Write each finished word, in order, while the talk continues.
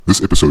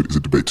This episode is a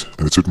debate,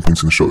 and at certain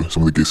points in the show,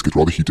 some of the guests get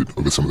rather heated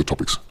over some of the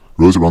topics.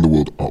 Rowers around the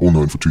world are all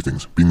known for two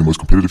things: being the most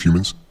competitive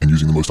humans and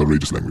using the most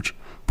outrageous language.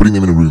 Putting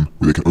them in a room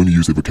where they can only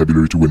use their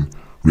vocabulary to win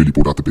really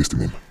brought out the best in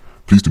them.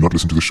 Please do not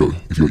listen to the show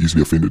if you are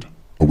easily offended,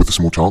 are with a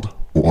small child,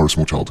 or are a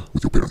small child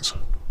with your parents.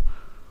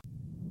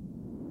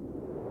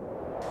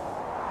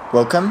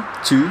 Welcome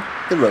to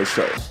The Row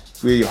Show.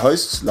 We're your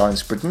hosts,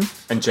 Lawrence Britton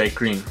and Jake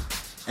Green.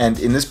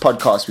 And in this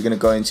podcast, we're going to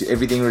go into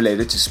everything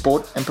related to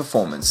sport and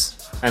performance.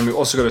 And we're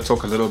also going to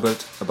talk a little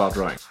bit about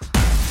rowing.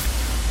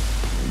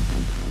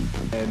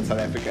 In South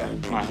Africa.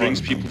 It brings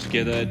people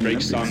together, it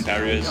breaks down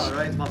barriers. Yeah,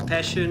 right. My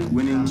passion,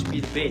 winning, to be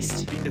the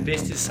best. Being the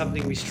best is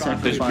something we strive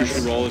for. There's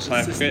crucial role in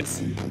South Africa.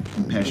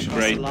 Compassion.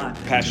 Great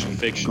passion,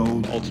 fiction,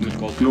 Gold. ultimate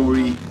goal.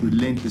 Glory,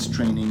 relentless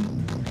training,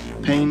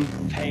 pain.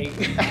 Hey,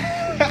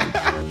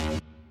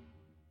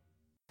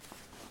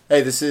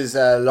 this is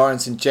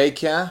Lawrence and Jake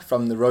here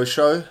from The Row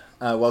Show.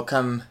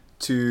 Welcome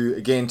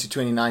to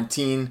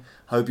 2019.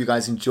 Hope you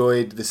guys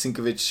enjoyed the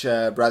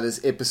Sinkovich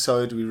Brothers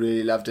episode. We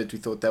really loved it. We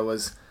thought that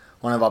was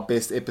one of our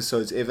best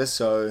episodes ever.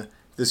 So if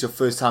this is your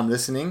first time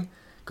listening,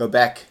 go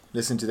back,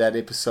 listen to that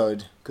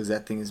episode, because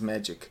that thing is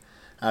magic.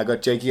 I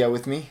got Jake here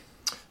with me.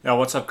 Yeah,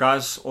 what's up,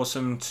 guys?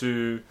 Awesome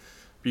to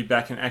be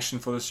back in action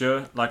for this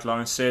year. Like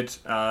Lawrence said,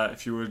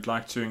 if you would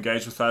like to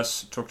engage with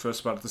us, talk to us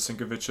about the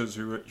Sinkoviches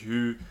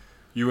who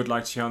you would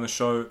like to hear on the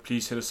show,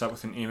 please hit us up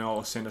with an email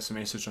or send us a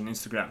message on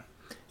Instagram.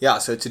 Yeah,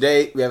 so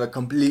today we have a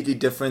completely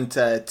different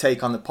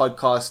take on the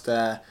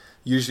podcast.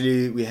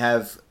 Usually we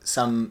have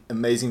some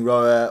amazing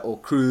rower or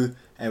crew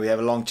and we have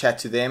a long chat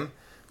to them.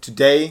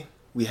 Today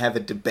we have a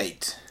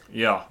debate.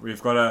 Yeah,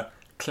 we've got a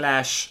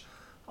clash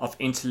of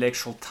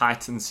intellectual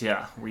titans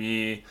here.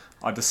 We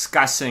are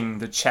discussing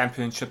the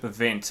championship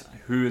event.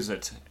 Who is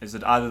it? Is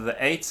it either the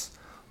 8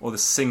 or the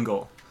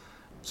single?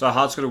 So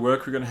how it's going to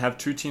work, we're going to have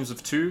two teams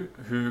of two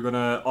who are going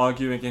to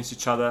argue against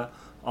each other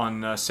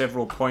on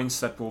several points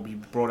that will be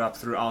brought up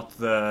throughout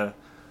the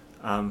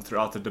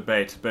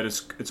debate. But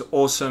it's an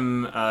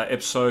awesome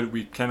episode.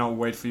 We cannot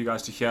wait for you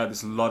guys to hear.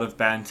 There's a lot of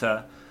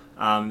banter.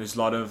 There's a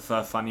lot of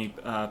funny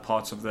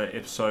parts of the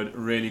episode.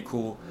 Really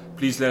cool.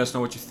 Please let us know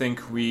what you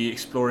think. We're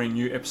exploring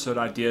new episode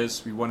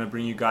ideas. We want to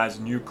bring you guys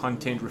new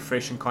content,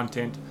 refreshing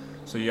content.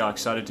 So yeah,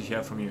 excited to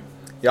hear from you.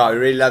 Yeah, I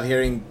really love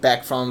hearing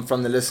back from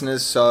the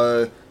listeners.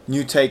 So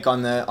new take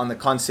on the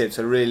concept.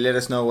 So really let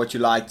us know what you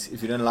liked.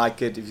 If you don't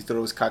like it, if you thought it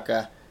was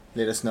caca,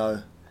 let us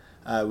know.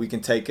 We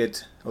can take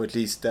it, or at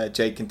least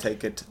Jake can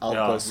take it.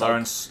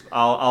 Lawrence,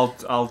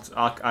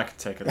 I can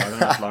take it. I don't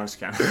know if Lawrence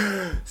can.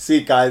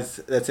 Sweet, guys.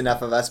 That's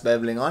enough of us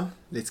babbling on.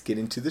 Let's get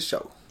into the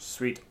show.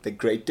 Sweet. The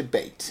great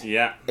debate.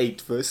 Yeah.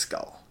 8 versus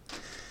Skull.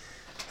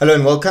 Hello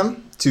and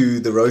welcome to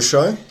The Row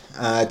Show.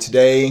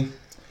 Today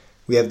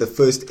we have the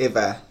first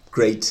ever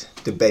great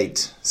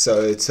debate.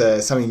 So it's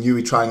something new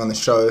we're trying on the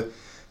show.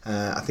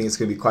 I think it's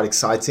going to be quite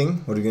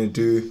exciting. What we're going to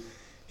do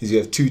is we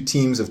have two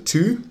teams of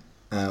two.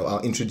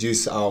 I'll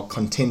introduce our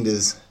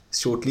contenders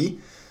shortly.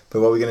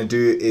 But what we're going to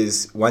do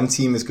is one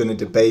team is going to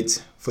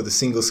debate for the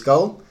single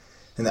scull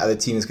and the other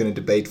team is going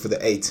to debate for the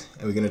 8.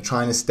 And we're going to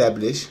try and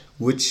establish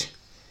which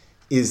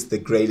is the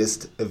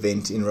greatest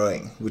event in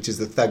rowing, which is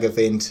the thug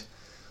event,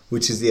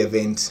 which is the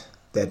event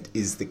that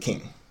is the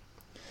king.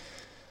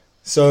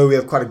 So we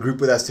have quite a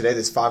group with us today.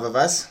 There's 5 of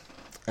us.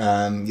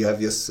 You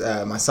have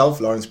myself,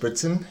 Lawrence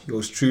Britton,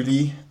 yours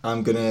truly.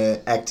 I'm going to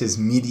act as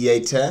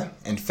mediator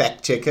and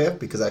fact checker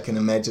because I can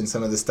imagine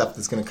some of the stuff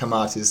that's going to come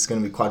out is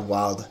going to be quite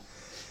wild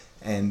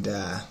and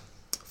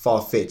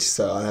far-fetched.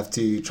 So I'll have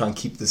to try and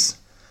keep this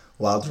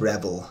wild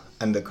rabble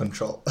under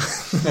control.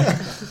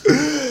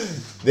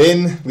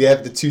 Then we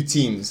have the two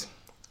teams.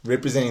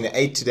 Representing the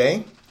 8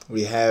 today,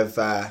 we have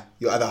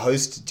your other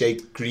host,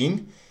 Jake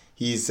Green.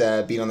 He's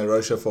been on the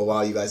Row Show for a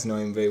while. You guys know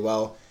him very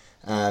well.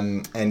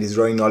 And his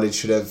rowing knowledge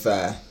should have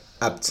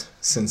upped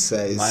since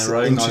his my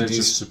rowing knowledge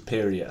is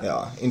superior.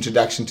 Yeah,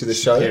 introduction to the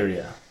show.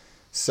 Superior.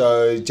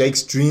 So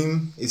Jake's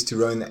dream is to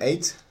row in the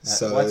 8.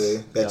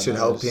 That should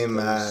help him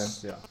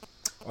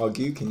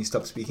argue. Can you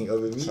stop speaking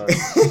over me? Sorry.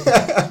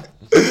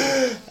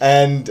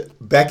 And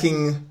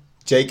backing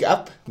Jake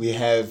up, we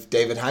have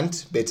David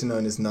Hunt, better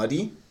known as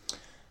Noddy.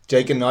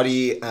 Jake and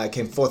Noddy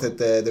came fourth at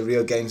the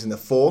Rio Games in the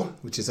 4,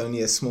 which is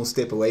only a small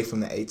step away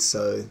from the 8.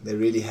 So they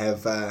really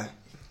have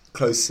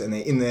close, and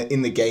they're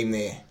in the game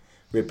there,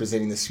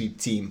 representing the sweep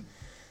team.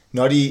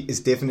 Noddy is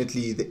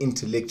definitely the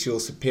intellectual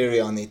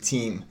superior on their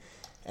team,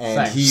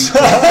 and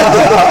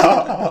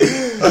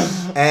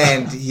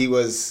he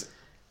was,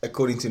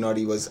 according to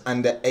Noddy, was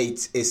under 8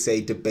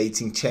 SA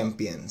debating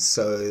champion.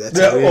 So that's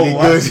a really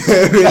good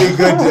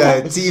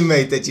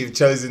teammate that you've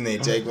chosen there,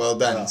 Jake. Well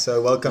done. Yeah.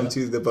 So welcome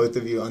to the both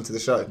of you onto the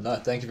show. No,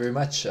 thank you very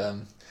much.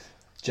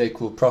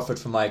 Jake will profit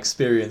from my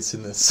experience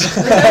in this.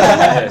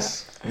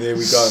 Yes, there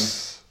we go.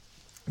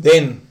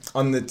 Then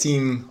on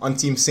team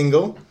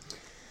single,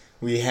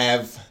 we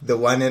have the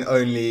one and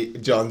only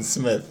John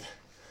Smith.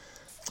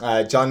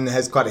 John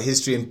has quite a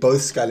history in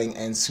both sculling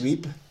and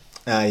sweep.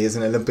 He has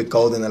an Olympic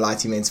gold in the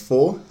light events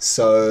 4,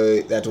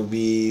 so that will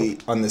be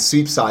on the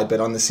sweep side. But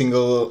on the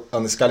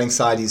sculling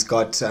side, he's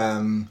got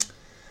a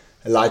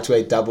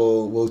lightweight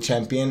double world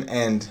champion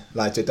and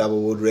lightweight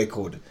double world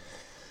record.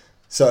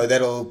 So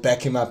that'll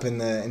back him up in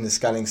the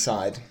sculling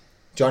side.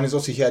 John is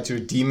also here to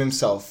redeem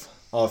himself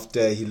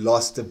after he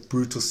lost a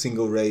brutal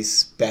single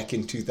race back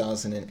in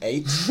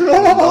 2008. He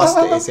lost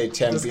the SA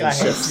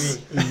Championships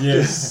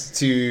Yes.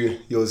 to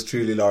yours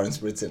truly, Lawrence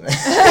Britton.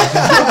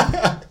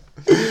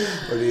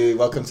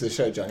 Welcome to the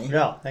show, Johnny.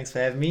 Yeah, thanks for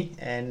having me.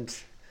 And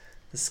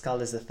the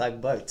Skull is a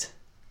thug boat.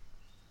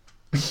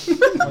 You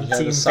hear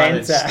Team the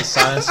silence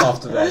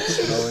after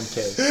that. No one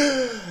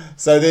cares.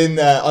 So then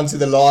on to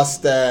the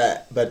last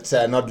but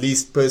not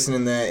least person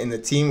in the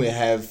team. We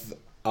have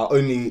our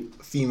only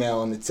female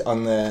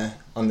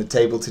on the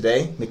table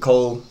today,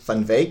 Nicole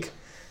van Wyk.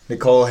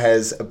 Nicole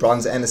has a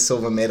bronze and a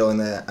silver medal in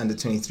the under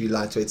 23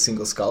 lightweight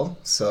single scull,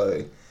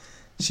 so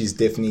she's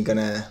definitely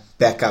gonna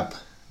back up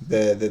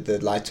the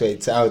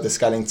lightweight the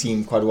sculling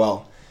team quite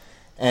well.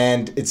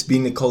 And it's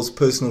been Nicole's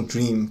personal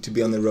dream to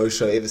be on the Row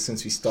Show ever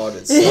since we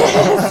started. So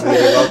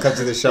really welcome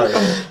to the show.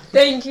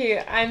 Thank you.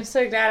 I'm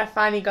so glad I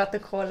finally got the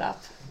call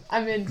up.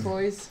 I'm in,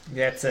 boys.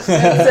 That's it.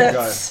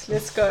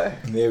 Let's go.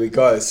 There we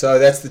go. So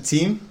that's the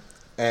team,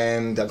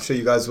 and I'm sure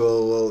you guys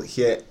will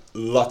hear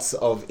lots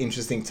of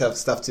interesting tough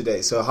stuff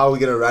today. So how we're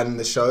going to run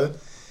the show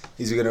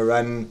is we're going to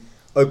run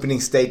opening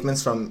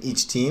statements from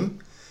each team.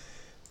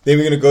 Then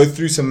we're going to go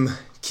through some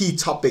key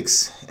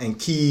topics and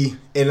key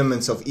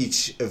elements of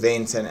each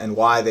event and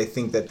why they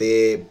think that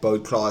their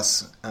boat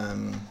class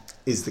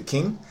is the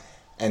king.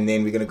 And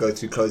then we're going to go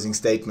through closing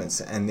statements,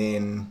 and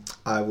then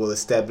I will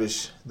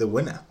establish the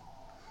winner.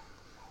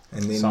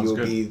 And then Sounds you'll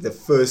good. be the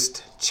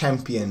first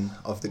champion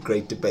of the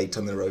great debate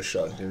on the Row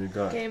Show. There we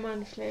go. Game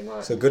on, flame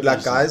on. So good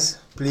luck, guys.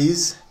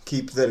 Please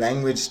keep the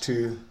language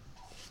to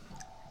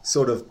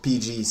sort of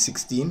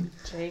PG-16.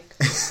 Jake.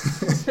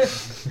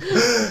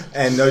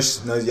 And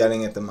no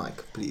yelling at the mic,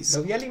 please.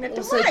 No yelling at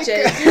the Also mic.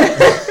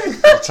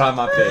 Jake. I'll try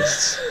my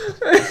best.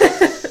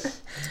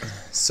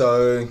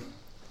 So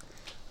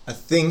I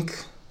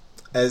think,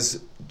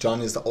 as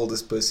John is the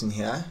oldest person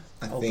here,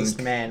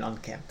 Oldest man on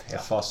camp. A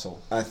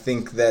fossil. I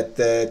think that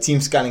the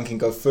team sculling can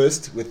go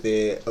first with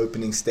their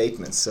opening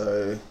statements.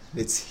 So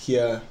let's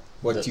hear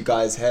what you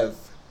guys have,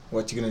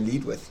 what you're going to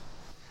lead with.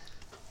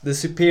 The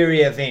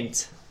superior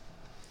event.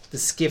 The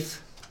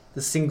skiff.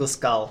 The single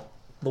skull.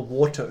 The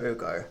water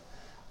ergo.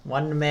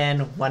 One man,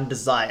 one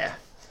desire.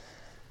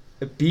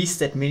 A beast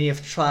that many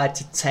have tried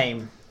to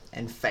tame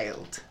and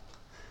failed.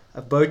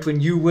 A boat when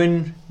you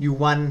win, you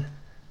won.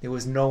 There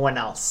was no one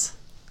else.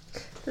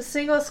 The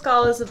single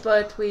skull is a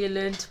boat where you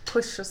learn to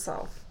push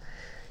yourself.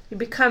 You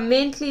become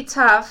mentally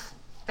tough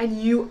and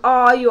you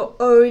are your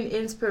own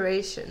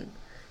inspiration.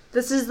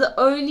 This is the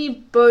only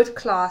boat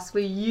class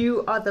where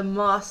you are the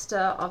master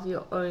of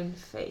your own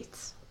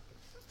fate.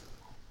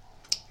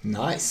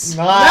 Nice.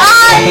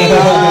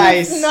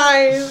 Nice.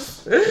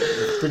 Nice.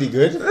 Pretty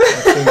good.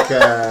 I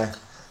think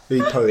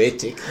very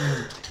poetic.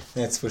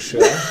 That's for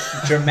sure.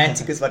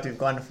 Dramatic is what we've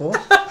gone for.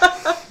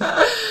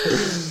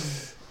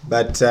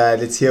 But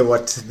let's hear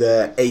what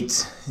the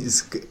 8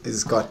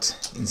 is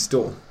got in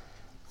store.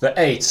 The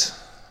 8,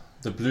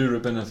 the blue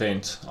ribbon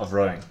event of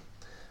rowing.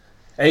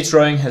 8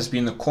 rowing has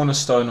been the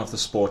cornerstone of the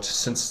sport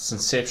since its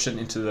inception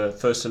into the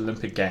first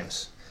Olympic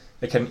Games.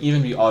 It can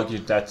even be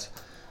argued that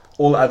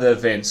all other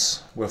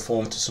events were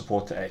formed to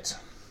support the 8.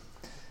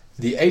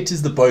 The 8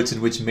 is the boat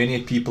in which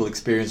many people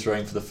experience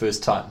rowing for the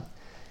first time.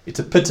 It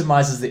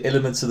epitomizes the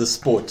elements of the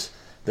sport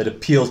that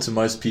appeal to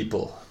most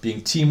people,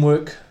 being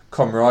teamwork,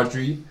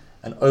 camaraderie,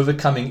 and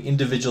overcoming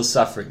individual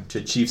suffering to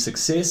achieve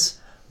success,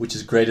 which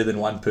is greater than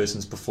one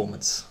person's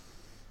performance.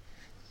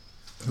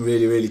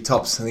 Really, really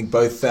tops. I think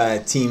both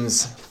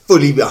teams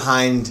fully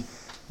behind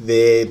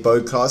their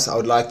boat class. I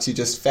would like to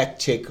just fact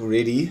check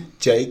already,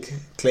 Jake,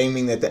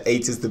 claiming that the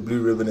 8 is the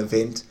blue ribbon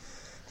event.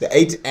 The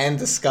 8 and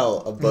the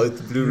skull are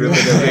both blue ribbon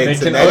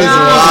events. They can and only,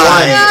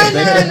 that is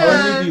why. they No, can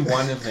no, only be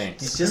one event.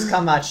 He's just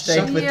come out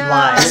straight with Yeah.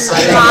 lies.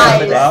 Lies.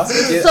 The Get out of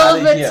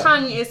silver here.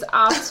 tongue is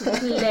out to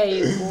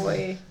play,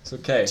 boy. It's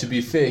okay. To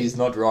be fair, he's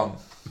not wrong.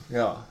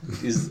 Yeah.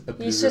 It is a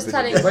blue He's just ribbon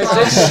telling event. Wait, us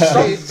let's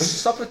the truth.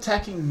 stop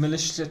attacking,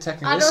 maliciously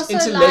attacking. I'd Let's also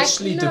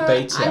intellectually like,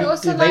 debate I'd here.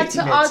 also like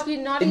Debating to it. argue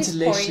Nadi's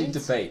Intellectually point,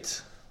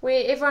 debate.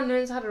 where everyone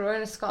learns how to row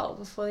in a skull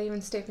before they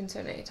even step into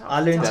an 8.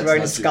 I learned to That's row in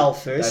not a true. skull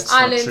first. That's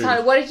I not learned true. how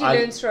to. What did you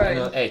learn to row in?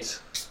 No, 8.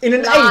 In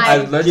an Lie. I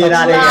 8. learned Get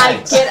how out to of row here. in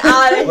Like, get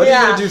out of What are you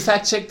here. going to do?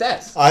 Fact check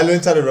that. I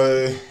learned how to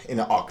row in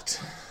an oct.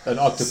 An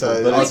octopus,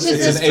 So but Which it's,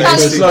 is it's a an 8.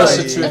 sculling It's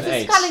closer boat. to an It's a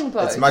 8. sculling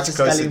boat. It's much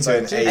closer to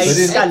an boat. 8. Eight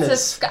It's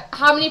scullers.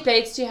 how many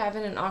blades do you have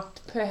in an oct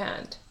per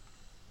hand?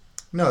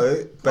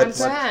 No, but One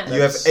per hand.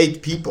 you have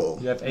 8 people.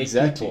 You have 8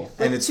 Exactly. people.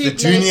 And it's Two the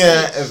blades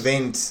junior each.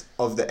 event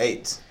of the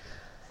 8.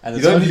 And You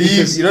it's don't only leave.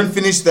 because You don't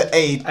finish the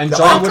 8. And the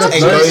John oct would have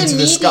and learned go to into the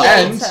mediate. skull.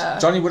 And Later.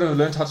 Johnny would have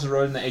learned how to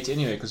row in the 8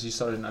 anyway because he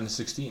started in under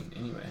 16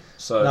 anyway.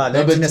 So No, I No,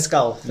 learned but- in a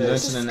skull you learned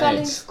first. in an Sculling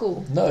 8.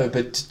 school. No,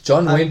 but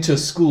John went to a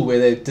school where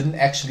they didn't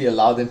actually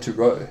allow them to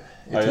row.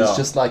 It Oh, was yeah.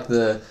 just like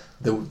the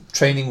the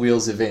training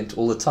wheels event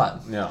all the time.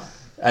 Yeah.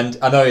 And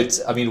I know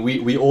it's. I mean,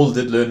 we all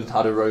did learn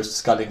how to row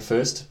sculling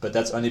first, but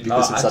that's only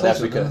because in South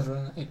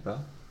Africa.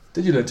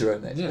 Did you learn to row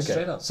that? Yeah,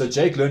 straight up. So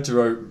Jake learned to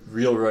row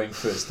real rowing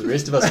first. The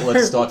rest of us all had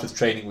to start with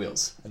training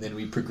wheels, and then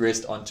we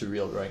progressed on to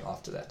real rowing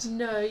after that.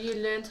 No, you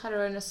learned how to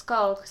row in a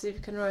scull, because if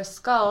you can row a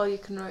scull, you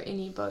can row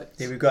any boat.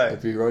 Here we go.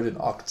 But we rowed an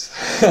oct.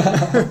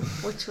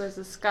 Which was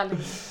a sculling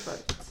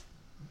boat.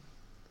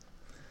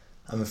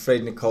 I'm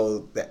afraid,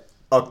 Nicole, the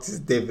oct is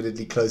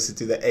definitely closer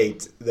to the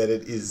 8 than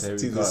it is There we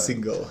to go. the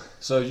single.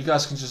 So you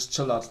guys can just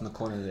chill out in the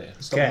corner there.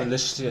 Stop Okay.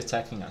 maliciously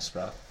attacking us,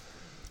 bro.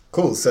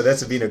 Cool, so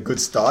that's been a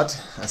good start.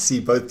 I see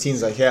both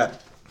teams are here.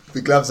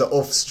 The gloves are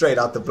off straight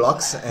out the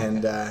blocks,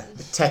 and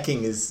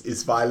attacking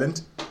is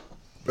violent.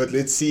 But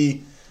let's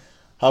see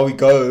how we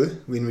go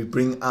when we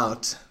bring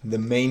out the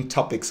main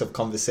topics of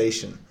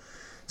conversation.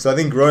 So I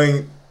think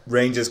rowing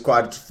ranges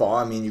quite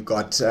far. I mean, you've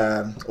got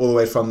all the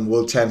way from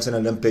World Champs and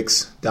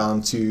Olympics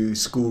down to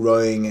school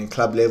rowing and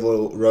club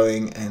level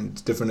rowing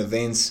and different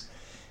events.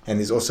 And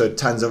there's also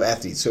tons of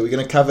athletes. So we're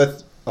going to cover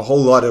a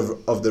whole lot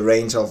of the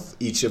range of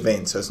each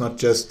event. So it's not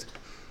just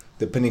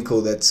the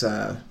pinnacle that's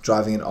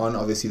driving it on.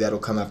 Obviously, that'll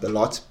come up a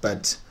lot.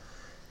 But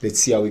let's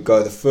see how we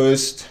go. The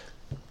first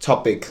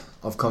topic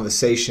of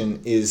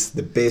conversation is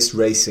the best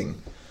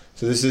racing.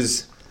 So this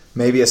is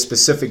maybe a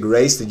specific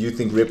race that you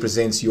think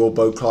represents your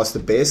boat class the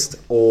best,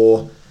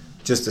 or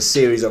just a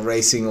series of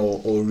racing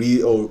or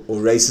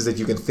races that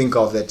you can think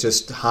of that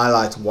just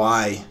highlight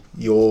why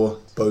your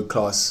boat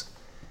class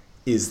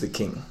is the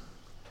king.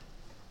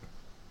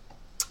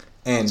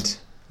 And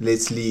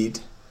let's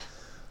lead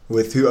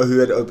with who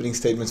had opening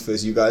statements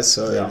first? You guys.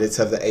 So Yeah. let's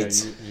have the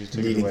 8 you take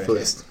it leading away.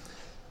 first.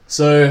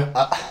 So,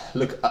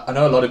 look, I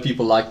know a lot of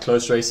people like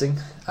close racing,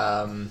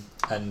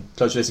 and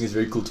close racing is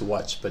very cool to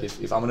watch. But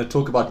if I'm going to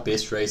talk about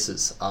best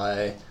races,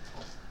 I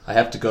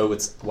have to go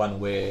with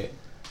one where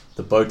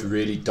the boat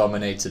really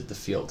dominated the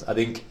field. I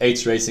think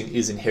 8's racing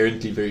is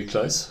inherently very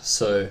close.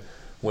 So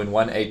when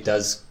 1/8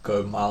 does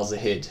go miles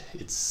ahead,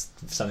 it's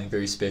something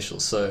very special.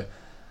 So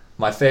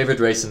my favorite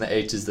race in the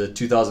 8 is the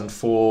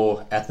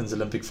 2004 Athens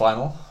Olympic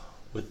final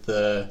with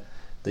the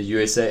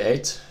USA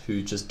 8,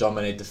 who just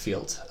dominate the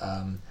field.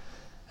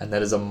 And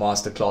that is a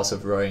masterclass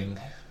of rowing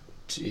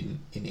in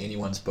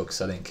anyone's books,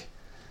 I think.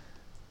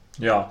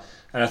 Yeah,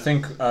 and I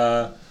think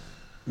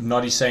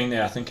Noddy's saying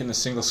there, I think in the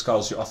single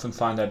sculls you often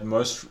find that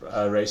most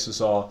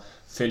races are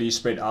fairly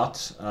spread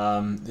out.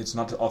 It's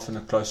not often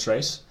a close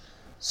race.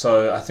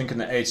 So I think in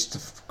the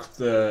 8s,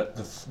 the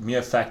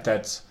mere fact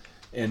that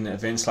in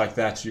events like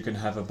that you can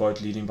have a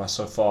boat leading by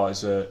so far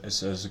is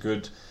a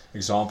good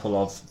example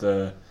of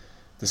the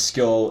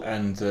skill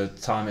and the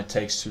time it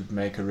takes to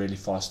make a really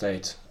fast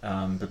 8,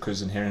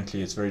 because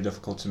inherently it's very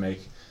difficult to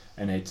make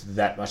an 8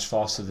 that much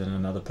faster than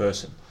another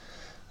person.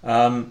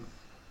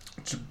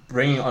 To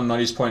bringing on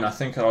Noddy's point, I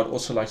think I would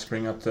also like to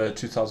bring up the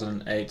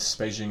 2008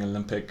 Beijing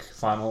Olympic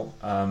final,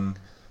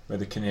 where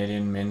the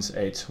Canadian men's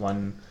 8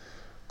 won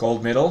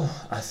gold medal.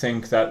 I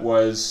think that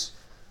was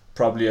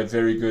probably a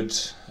very good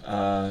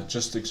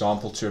just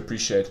example to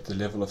appreciate the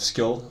level of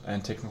skill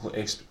and technical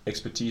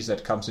expertise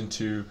that comes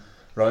into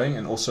rowing,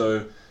 and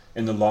also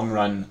in the long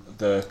run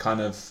the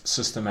kind of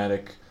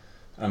systematic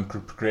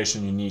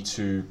progression you need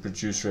to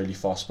produce really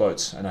fast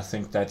boats, and I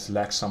think that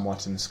lacks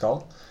somewhat in the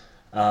scull.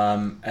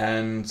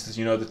 And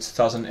you know, the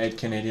 2008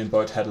 Canadian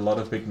boat had a lot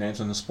of big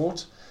names in the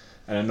sport,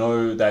 and I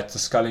know that the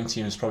sculling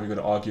team is probably going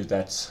to argue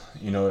that,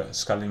 you know,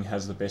 sculling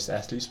has the best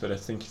athletes, but I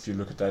think if you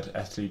look at that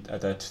athlete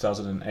at that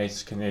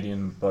 2008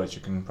 Canadian boat,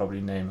 you can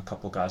probably name a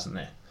couple guys in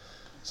there.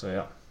 So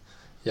yeah.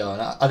 Yeah,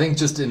 and I think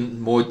just in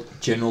more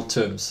general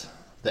terms,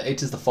 the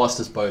 8 is the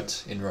fastest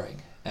boat in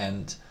rowing,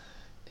 and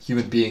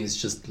human beings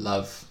just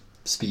love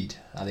speed.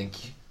 I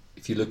think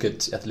if you look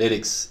at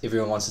athletics,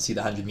 everyone wants to see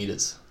the 100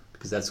 meters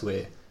because that's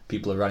where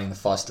people are running the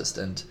fastest,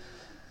 and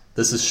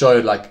this has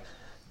showed, like,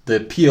 the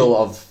appeal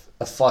of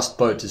a fast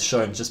boat is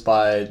shown just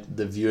by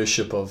the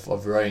viewership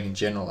of rowing in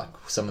general, like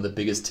some of the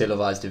biggest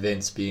televised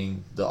events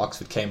being the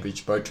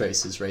Oxford-Cambridge boat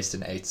races raced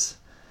in 8s.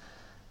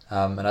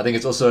 And I think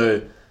it's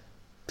also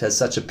has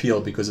such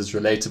appeal because it's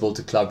relatable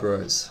to club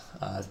rowers.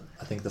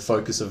 I think the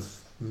focus of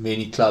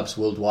many clubs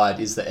worldwide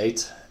is the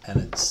 8,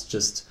 and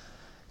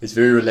it's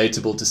very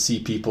relatable to see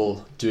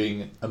people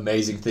doing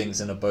amazing things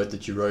in a boat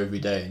that you row every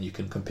day, and you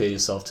can compare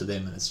yourself to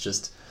them, and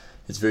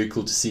it's very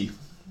cool to see.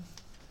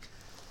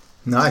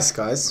 Nice,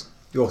 guys.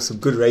 Yo, some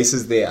good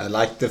races there. I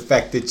like the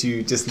fact that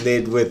you just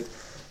led with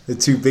the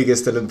 2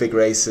 biggest Olympic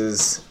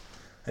races,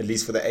 at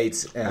least for the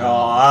 8s.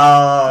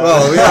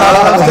 Well,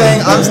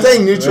 yeah, I'm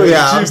staying neutral.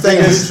 Yeah, I'm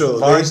staying neutral.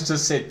 Lawrence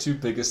just said 2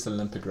 biggest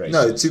Olympic races.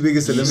 No, 2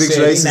 biggest You Olympic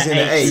said races in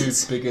the 8.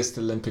 8. Biggest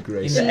Olympic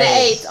races. In the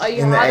 8, are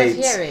you In the hard of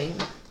eights. hearing?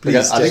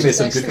 Please, I think there's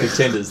some Jake. good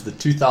contenders. The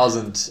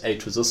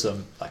 2008 was also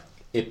like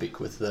epic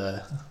with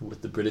the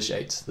British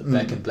 8, the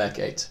black and black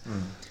 8.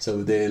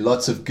 So there are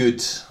lots of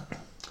good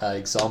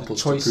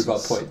examples to prove our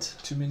point.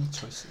 Too many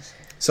choices.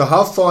 So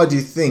how far do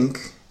you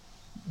think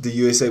the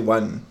USA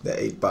won the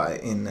 8 by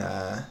in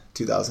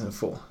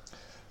 2004? Are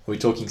we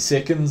talking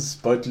seconds,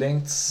 boat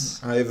lengths?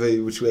 However,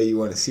 which way you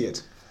want to see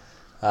it.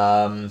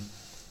 Jeez,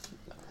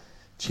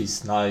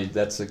 no,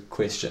 that's a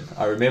question.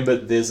 I remember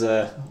there's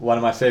one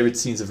of my favorite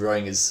scenes of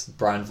rowing is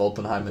Brian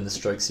Volpenheim in the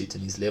stroke seat,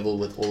 and he's level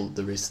with all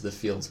the rest of the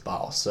field's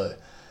bow. So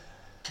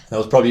that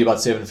was probably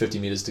about 750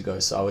 meters to go.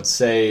 So I would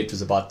say it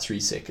was about 4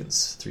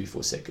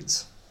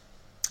 seconds.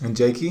 And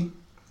Jakey?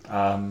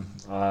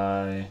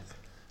 I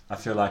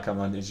feel like I'm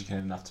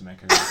uneducated enough to make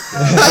it.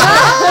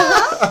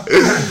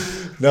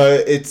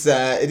 No, it's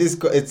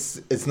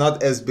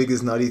not as big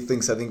as Noddy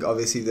thinks. I think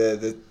obviously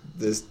the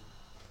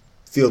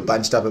field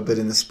bunched up a bit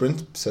in the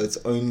sprint, so it's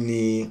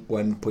only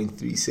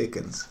 1.3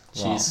 seconds.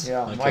 Jeez.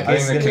 Yeah, Okay. my I guess think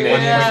is the gonna be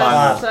Canadian 1.5.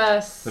 final,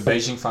 First. the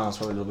Beijing final is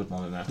probably a little bit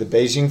more than that. The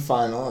Beijing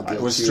final,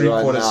 It was gives you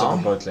 3/4 right of a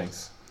now, boat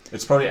length.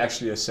 It's probably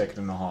actually a second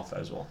and a half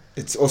as well.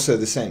 it's also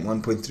the same,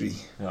 1.3.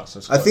 Yeah, so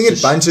it's I think close.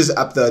 it bunches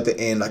up though at the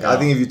end. Like I Yeah.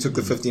 think if you took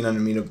the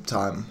 1500 meter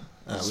time,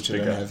 It's which I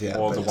bigger. don't have here,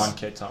 Or but the it's-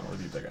 1K time would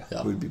be bigger.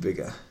 Yeah. would be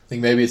bigger. I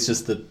think maybe it's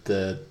just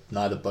that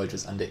neither boat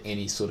was under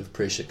any sort of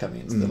pressure coming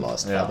into the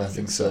last Yeah, five. I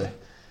think so.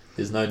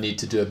 There's no need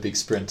to do a big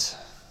sprint.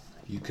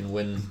 You can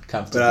win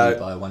comfortably But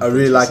by 1. I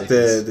really like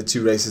the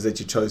two races that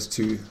you chose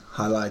to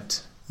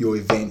highlight your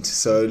event.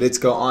 So let's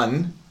go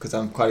on, because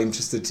I'm quite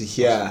interested to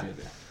hear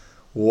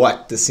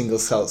what the single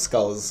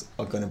sculls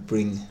are going to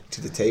bring to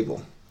the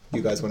table.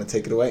 You guys want to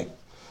take it away?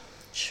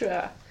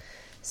 Sure.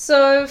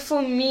 So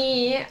for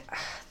me,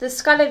 the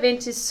Skull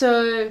event is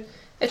so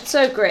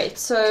great.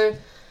 So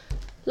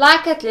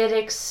like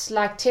athletics,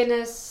 like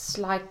tennis,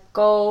 like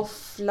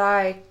golf,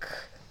 like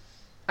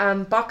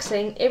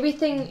boxing,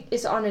 everything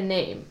is on a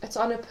name. It's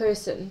on a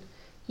person.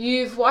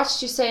 You've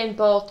watched Usain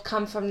Bolt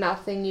come from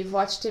nothing. You've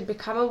watched him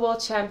become a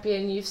world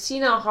champion. You've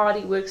seen how hard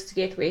he works to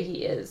get where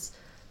he is.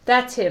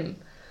 That's him.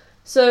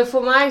 So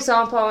for my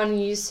example, I want to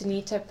use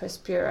Sunita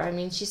Prospero. I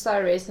mean, she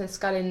started racing the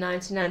Skull in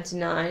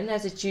 1999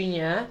 as a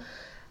junior.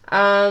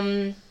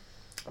 And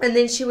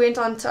then she went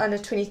on to under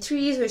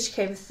 23s, where she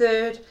came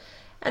third.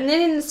 And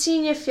then in the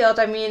senior field,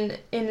 I mean,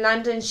 in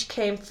London, she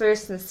came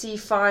first in the C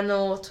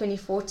final,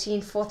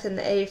 2014, fourth in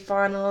the A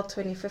final,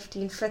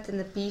 2015, fifth in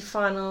the B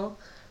final,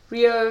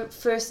 Rio,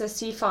 first in the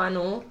C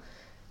final.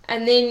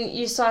 And then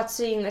you start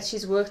seeing that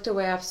she's worked her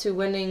way up to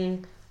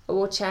winning a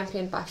world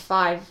champion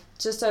by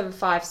just over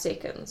 5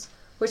 seconds,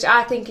 which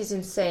I think is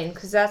insane,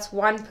 because that's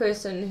one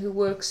person who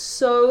works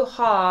so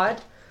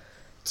hard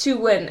to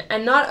win.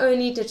 And not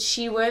only did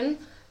she win,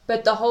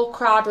 but the whole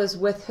crowd was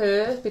with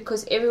her,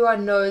 because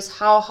everyone knows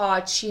how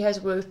hard she has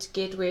worked to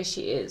get where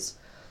she is.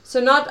 So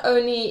not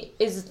only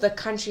is the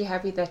country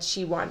happy that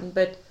she won,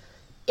 but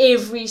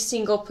every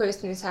single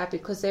person is happy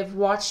because they've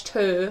watched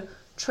her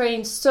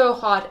train so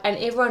hard, and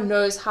everyone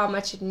knows how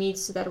much it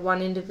means to that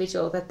one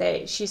individual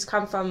that she's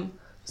come from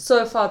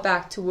so far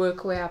back to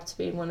work her way up to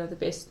being one of the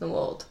best in the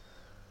world.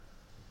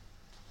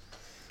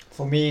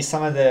 For me,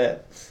 some of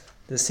the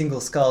single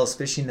sculls,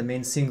 especially in the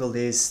men's single,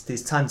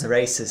 there's tons of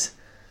races.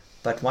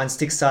 But one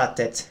sticks out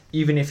that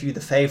even if you're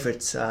the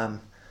favourite, on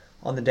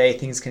the day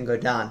things can go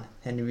down.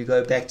 And if we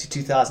go back to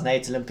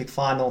 2008 Olympic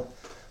final,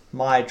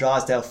 Maya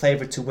Drysdale,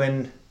 favourite to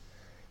win.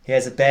 He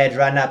has a bad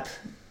run up,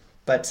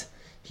 but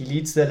he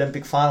leads the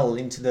Olympic final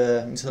into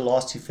the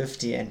last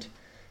 250. And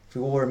if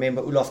we all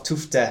remember Olaf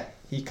Tufte,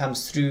 he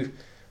comes through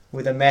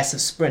with a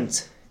massive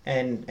sprint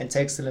and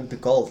takes the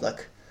Olympic gold.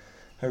 Like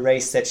a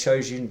race that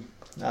shows you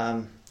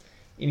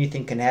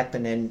anything can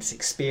happen, and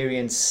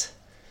experience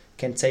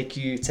can take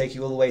you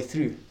all the way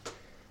through.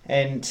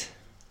 And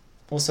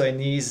also in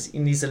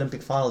these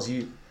Olympic finals,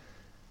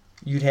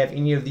 you'd have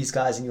any of these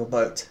guys in your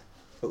boat.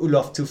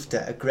 Olaf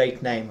Tufte, a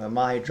great name, a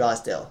Maya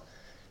Drysdale.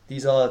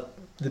 These are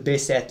the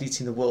best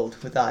athletes in the world,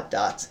 without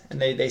doubt. And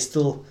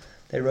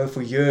they row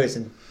for years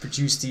and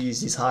produce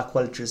these high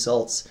quality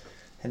results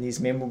and these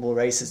memorable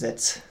races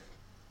that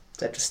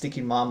just stick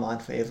in my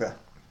mind forever.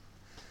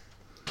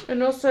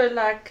 And also,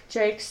 like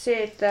Jake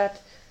said,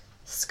 that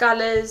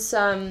scullers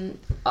are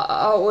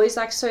always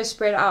like so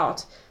spread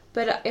out.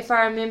 But if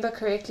I remember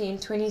correctly, in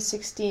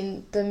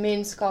 2016, the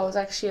men's scull was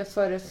actually a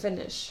photo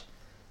finish,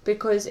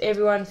 because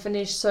everyone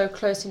finished so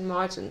close in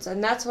margins.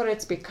 And that's what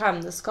it's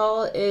become. The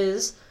scull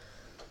is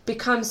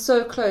become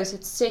so close.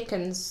 It's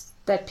seconds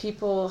that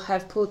people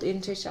have pulled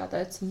into each other.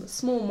 It's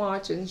small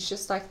margins,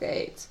 just like the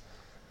 8.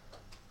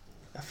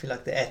 I feel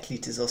like the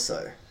athlete is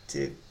also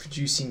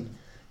producing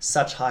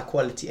such high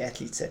quality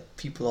athletes that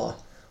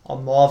people are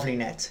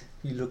marveling at.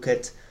 You look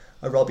at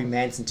a Robbie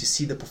Manson, to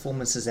see the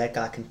performances that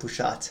guy can push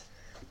out,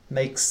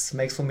 makes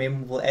for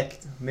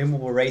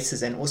memorable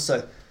races, and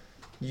also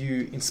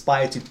you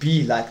inspire to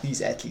be like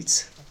these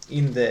athletes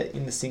in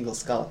the single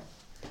scull.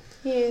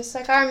 Yes,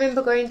 like I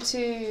remember going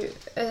to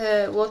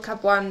World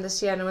Cup 1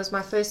 this year, and it was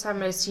my first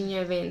time at a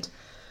senior event.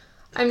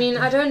 I mean,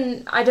 I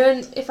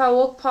don't, if I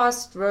walk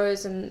past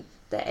rows and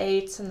the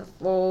 8s and the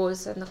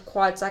 4s and the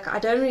quads, like I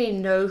don't really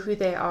know who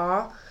they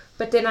are.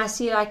 But then I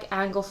see like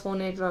Angel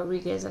Forned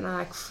Rodriguez, and I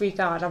like freak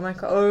out. I'm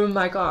like, oh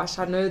my gosh,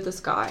 I know this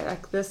guy.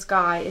 Like, this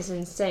guy is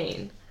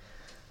insane.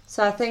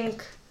 So I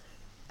think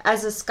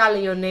as a sculler,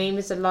 your name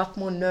is a lot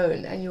more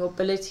known, and your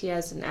ability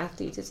as an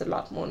athlete is a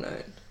lot more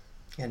known.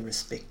 And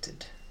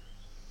respected.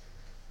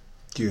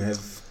 Do you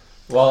have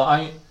Well,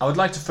 I would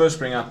like to first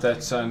bring up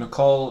that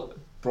Nicole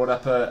brought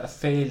up a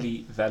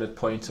fairly valid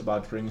point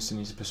about bringing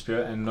Sunita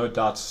Paspure, and no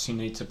doubt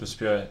Sunita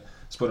Paspure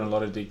has put in a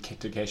lot of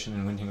dedication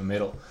in winning a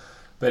medal.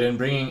 But in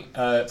bringing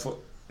for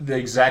the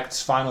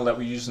exact final that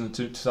we used in the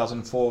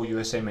 2004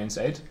 USA Men's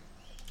 8,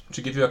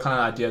 to give you a kind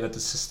of idea that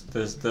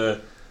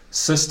the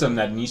system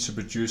that needs to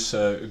produce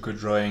a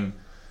good rowing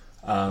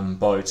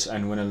boat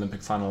and win an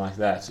Olympic final like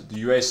that. The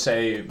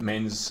USA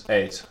Men's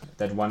 8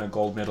 that won a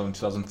gold medal in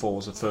 2004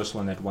 was the first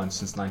one that won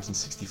since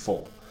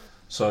 1964.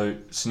 So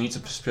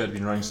Sunita Paspure had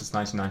been rowing since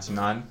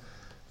 1999.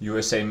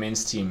 USA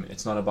Men's team,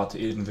 it's not about the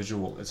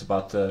individual, it's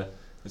about the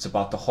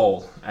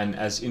whole. And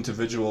as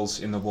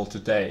individuals in the world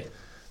today,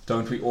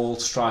 don't we all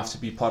strive to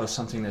be part of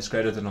something that's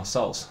greater than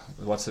ourselves?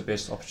 What's the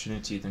best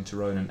opportunity than to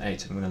row in an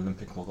 8 and win an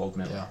Olympic gold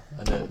medal? Yeah,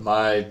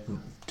 and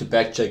to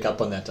back Jake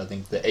up on that, I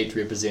think the 8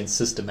 represents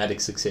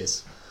systematic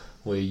success,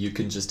 where you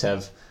can just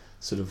have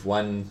sort of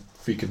one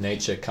freak of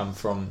nature come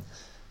from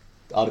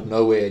out of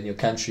nowhere in your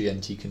country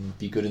and he can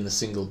be good in the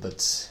single,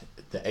 but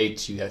the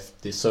 8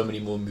 there's so many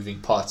more moving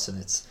parts, and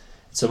it's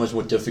so much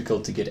more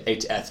difficult to get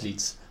 8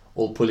 athletes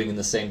all pulling in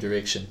the same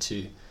direction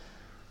to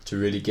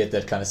really get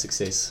that kind of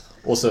success.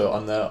 Also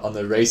on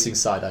the racing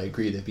side, I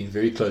agree, they've been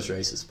very close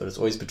races, but it's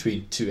always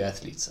between 2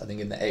 athletes. I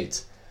think in the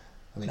 8,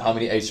 I mean, how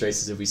many 8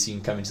 races have we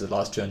seen come into the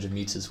last 200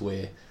 meters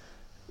where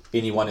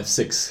any one of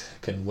 6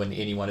 can win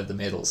any one of the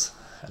medals?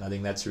 And I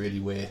think that's really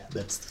where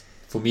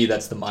for me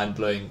that's the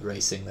mind-blowing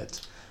racing that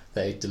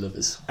the 8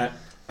 delivers.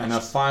 And a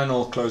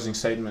final closing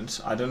statement.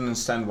 I don't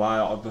understand why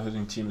our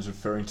opposing team is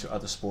referring to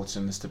other sports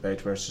in this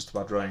debate where it's just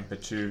about rowing,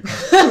 but to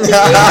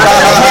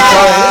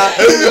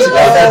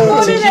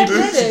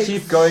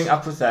keep going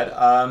up with that.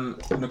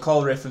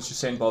 Nicole referenced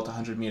Usain Bolt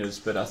 100 meters,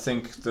 but I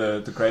think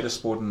the greatest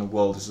sport in the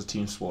world is a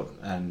team sport,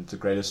 and the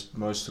great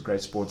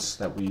sports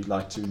that we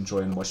like to enjoy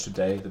and watch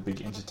today, the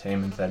big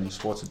entertainment value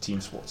sports, are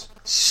team sports.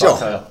 Sure.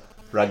 Soccer,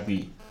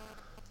 rugby,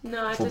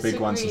 No, I for disagree.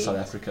 big ones in South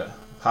Africa.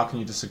 How can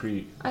you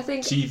disagree? I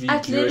think TV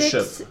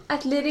viewership.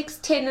 athletics,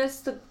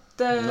 tennis, the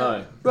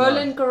No,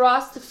 Roland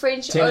Garros, the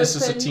French Tennis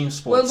Open, is a team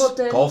sport.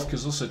 Wimbledon. Golf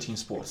is also a team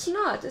sport. It's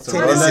not. It's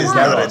Tennis one is on not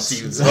one. a Roland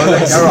team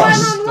Garros, It's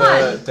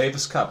one-on-one. the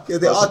Davis Cup. Yeah,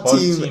 there Those are both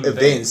team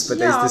events, but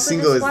there's Yeah, the but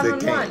single it's is the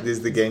one-on-one. game.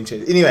 There's the game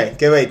changer. Anyway,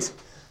 okay, wait.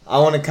 I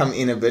want to come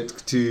in a bit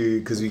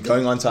because we're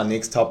going on to our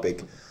next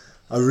topic.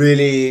 I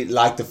really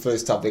like the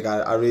first topic.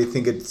 I really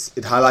think it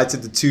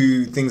highlighted the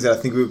two things that I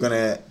think we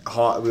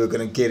were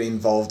gonna get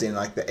involved in,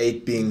 like the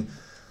 8 being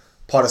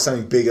part of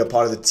something bigger,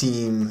 part of the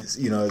team,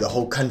 the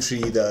whole country,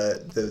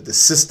 the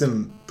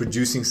system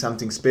producing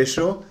something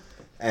special,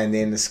 and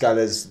then the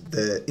scullers,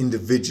 the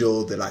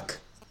individual, the like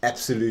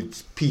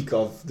absolute peak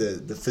of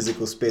the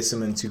physical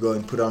specimen to go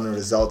and put on a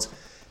result.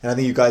 And I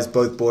think you guys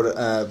both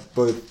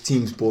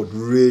teams brought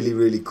really,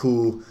 really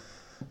cool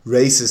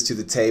races to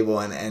the table,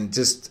 and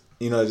just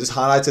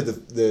highlighted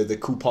the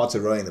cool parts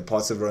of rowing, the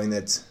parts of rowing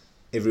that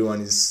everyone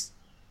is,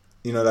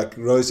 like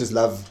rowers just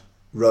love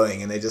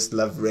rowing and they just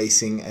love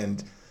racing,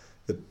 and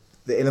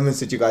the elements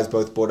that you guys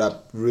both brought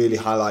up really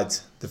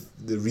highlight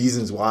the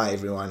reasons why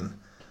everyone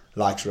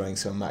likes rowing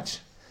so much.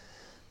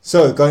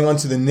 So going on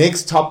to the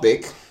next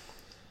topic,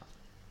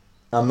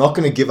 I'm not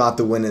going to give out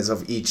the winners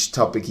of each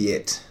topic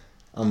yet.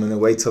 I'm going to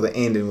wait till the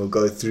end and we'll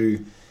go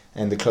through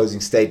and the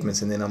closing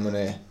statements, and then I'm going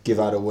to give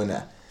out a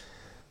winner.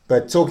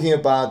 But talking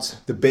about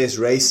the best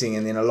racing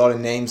and then a lot of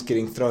names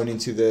getting thrown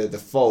into the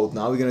fold,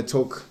 now we're going to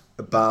talk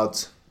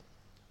about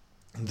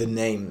the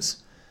names.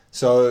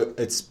 So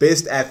it's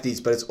best athletes,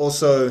 but it's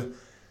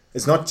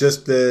not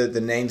just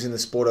the names in the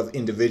sport of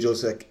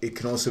individuals. Like it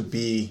can also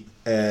be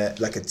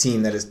like a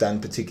team that has done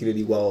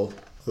particularly well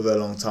over a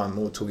long time.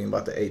 We're talking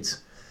about the 8s.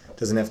 It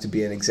doesn't have to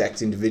be an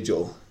exact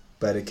individual,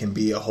 but it can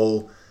be a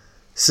whole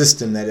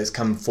system that has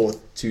come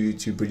forth to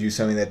produce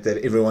something that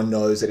everyone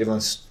knows, that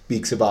everyone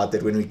speaks about,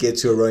 that when we get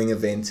to a rowing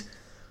event,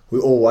 we're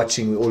all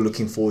watching, we're all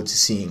looking forward to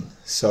seeing.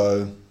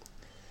 So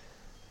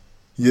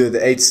the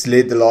 8s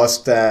led the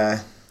last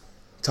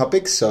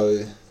topic,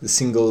 so the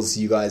singles,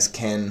 you guys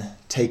can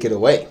take it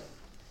away.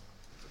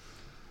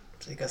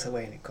 Take us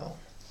away, Nicole.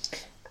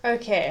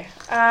 Okay.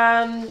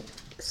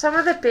 Some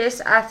of the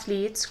best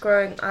athletes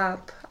growing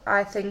up,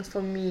 I think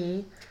for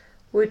me,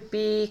 would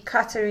be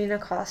Katarina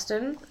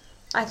Karsten.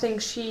 I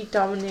think she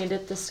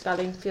dominated the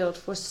sculling field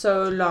for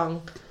so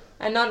long.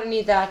 And not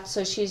only that,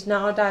 so she's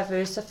now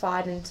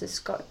diversified into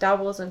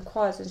doubles and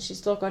quads, and she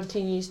still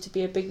continues to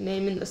be a big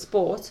name in the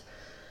sport.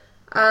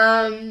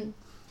 And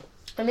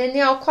then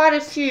there are quite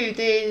a few.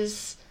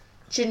 There's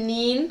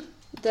Janine,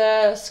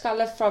 the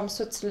sculler from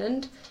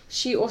Switzerland.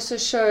 She also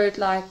showed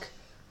like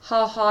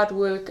how hard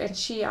work, and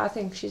I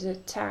think she's a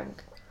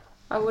tank.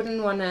 I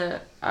wouldn't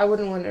wanna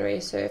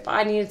race her. If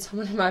I needed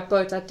someone in my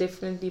boat, I'd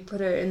definitely put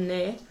her in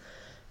there.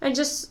 And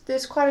just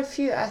there's quite a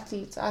few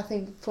athletes, I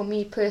think, for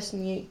me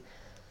personally,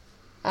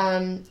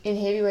 in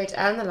heavyweight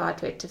and the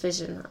lightweight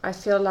division. I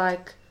feel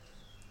like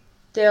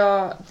there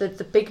are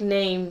the big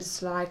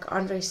names like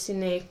Andre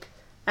Sinek,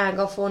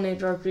 Angel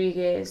Forned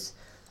Rodriguez,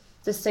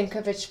 the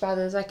Sinkovic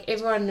brothers. Like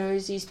everyone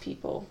knows these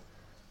people.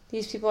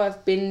 These people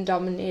have been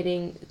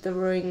dominating the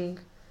rowing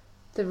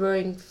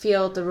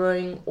field, the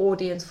rowing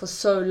audience for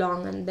so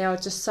long, and they are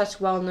just such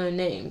well-known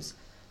names.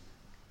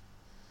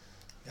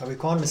 Yeah, we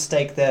can't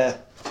mistake the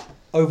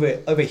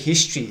over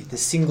history. The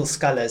single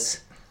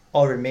scullers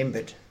are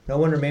remembered. No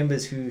one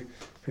remembers who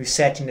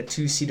sat in the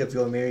 2-seat of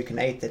your American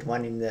 8 that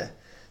won in the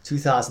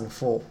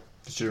 2004.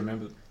 Did you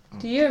remember?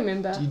 Do you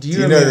remember? Do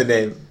you know the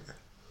name?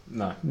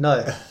 No.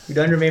 No, we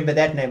don't remember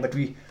that name, but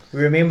we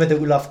remember the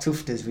Olaf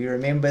Tufters. We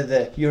remember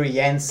the Yuri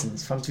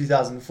Janssens from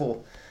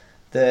 2004.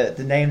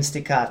 The names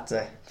stick out.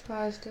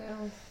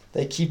 Drysdale.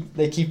 They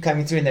keep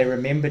coming through, and they're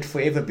remembered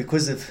forever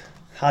because of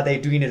how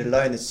they're doing it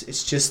alone.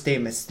 It's just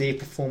them. It's their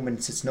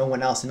performance. It's no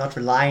one else. They're not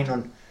relying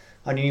on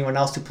anyone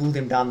else to pull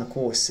them down the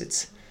course.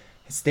 It's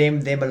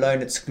them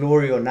alone. It's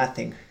glory or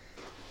nothing.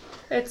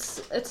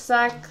 It's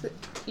like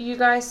you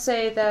guys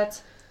say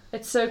that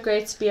it's so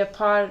great to be a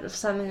part of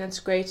something that's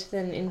greater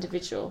than an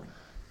individual.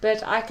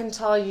 But I can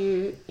tell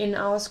you, in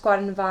our squad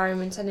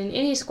environment and in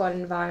any squad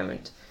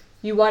environment,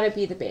 you want to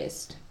be the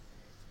best.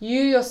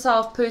 You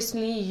yourself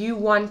personally, you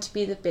want to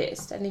be the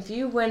best. And if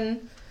you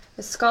win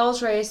a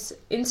sculls race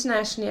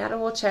internationally at a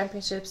world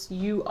championships,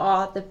 you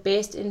are the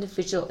best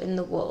individual in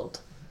the world.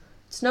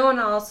 It's no one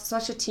else, it's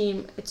not your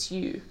team, it's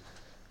you.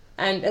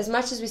 And as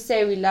much as we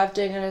say we love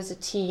doing it as a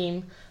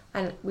team,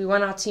 and we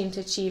want our team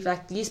to achieve,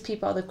 like, these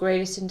people are the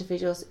greatest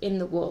individuals in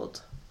the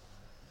world.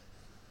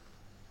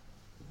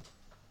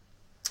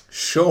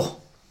 Sure,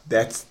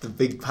 that's the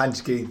big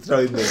punch getting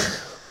thrown there.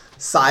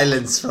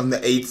 Silence from the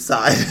 8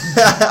 side.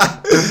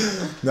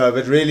 No,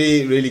 but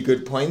really, really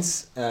good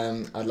points.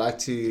 I'd like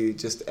to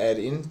just add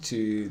in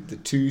to the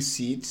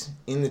 2-seat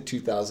in the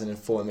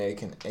 2004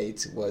 American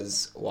 8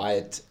 was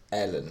Wyatt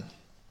Allen.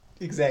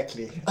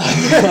 Exactly.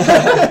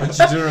 But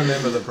you do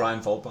remember the Brian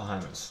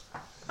Volperheimers.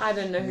 I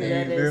don't know who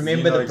that We is.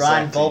 remember You know the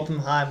Brian exactly.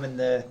 Volpenheim and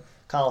the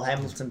Carl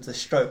Hamilton's the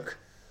stroke.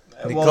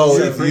 Nicole,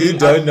 if you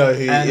don't know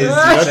who he is, you're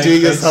not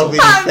doing yourself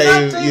any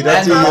favor. You're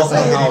not doing yourself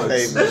any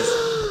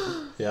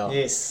favors. Yeah.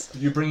 Yes.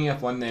 You bringing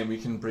up one name, we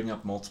can bring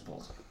up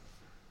multiple.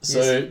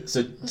 So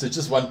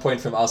just one point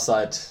from our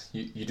side.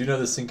 You do know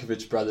the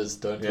Sinkovic brothers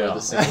don't row Yeah.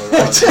 the single row.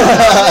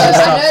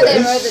 I know they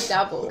rode the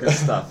double. Good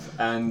stuff.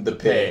 And the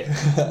pair.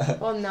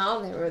 Well, now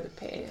they rode the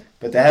pair.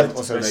 But they have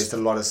also raced a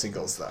lot of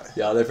singles though.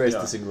 Yeah, they've raced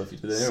Yeah. the single a few.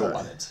 They never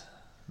won it.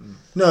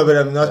 No, but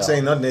I'm not Yeah.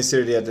 saying not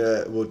necessarily at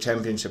the World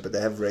Championship, but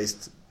they have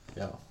raced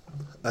Yeah,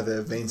 other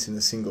events in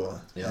the single,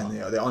 Yeah.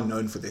 and they are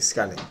known for their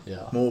sculling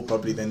yeah, more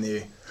probably than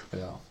yeah.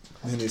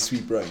 their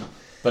sweep rowing.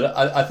 But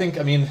I think,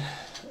 I mean,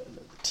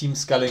 team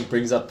sculling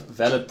brings up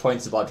valid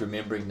points about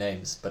remembering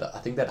names, but I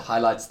think that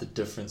highlights the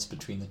difference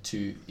between the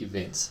two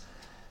events.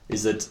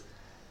 Is that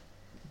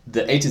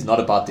the 8 is not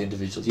about the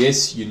individuals.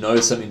 Yes, you know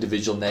some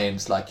individual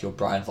names like your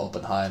Brian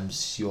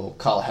Volpenheims, your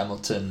Carl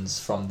Hamiltons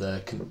from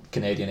the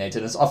Canadian 8,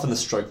 and it's often the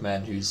stroke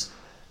man who's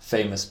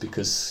famous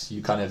because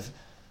you kind of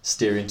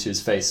stare into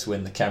his face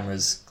when the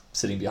camera's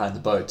sitting behind the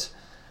boat.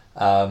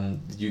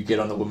 You get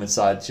on the women's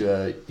side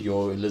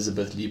your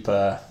Elizabeth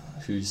Leeper,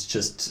 who's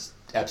just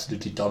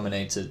absolutely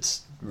dominated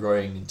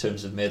rowing in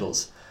terms of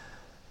medals.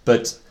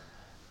 But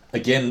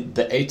again,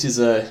 the 8 is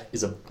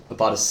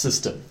about a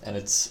system, and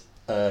it's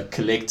a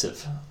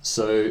collective.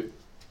 So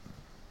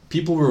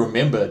people will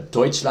remember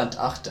Deutschland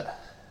Achter,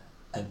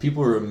 and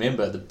people will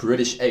remember the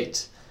British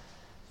 8.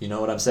 You know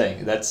what I'm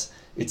saying?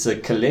 It's a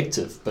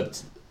collective,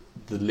 but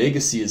the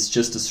legacy is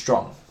just as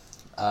strong.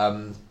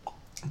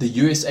 The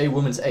USA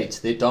Women's 8,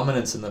 their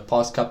dominance in the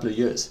past couple of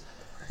years,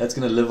 that's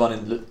going to live on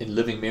in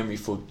living memory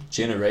for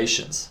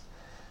generations.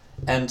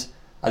 And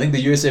I think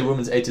the USA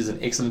Women's 8 is an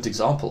excellent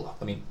example.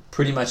 I mean,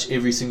 pretty much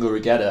every single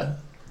regatta,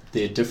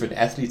 there are different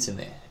athletes in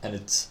there, and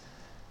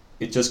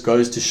it just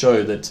goes to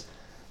show that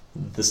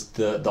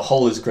the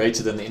whole is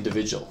greater than the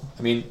individual.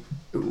 I mean,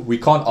 we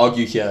can't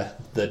argue here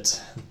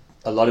that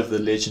a lot of the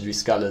legendary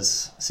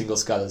scullers, single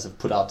scullers, have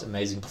put out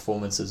amazing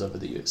performances over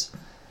the years.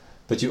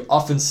 But you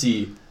often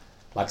see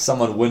like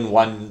someone win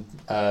one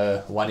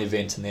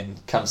event and then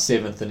come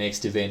 7th the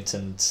next event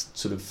and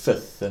sort of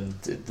 5th, and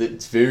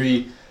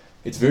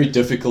it's very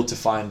difficult to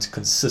find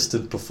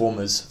consistent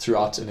performers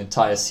throughout an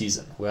entire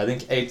season, where I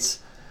think 8s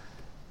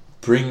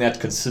bring that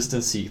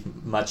consistency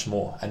much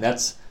more, and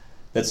that's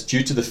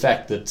due to the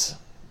fact that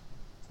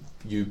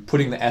you're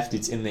putting the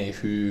athletes in there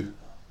who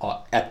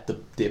are at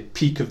their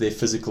peak of their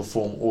physical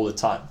form all the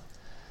time.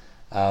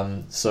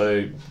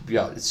 So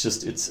yeah,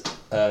 it's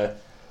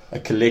a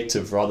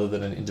collective rather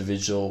than an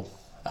individual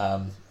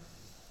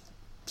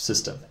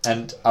system.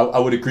 And I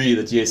would agree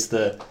that yes,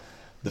 the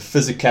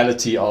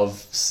physicality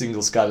of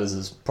single scullers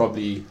is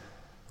probably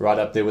right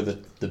up there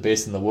with the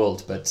best in the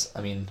world. But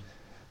I mean,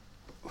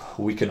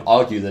 we can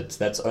argue that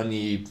that's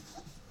only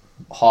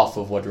half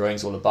of what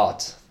rowing's all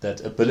about. That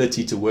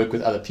ability to work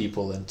with other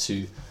people and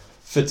to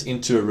fit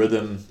into a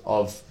rhythm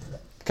of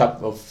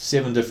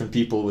 7 different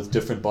people with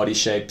different body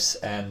shapes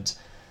and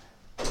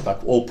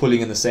like all pulling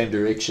in the same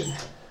direction.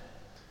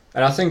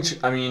 And I think,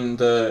 I mean,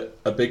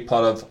 a big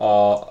part of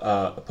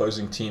our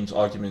opposing team's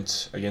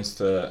argument against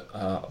the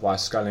why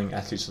sculling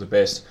athletes are the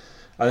best,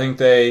 I think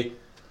they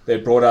they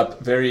brought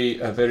up a very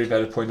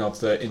valid point of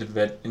the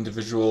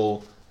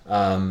individual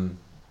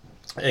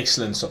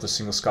excellence of the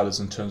single scullers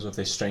in terms of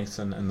their strength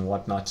and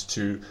whatnot,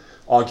 to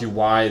argue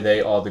why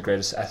they are the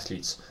greatest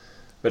athletes.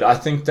 But I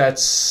think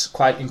that's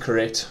quite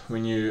incorrect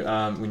when you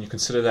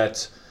consider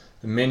that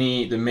the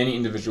many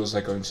individuals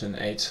that go into an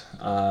 8.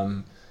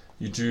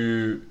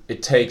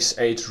 It takes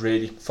 8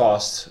 really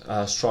fast,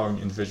 strong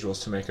individuals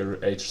to make a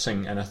 8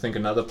 sing. And I think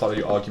another part of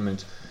your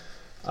argument,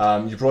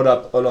 you brought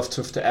up Olaf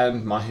Tufte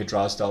and Mahi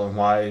Drysdale and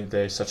why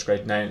they're such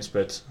great names,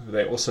 but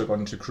they also got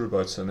into crew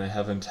boats and they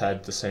haven't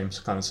had the same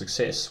kind of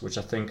success, which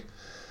I think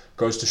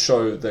goes to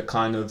show the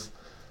kind of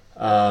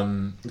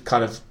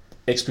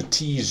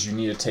expertise you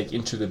need to take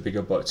into the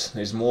bigger boats.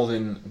 There's more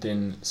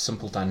than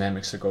simple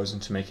dynamics that goes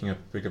into making a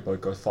bigger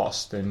boat go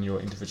fast than your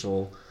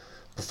individual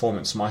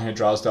performance. Mahi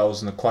Drysdale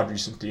was in the quad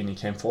recently and he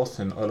came fourth,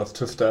 and Olaf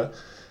Tufte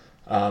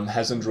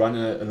hasn't run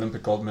an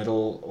Olympic gold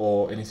medal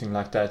or anything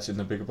like that in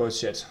the bigger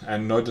boats yet.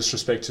 And no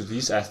disrespect to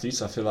these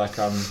athletes, I feel like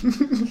I'm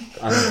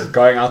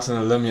going out on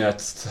a limb here,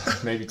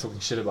 maybe talking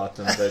shit about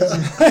them, but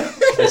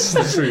it's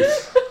the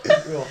truth.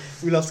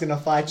 Olaf's gonna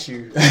fight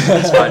you.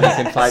 That's fine, you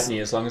can fight me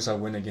as long as I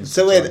win against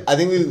So you. wait, I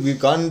think we've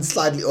gone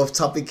slightly off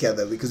topic here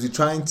though, because we're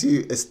trying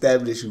to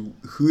establish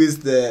who is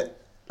the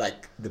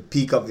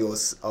peak of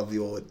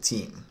your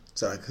team.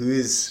 So like, who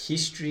is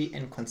History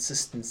and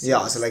consistency.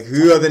 Yeah, so like,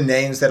 who are the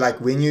names that, like,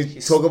 when you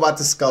talk about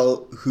the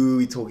skull, who are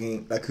we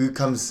talking, like,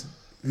 who's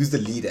the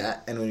leader?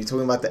 And when you're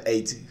talking about the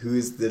 8, who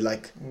is the,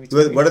 like,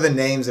 what are the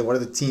names and what are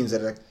the teams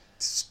that, like,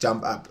 just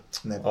jump up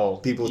and that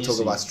people talk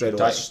about straight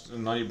away?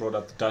 Now you brought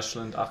up the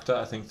Dutchland Achter.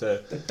 I think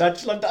the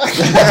Dutchland.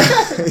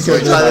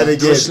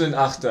 Dutchland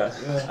Achter.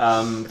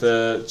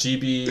 The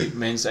GB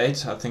men's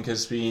 8, I think,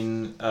 has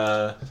been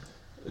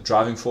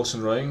driving force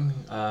in rowing.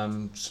 I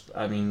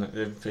mean,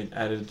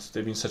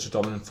 they've been such a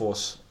dominant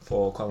force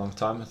for quite a long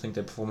time. I think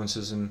their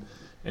performances in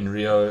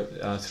Rio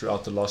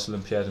throughout the last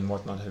Olympiad and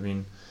whatnot have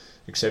been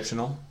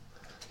exceptional.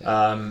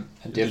 And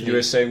the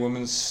USA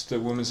women's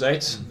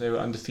 8, they were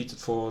undefeated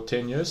for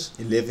 10 years.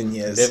 11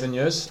 years. 11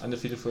 years,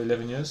 undefeated for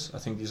 11 years. I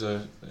think these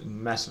are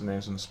massive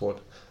names in the sport.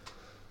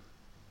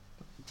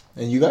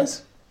 And you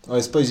guys? I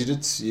suppose you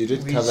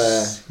did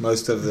cover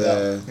most of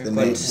the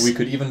names. We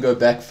could even go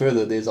back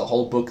further. There's a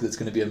whole book that's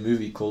going to be a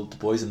movie called The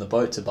Boys in the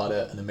Boat about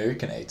an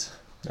American 8.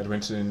 That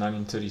went to the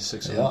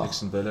 1936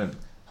 Olympics in Berlin.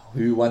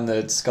 Who won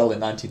the scull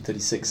in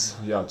 1936?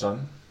 Yeah,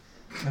 John.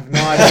 I have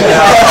no idea.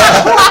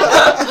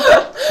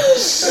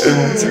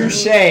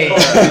 Touche.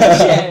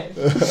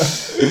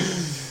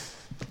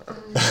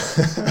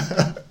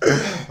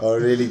 Oh,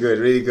 really good,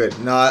 really good.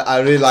 No, I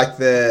really like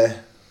the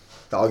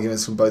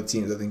arguments from both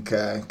teams. I think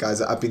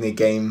guys are upping their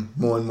game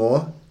more and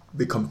more.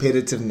 The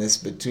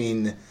competitiveness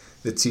between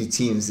the two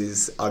teams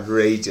is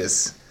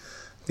outrageous.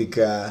 I think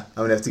I'm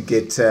gonna have to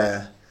get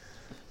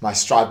my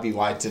stripy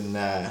white and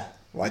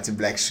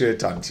black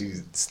shirt on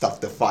to stop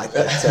the fight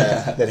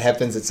that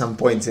happens at some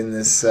point in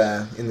this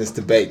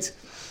debate.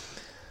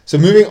 So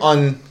moving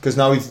on, because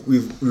now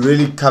we've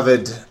really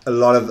covered a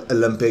lot of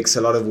Olympics,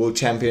 a lot of World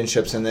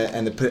Championships, and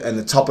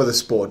the top of the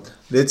sport.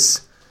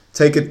 Let's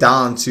take it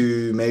down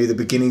to maybe the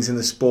beginnings in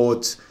the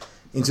sport,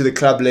 into the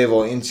club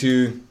level,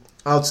 into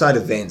outside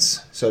events.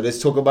 So let's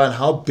talk about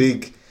how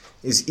big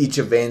is each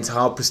event,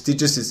 how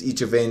prestigious is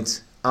each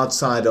event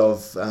outside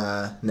of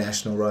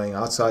national rowing,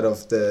 outside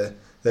of the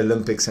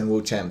Olympics and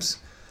World Champs.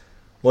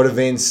 What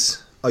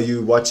events are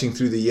you watching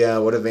through the year?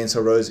 What events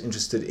are rowers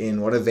interested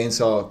in? What events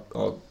are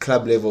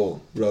club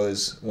level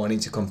rowers wanting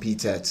to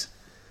compete at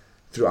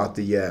throughout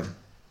the year?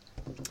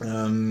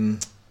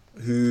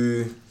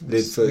 Who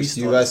led first?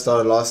 You guys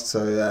started last,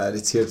 so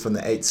let's hear it from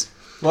the 8s.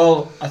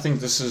 Well, I think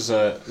this is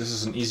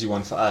an easy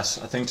one for us.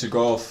 I think to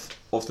go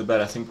off the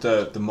bat, I think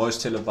the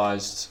most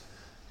televised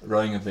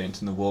rowing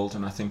event in the world,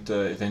 and I think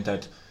the event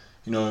that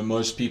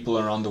most people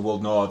around the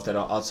world know of that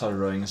are outside of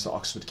rowing is the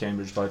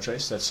Oxford-Cambridge boat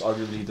race. That's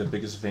arguably the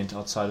biggest event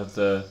outside of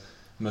the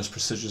most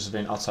prestigious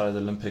event outside of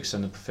the Olympics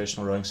and the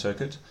professional rowing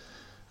circuit.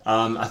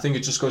 I think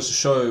it just goes to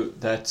show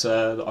that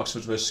the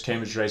Oxford versus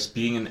Cambridge race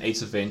being an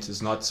 8 event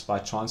is not by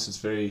chance.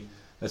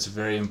 That's a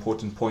very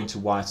important point to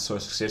why it's so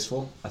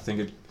successful. I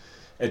think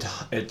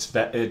it's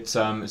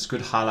a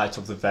good highlight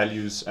of the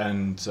values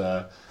and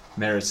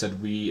merits that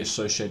we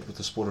associate with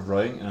the sport of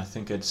rowing, and I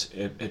think it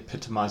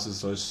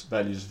epitomizes those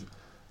values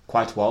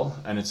quite well,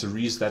 and that's the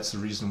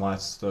reason why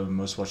it's the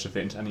most watched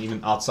event. And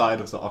even outside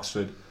of the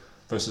Oxford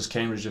versus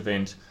Cambridge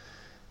event,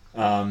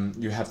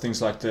 you have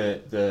things like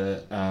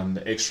the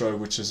X-Row,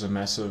 which is a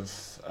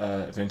massive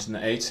event in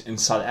the 8. In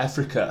South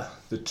Africa,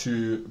 the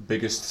 2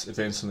 biggest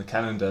events on the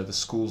calendar, the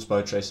schools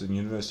boat race and the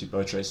university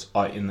boat race,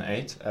 are in the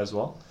 8 as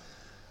well.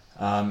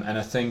 And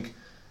I think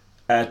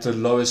at the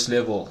lowest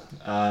level,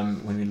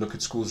 when we look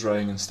at schools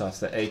rowing and stuff,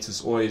 the 8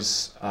 is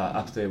always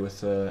up there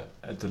with the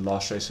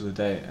last race of the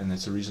day, and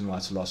there's a reason why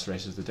it's the last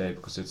race of the day,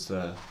 because it's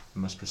the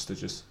most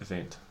prestigious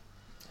event.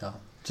 Yeah.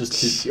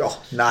 Just to,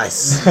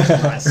 nice.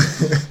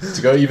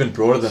 to go even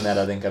broader than that,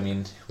 I think,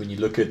 when you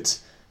look at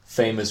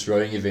famous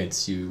rowing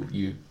events,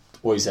 you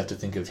always have to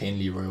think of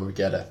Henley Royal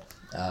Regatta.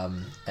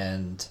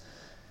 And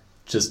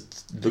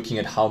just looking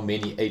at how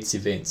many 8s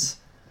events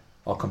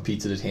are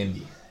competed at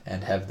Henley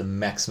and have the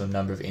maximum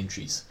number of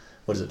entries.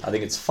 What is it? I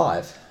think it's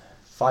 5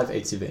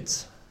 8s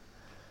events.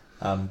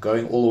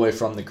 Going all the way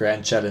from the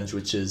Grand Challenge,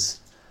 which is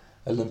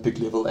Olympic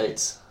level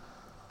 8s,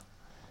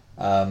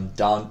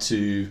 down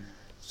to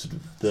sort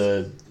of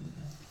the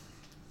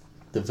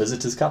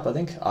Visitors Cup. I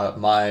think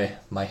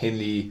my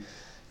Henley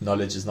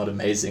knowledge is not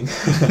amazing,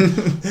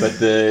 but I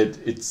think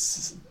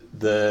it's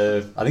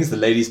the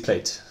Ladies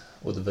Plate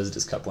or the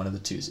Visitors Cup, one of the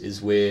two,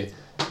 is where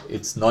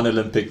it's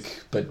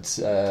non-Olympic but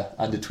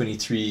under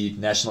 23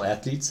 national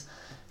athletes.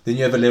 Then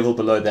you have a level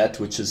below that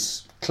which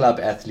is club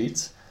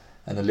athletes,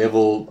 and a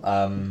level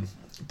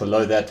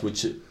below that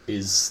which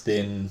is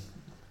then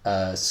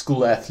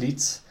school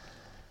athletes.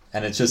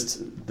 And it's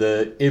just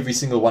every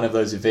single one of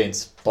those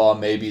events, bar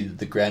maybe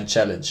the Grand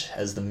Challenge,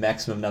 has the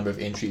maximum number of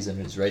entries and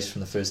is raced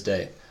from the first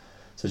day.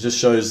 So it just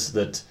shows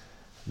that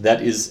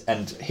is,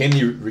 and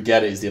Henley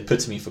Regatta is the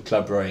epitome for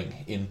club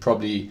rowing in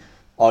probably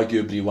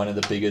arguably one of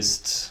the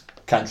biggest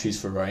countries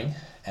for rowing,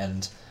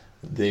 and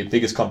the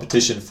biggest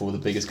competition for the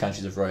biggest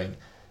countries of rowing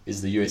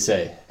is the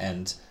USA,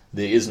 and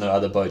there is no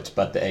other boat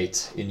but the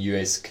 8 in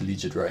US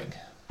collegiate rowing.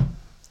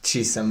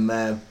 Geez,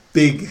 some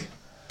big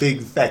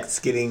facts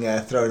getting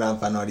thrown out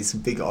by Nadi,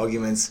 some big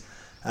arguments.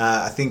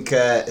 I think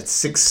it's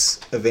 6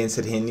 events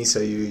at Henley, so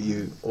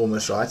you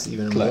almost right,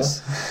 even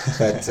Close. more.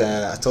 But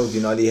I told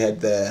you Nadi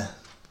had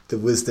the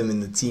wisdom in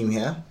the team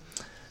here.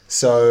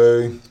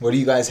 So what do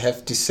you guys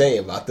have to say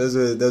about those?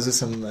 Are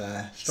some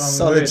Strong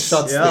solid words.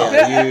 shots Yeah.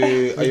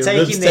 there. Are your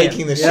ribs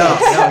taking the Yeah,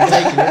 shots? yeah, I'm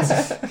taking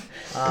it.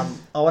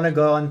 I want to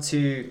go on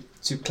to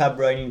club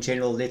rowing in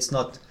general. Let's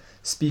not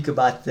speak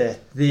about the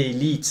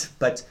elite,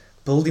 but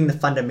building the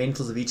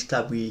fundamentals of each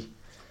club. We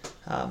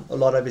a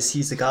lot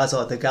overseas, the guys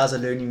are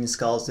learning in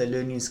sculls. They're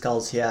learning in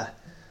sculls here.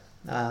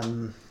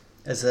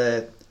 As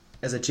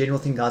a general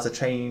thing, guys are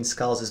training in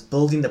sculls. Is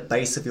building the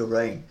base of your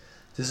rowing.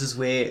 This is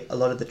where a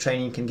lot of the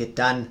training can get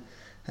done,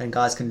 and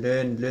guys can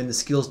learn the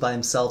skills by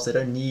themselves. They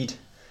don't need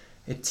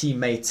a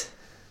teammate,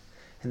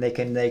 and they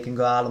can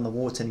go out on the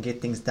water and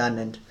get things done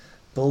and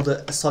build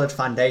a solid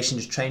foundation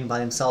to train by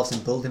themselves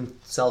and build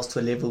themselves to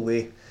a level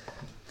where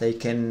they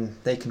can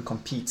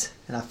compete.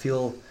 And I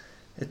feel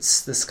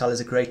the scull is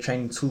a great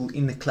training tool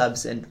in the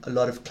clubs, and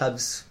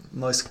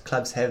most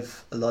clubs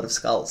have a lot of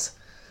sculls.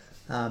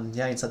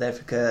 In South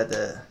Africa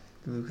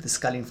the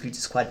sculling fleet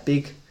is quite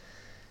big,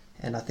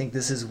 and I think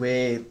this is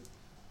where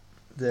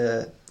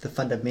the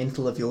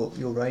fundamental of your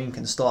rowing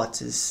can start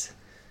is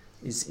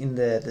in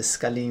the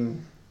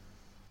sculling.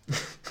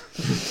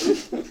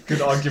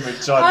 Good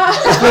argument, John.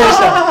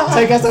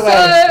 Take us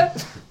away.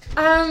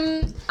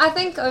 So, I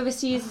think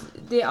overseas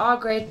there are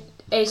great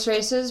 8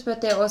 races,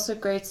 but there are also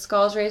great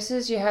sculls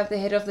races. You have the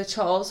Head of the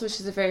Charles, which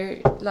is a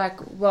very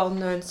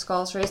well-known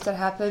sculls race that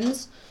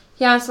happens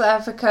here in South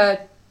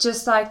Africa.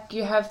 Just like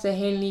you have the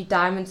Henley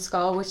Diamond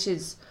Scull, which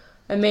is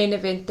a main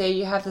event there.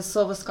 You have the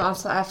Silver Scull in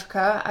South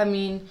Africa. I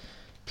mean,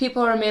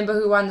 people remember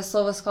who won the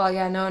Silver Scull.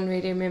 Yeah, no one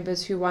really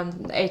remembers who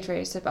won the 8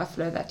 race at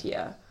Buffalo that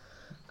year.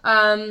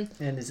 And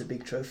there's a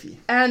big trophy.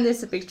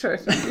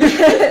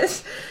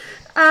 Yes.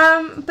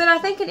 But I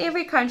think in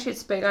every country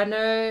it's big. I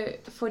know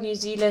for New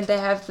Zealand they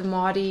have the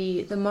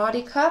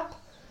Māori Cup,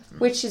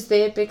 which is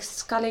their big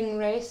sculling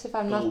race, if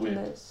I'm not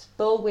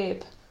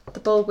mistaken. The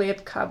Bull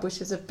Webb Cup, which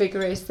is a big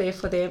race there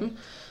for them.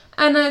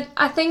 And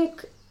I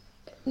think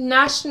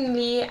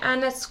nationally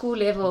and at school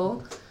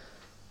level,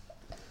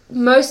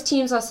 most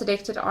teams are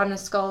selected on a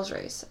sculls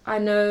race. I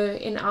know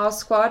in our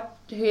squad,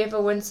 whoever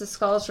wins the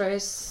sculls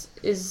race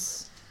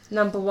is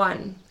number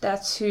 1.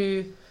 That's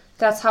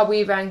how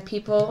we rank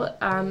people.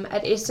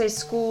 At SA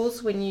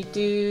schools, when you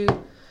do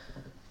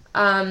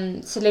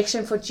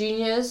selection for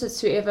juniors,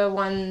 it's whoever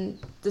won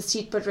the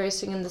seat put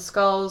racing in the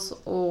sculls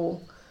or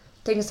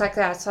things like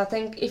that. So I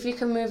think if you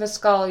can move a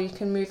scull, you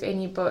can move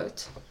any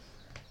boat.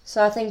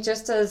 So I think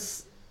just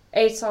as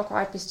 8s are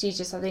quite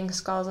prestigious, I think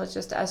sculls are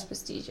just as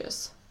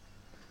prestigious.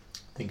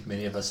 I think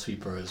many of us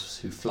sweepers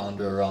who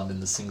flounder around in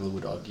the single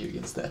would argue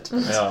against that.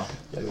 Yeah.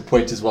 Your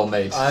point is well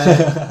made.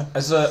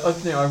 As an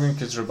opening argument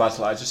against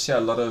rebuttal, I just see a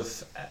lot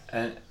of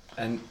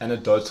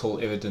anecdotal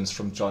evidence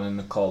from John and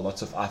Nicole.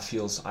 Lots of I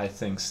feels, I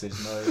thinks.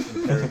 There's no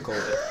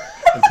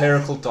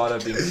empirical data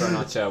being thrown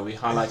out here. We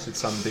highlighted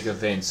some big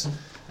events,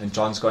 and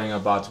John's going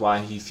about why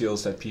he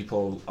feels that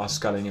people are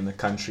sculling in the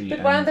country. But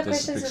and one of the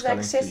there's a questions big is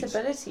sculling fleet.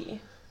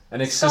 accessibility.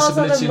 And Sculls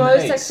are accessibility the in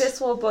most 8s.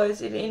 successful boats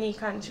in any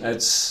country.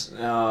 It's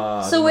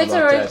So Weta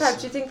Road Club,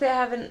 do you think they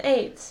have an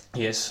 8?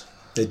 Yes.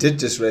 They did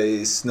just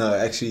race. No,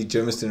 actually,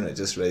 Germiston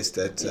just raced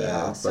that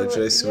boat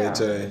race.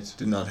 Soweto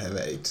do not have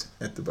 8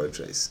 at the boat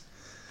race.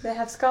 They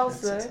have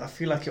sculls though. I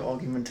feel like your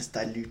argument is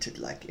diluted,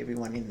 like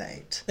everyone in the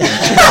 8.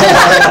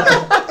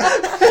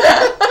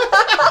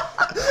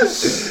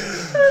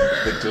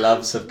 The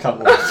gloves have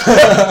come off.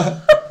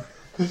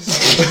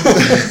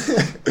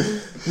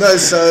 No,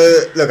 so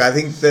look, I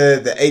think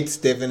the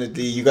 8s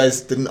definitely. You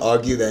guys didn't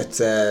argue that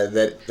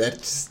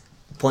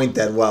point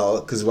that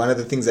well, because one of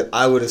the things that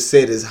I would have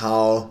said is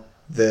how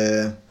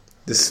the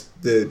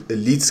the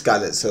elite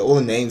scullers, so all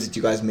the names that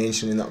you guys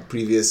mentioned in that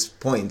previous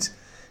point,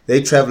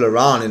 they travel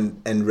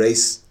around and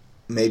race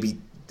maybe,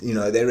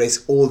 they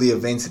race all the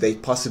events that they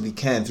possibly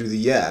can through the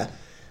year,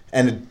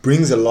 and it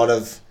brings a lot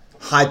of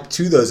hype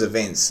to those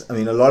events. I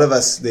mean, a lot of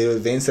us, there are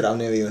events that I've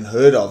never even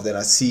heard of that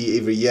I see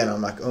every year, and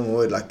I'm like, oh my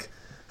word, like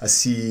I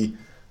see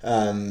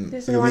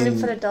there's the one in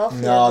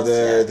Philadelphia. No,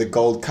 the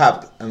Gold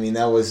Cup. I mean,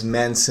 that was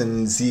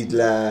Manson,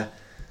 Ziedler,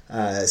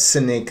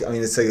 Cynic. I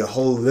mean, it's like a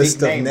whole list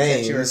of names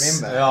that you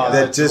remember.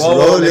 that just Well,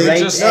 roll they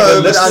in. just-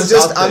 No, but I'm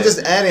out just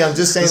adding. I'm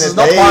just saying This is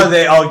that not part of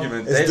their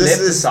argument. They left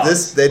this out.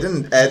 they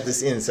didn't add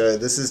this in, so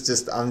this is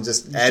just I'm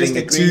just adding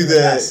it agreeing to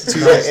with us. the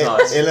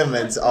Nice.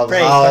 elements of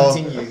Pray, how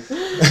continue.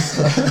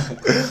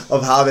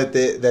 of how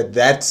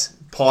that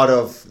part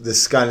of the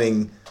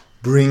sculling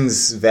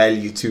brings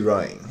value to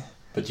rowing.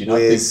 But you don't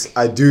Whereas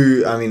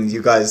think I mean,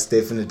 you guys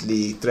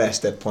definitely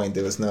thrashed that point.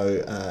 There was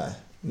no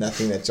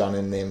nothing that John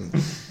and them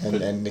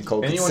and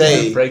Nicole could Anyone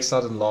say. who breaks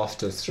out in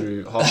laughter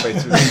through halfway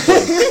through the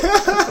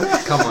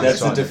point, come on,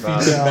 that's a John,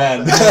 defeated bro.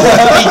 man.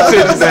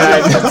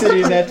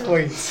 Considering that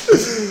point.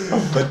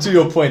 But to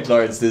your point,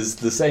 Lawrence, there's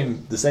the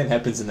same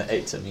happens in the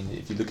 8. I mean,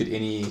 if you look at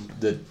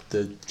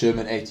the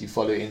German 8, you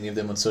follow any of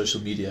them on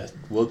social media,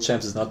 World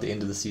Champs is not the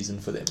end of the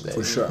season for them. They're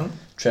For sure.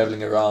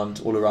 traveling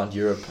around all around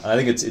Europe. And I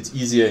think it's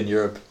easier in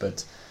Europe,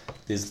 but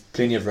there's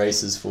plenty of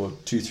races for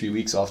 2-3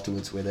 weeks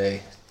afterwards where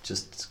they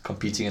just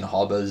competing in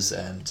harbours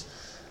and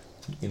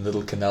in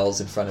little canals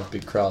in front of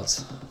big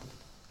crowds.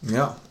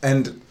 Yeah,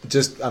 and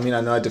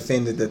I know I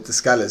defended the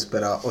scullers,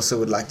 but I also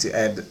would like to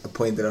add a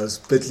point that I was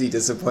bitterly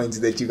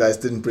disappointed that you guys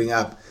didn't bring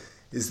up,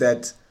 is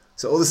that,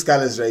 so all the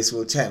scullers race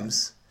World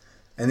Champs,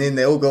 and then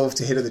they all go off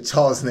to head of the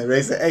Charles and they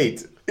race at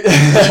 8.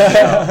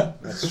 Yeah,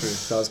 that's true.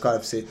 So I was quite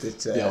upset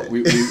that...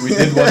 We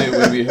did one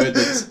when we heard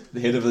that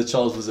the head of the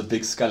Charles was a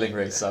big sculling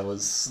race. I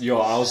was on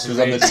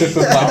the tip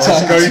of my I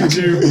was going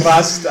to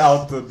bust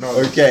out the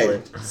knowledge.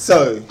 Okay,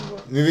 so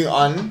moving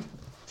on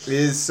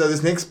so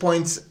this next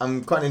point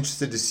I'm quite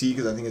interested to see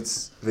because I think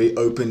it's very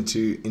open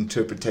to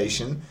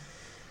interpretation.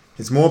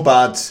 It's more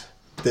about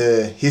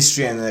the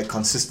history and the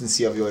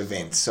consistency of your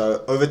event.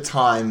 So over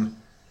time,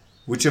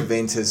 which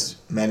event has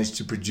managed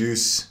to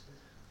produce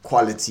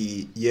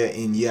quality year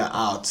in, year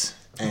out?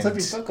 I And thought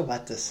we spoke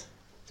about this.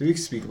 do we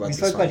speak about We this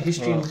spoke one? about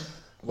history.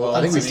 Well,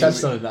 I think we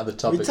touched on another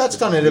topic. We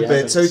touched on it a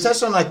bit. So we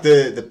touched on like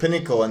the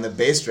pinnacle and the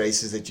best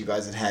races that you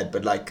guys had,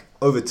 but like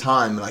over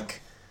time,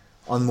 like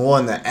on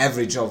the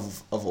average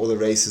of all the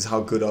races,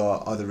 how good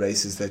are the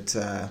races that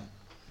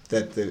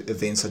the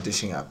events are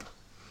dishing up?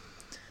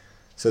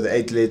 So the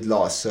 8 led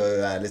last. So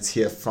let's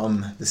hear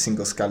from the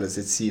single scullers.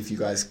 Let's see if you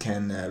guys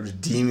can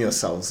redeem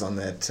yourselves on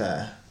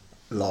that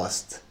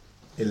last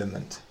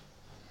element.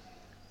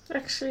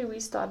 Actually, we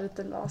started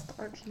the last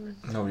argument.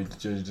 No, we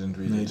didn't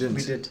No, you didn't.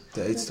 We did.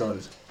 The 8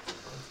 started.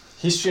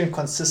 History and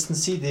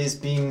consistency. There's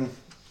been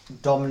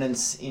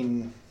dominance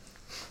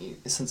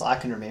since I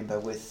can remember,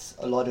 with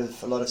a lot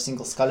of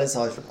single scullers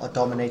are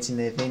dominating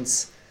the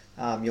events.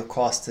 Your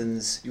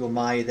Carstens, your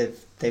Mai,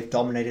 they've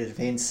dominated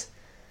events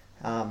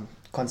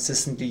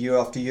consistently year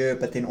after year,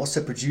 but then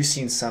also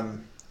producing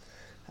some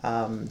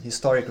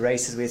historic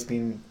races where it's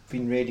been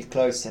really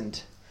close.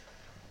 And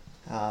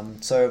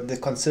so the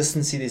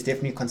consistency, there's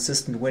definitely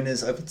consistent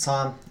winners over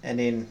time, and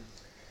then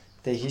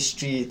the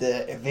history,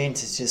 the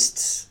event is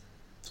just,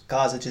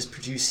 guys are just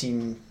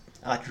producing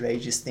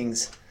outrageous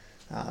things,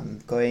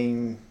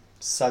 going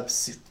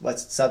subs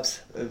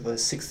over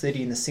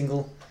 6:30 in the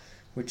single,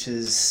 which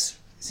is,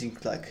 I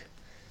think, like,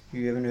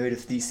 you haven't heard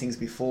of these things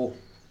before.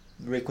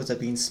 Records are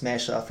being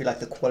smashed. I feel like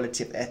the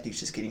quality of athletes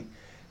just getting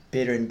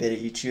better and better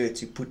each year.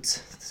 To put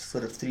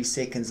sort of 3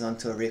 seconds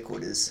onto a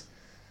record is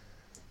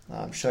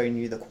showing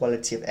you the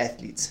quality of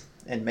athletes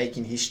and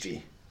making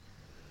history.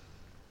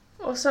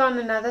 Also, on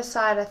another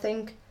side, I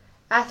think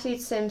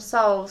athletes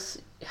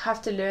themselves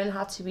have to learn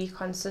how to be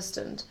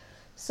consistent.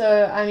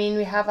 So, I mean,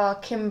 we have our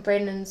Kim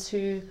Brennans,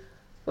 who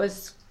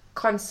was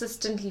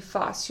consistently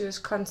fast. She was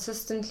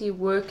consistently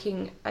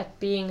working at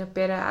being a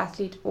better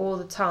athlete all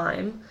the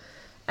time.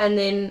 And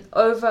then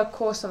over a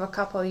course of a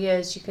couple of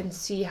years, you can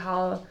see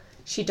how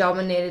she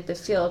dominated the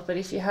field. But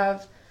if you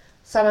have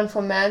someone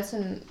for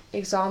Manson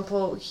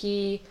example,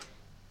 he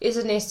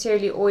isn't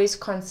necessarily always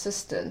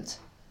consistent.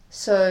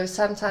 So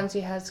sometimes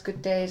he has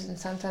good days and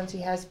sometimes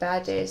he has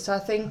bad days. So I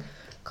think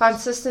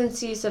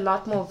consistency is a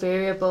lot more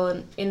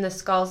variable in the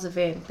sculls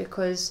event,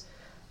 because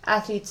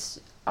athletes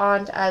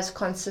aren't as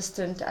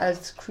consistent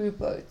as crew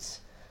boats.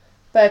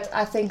 But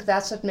I think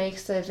that's what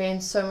makes the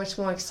event so much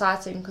more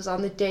exciting, because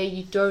on the day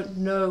you don't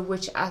know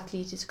which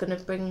athlete is going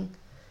to bring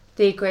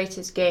their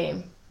greatest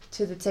game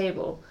to the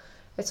table.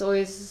 It's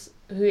always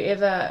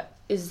whoever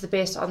is the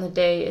best on the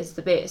day is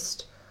the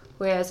best.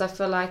 Whereas I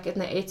feel like in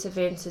the 8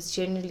 events, it's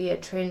generally a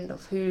trend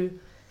of who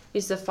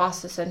is the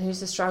fastest and who's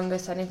the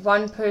strongest. And if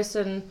one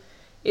person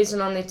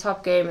isn't on their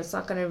top game, it's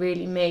not going to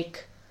really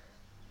make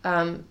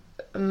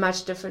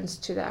much difference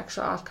to the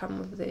actual outcome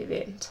of the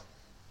event.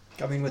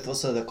 I mean, with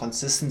also the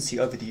consistency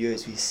over the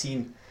years, we've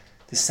seen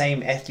the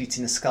same athletes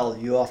in the scull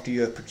year after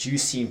year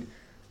producing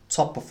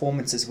top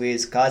performances,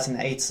 whereas guys in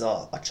the 8s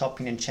are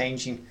chopping and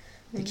changing.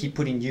 They keep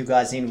putting new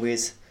guys in,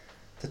 whereas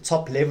the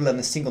top level and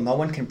the single, no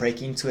one can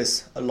break into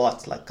us a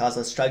lot. Like, guys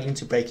are struggling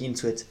to break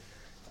into it.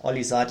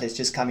 Ollie Zeidler's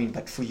just coming,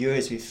 but for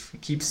years we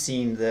keep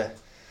seeing the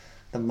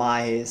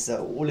Myers,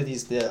 all of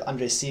these, the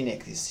Andre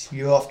Sinek, this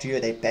year after year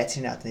they're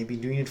batting out, and they've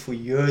been doing it for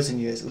years and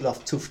years.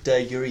 Olaf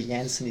Tufte, Yuri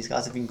Janssen, these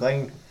guys have been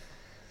going,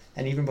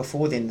 and even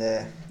before then,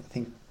 I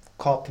think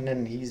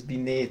Karpinen, he's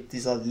been there.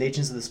 These are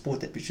legends of the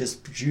sport that were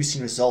just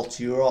producing results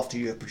year after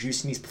year,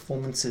 producing these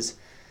performances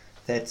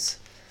that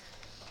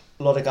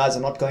a lot of guys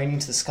are not going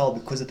into the skull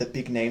because of the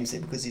big names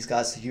there, because these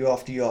guys year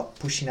after year are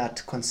pushing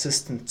out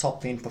consistent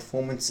top end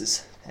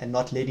performances and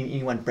not letting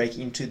anyone break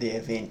into their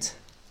event.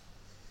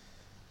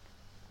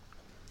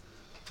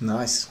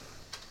 Nice.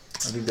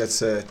 I think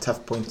that's a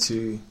tough point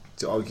to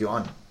argue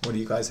on. What do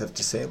you guys have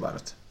to say about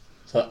it?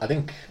 So I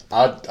think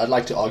I'd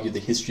like to argue the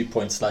history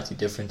point slightly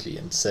differently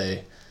and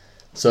say,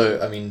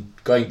 so I mean,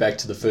 going back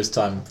to the first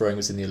time rowing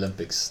was in the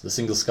Olympics, the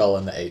single scull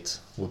and the 8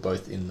 were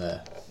both in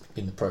the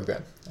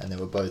program, and they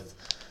were both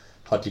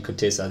hotly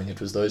contested. I think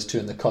it was those two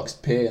in the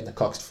coxed pair and the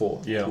coxed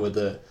 4. Yeah, were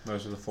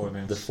those were the 4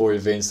 events. The 4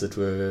 events that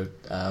were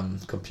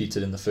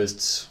competed in the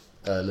first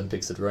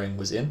Olympics that rowing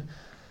was in.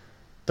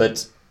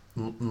 But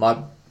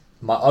my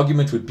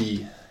argument would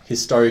be,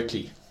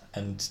 historically,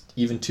 and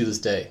even to this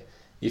day,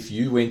 if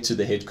you went to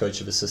the head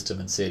coach of a system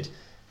and said,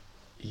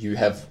 you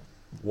have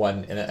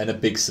one in a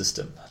big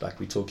system, like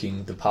we're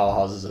talking the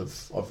powerhouses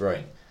of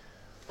rowing,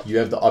 you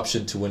have the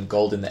option to win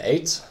gold in the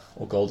 8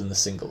 or gold in the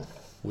single.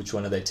 Which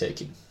one are they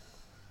taking?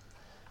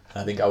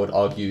 And I think I would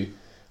argue,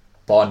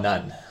 bar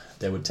none,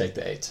 they would take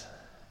the 8.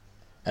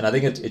 And I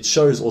think it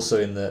shows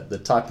also in the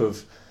type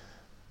of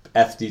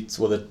athletes,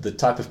 or the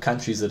type of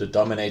countries that are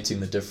dominating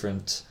the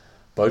different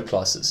boat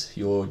classes.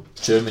 Your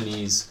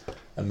Germany's,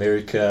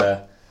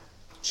 America,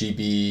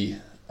 GB,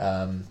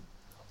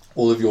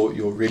 all of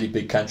your really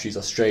big countries,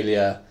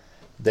 Australia,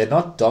 they're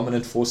not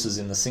dominant forces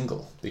in the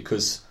single,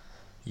 because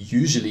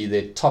usually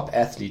their top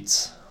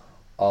athletes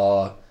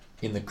are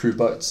in the crew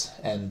boats,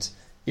 and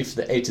if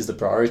the 8 is the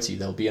priority,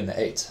 they'll be in the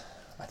 8.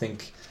 I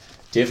think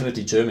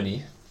definitely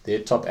Germany, their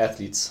top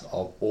athletes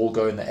all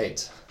go in the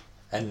 8.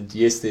 And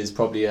yes, there's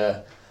probably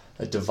a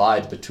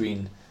divide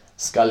between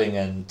sculling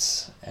and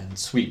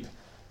sweep,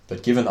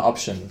 but given the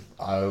option,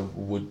 I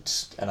would,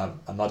 and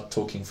I'm not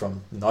talking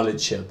from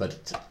knowledge here,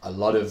 but a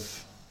lot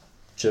of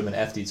German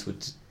athletes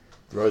would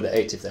row the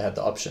 8 if they had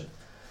the option,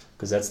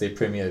 because that's their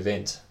premier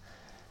event.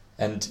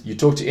 And you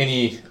talk to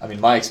any, I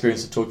mean, my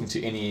experience of talking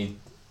to any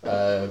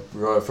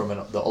rower from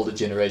the older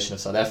generation of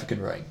South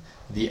African rowing,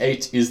 the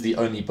 8 is the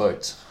only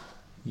boat.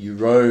 You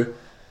row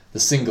the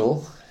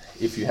single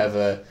if you have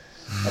a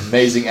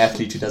amazing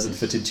athlete who doesn't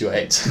fit into your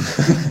 8.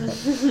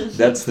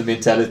 That's the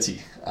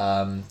mentality.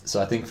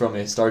 So I think from a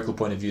historical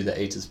point of view, the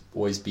 8 has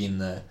always been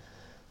the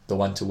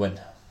one to win.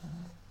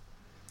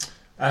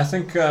 I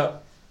think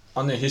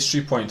on the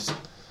history point,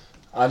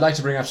 I'd like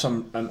to bring up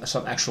some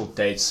actual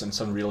dates and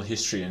some real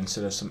history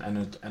instead of some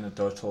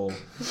anecdotal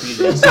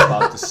feelings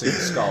about the single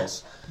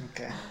sculls.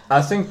 Okay.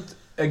 I think,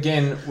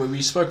 again, when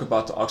we spoke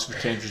about the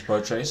Oxford-Cambridge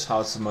boat race,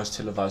 how it's the most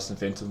televised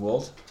event in the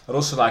world, I'd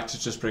also like to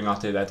just bring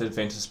out there that the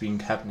event has been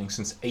happening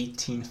since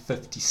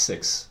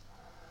 1856.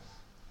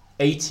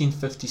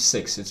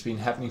 1856. It's been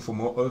happening for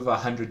over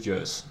 100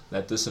 years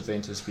that this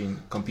event has been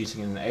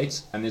competing in the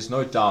 8, and there's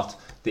no doubt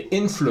the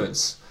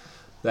influence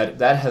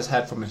that has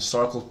had from a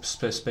historical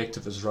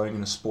perspective as rowing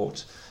in a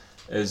sport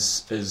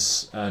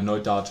is no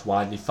doubt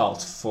widely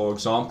felt. For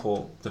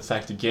example, the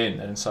fact again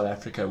that in South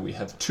Africa we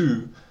have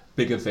 2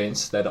 big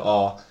events that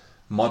are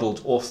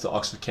modelled off the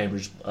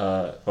Oxford-Cambridge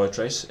boat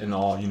race in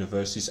our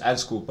universities and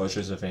school boat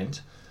race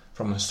event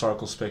from a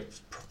historical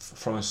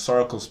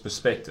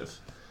perspective.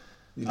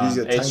 You lose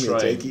your time here,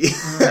 Jakey.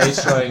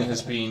 Ace rowing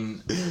has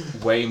been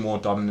way more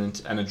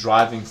dominant and a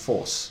driving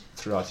force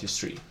throughout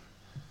history.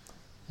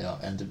 Yeah,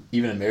 and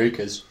even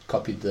America's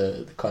copied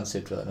the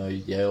concept. I know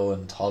Yale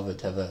and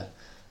Harvard have a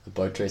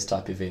boat race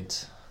type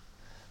event.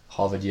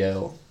 Harvard,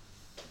 Yale,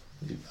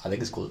 I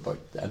think it's called a boat.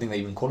 I think they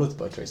even call it the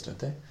boat race, don't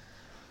they?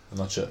 I'm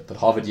not sure, but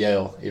Harvard,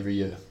 Yale every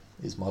year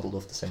is modelled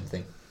off the same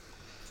thing.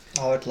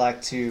 I would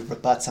like to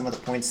rebut some of the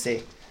points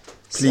there.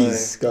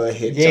 Please go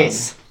ahead,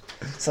 yes.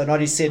 John. So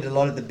Noddy said a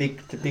lot of the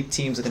big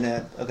teams are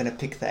gonna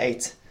pick the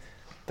 8,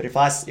 but if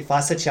I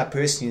sat here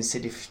personally and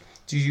said,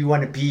 do you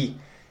want to be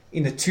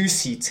in the 2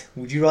 seat?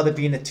 Would you rather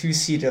be in the 2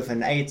 seat of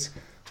an 8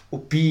 or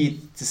be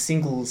the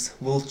singles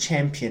world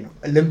champion,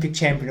 Olympic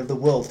champion of the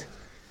world?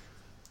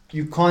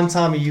 You can't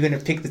tell me you're going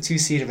to pick the 2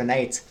 seat of an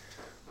 8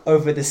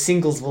 over the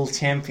singles world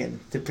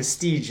champion. The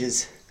prestige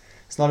is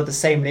not at the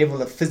same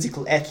level of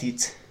physical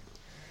athlete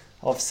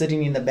of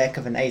sitting in the back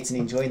of an 8 and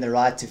enjoying the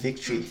ride to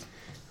victory,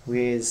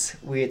 where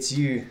it's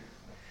you.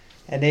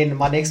 And then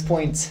my next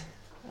point,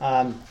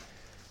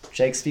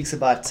 Jake speaks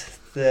about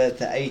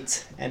the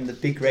 8 and the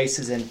big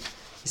races, and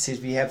he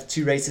says we have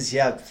 2 races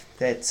here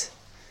that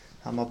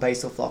are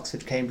based off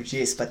Oxford, Cambridge,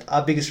 yes, but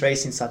our biggest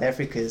race in South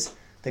Africa is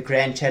the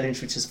Grand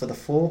Challenge, which is for the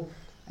 4,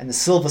 and the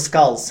Silver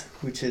Sculls,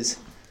 which is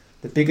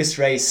the biggest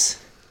race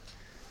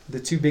the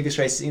two biggest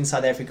races in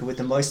South Africa with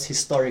the most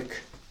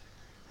historic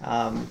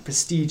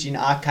prestige in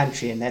our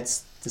country, and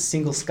that's the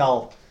single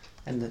scull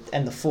and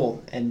the four.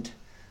 And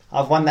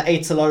I've won the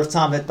 8s a lot of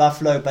time at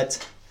Buffalo,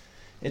 but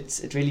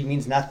it really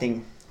means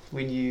nothing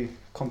when you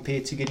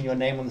compare to getting your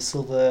name on the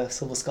Silver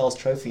Skulls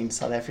trophy in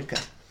South Africa.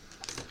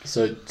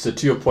 So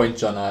to your point,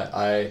 John,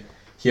 I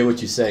hear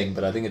what you're saying,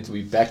 but I think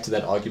we're back to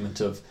that argument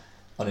of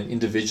on an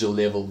individual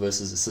level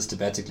versus a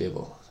systematic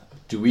level.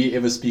 Do we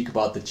ever speak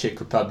about the Czech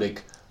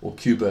Republic or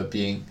Cuba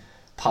being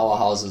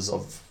powerhouses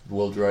of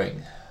world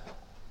rowing?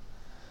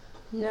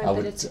 No,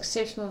 but it's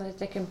exceptional that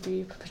they can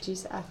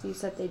produce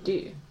athletes that they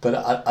do. But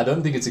I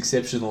don't think it's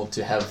exceptional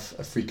to have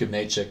a freak of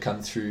nature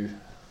come through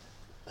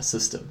a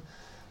system.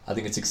 I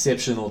think it's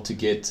exceptional to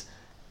get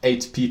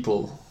 8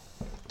 people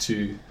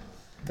to...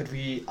 But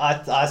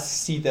I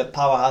see the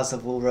powerhouse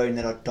of world rowing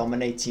that are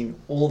dominating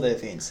all the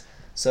events.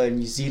 So in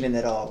New Zealand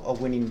that are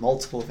winning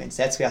multiple events.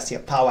 That's where I see a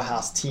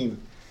powerhouse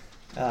team,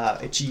 a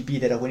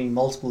GB that are winning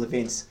multiple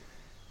events.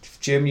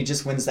 If Germany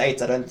just wins the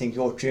 8, I don't think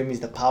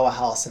Germany's the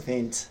powerhouse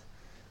event.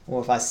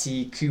 Or if I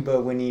see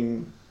Cuba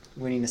winning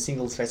a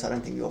singles race, I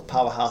don't think you're a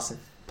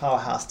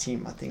powerhouse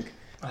team. I think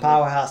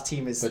powerhouse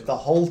team is the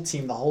whole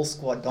team, the whole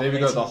squad. There we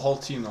go, the whole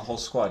team, the whole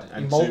squad.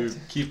 And to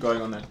keep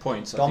going on that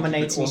point,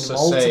 dominating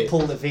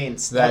multiple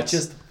events, not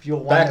just your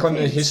one back event.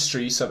 on the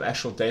history, some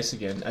actual dates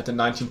again. At the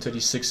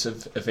 1936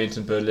 event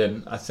in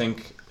Berlin, I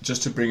think,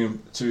 just to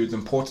bring to the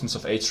importance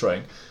of 8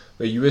 rowing,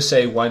 where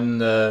USA won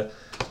the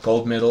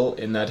gold medal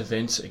in that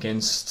event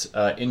against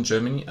in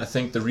Germany. I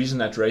think the reason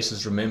that race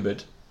is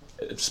remembered,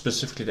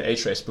 specifically the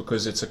 8 race,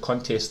 because it's a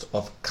contest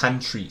of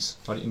countries,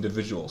 not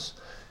individuals.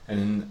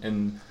 And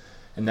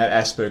in that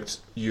aspect,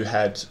 you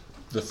had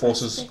the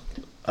forces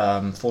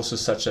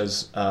such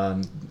as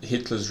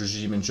Hitler's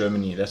regime in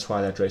Germany. That's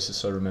why that race is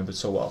so remembered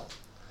so well.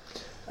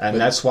 And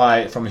that's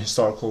why, from a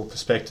historical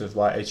perspective,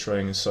 why 8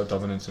 rowing is so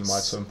dominant and why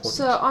it's so important.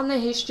 So on the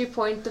history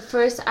point, the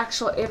first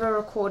actual ever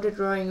recorded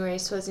rowing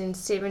race was in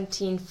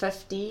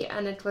 1750,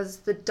 and it was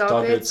the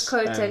Doggett's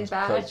Coat and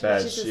Badge,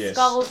 which is a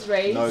sculls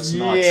race. No, it's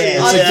not.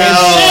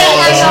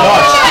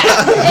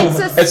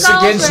 It's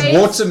against race.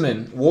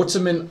 watermen.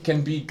 Watermen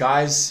can be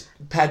guys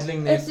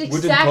paddling their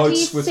wooden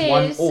boats with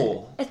one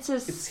oar. It's a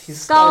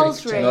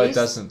sculls race. No, it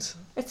doesn't.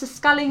 It's a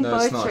sculling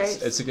boat it's not.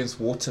 race. It's against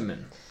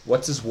watermen.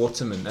 What is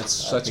waterman? That's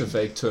such a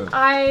vague term.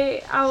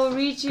 I will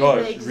read you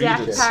the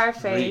exact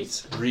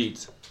paraphrase. Read.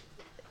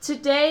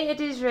 Today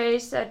it is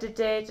raced at the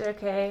date, in a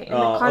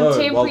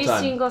contemporary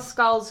single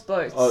sculls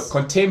boats.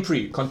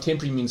 Contemporary.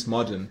 Contemporary means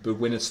modern, but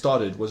when it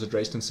started, was it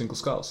raced in single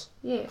sculls?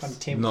 Yes.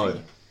 Contemporary.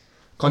 No.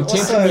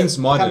 Contemporary means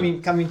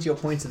modern. Coming to your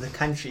point of the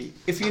country,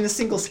 if you're in a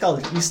single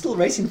scull, you're still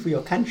racing for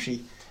your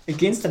country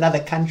against another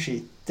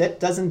country.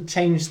 That doesn't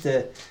change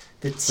the team.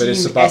 But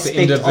it's about the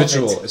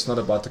individual. It's not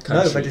about the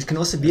country. No, but it can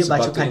also be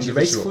about your country.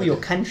 Race for your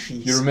country.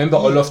 You remember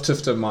Olaf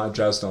Tufte, my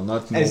Drasdal,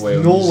 not Norway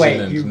or Norway. New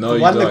Zealand. You No,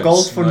 won you the don't.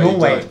 gold for No,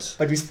 Norway.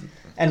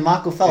 And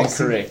Michael Phelps.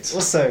 Incorrect.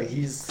 Also,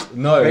 he's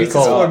races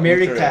for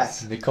America.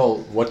 Incorrect.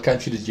 Nicole, what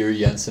country did Yuri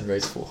Jansen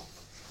race for?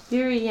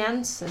 Yuri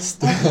Jansen.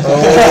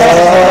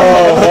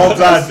 Well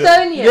done.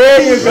 Estonia.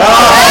 There you go.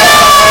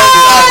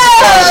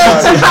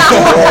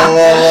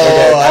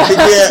 I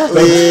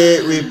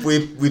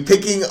think we're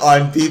picking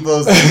on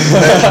people's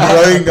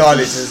rowing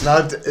knowledge.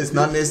 It's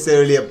not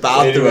necessarily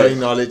about the rowing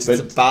knowledge. It's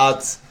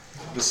about.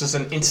 This is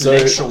an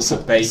intellectual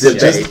debate.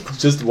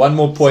 Just one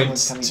more point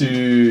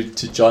to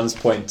John's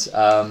point.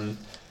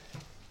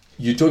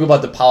 You talk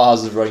about the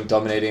powerhouses of rowing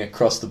dominating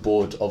across the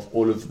board of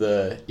all of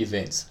the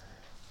events.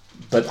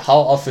 But how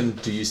often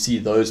do you see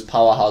those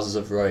powerhouses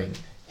of rowing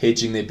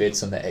hedging their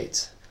bets on the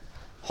 8?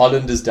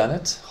 Holland has done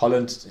it.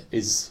 Holland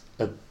is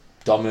a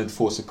dominant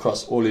force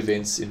across all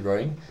events in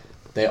rowing.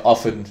 They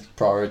often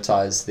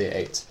prioritize their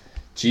 8.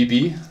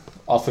 GB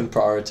often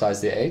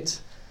prioritize their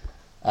 8.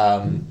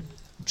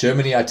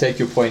 Germany, I take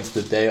your point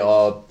that they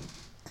are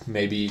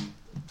maybe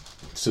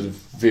sort of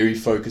very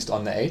focused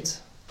on the 8.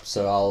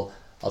 So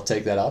I'll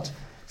take that out.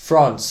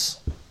 France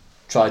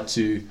tried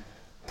to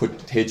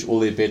hedge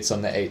all their bets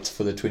on the 8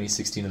 for the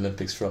 2016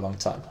 Olympics for a long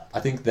time. I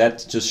think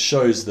that just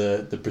shows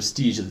the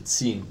prestige that's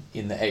seen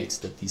in the 8,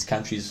 that these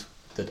countries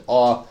that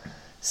are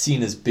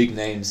seen as big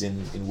names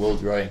in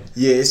world rowing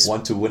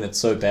want to win it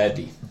so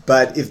badly.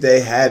 But if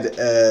they had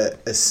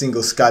a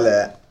single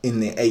sculler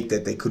in the 8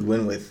 that they could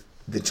win with,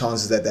 the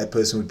chances that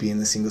person would be in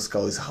the single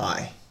scull is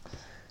high.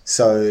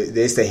 So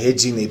they're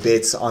hedging their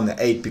bets on the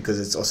 8 because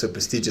it's also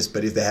prestigious,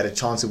 but if they had a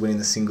chance of winning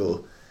the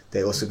single,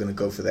 they're also going to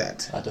go for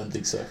that. I don't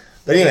think so.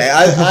 But anyway,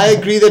 I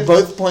agree that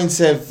both points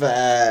have,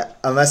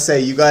 I must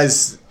say, you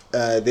guys,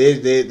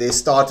 their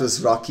start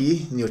was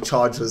rocky and your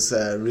charge was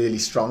really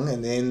strong,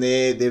 and then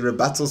their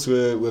rebuttals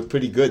were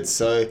pretty good.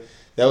 So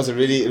that was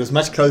it was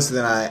much closer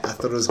than I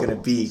thought it was going to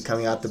be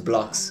coming out the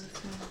blocks.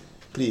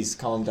 Please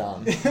calm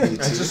down.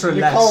 Just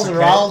relax.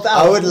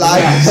 I would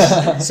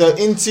like so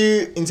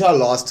into our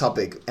last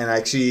topic, and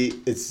actually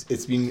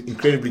it's been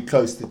incredibly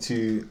close, the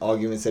two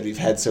arguments that we've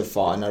had so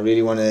far, and I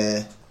really want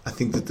to. I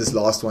think that this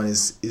last one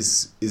is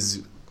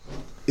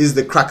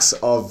the crux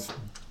of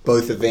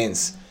both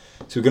events.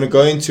 So we're going to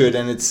go into it,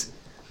 and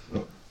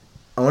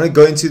I want to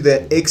go into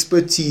the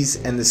expertise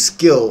and the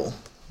skill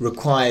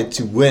required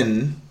to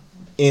win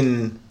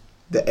in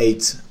the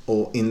 8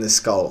 or in the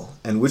skull,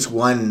 and which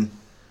one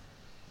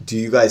do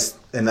you guys,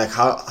 and like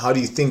how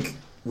do you think,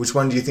 which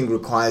one do you think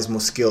requires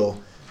more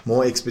skill,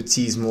 more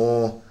expertise,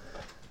 more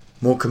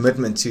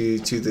commitment to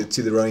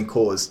the rowing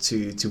cause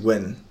to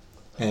win?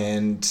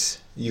 And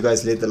you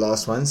guys led the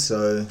last one,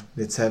 so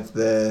let's have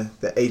the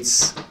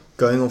 8s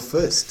going off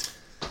first.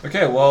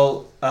 Okay,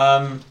 well,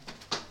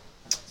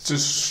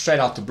 just straight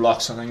out the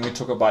blocks, I think we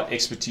talk about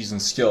expertise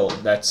and skill.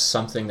 That's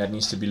something that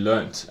needs to be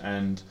learnt.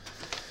 And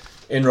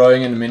in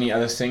rowing and many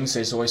other things,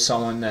 there's always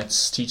someone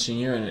that's teaching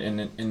you.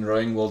 And in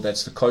rowing world,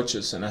 that's the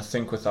coaches. And I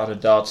think without a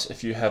doubt,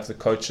 if you have the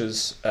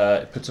coaches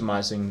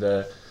epitomizing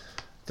the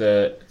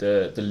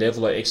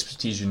level of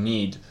expertise you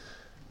need,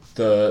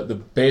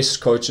 the best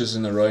coaches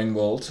in the rowing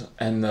world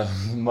and the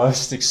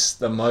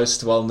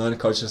most well-known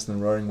coaches in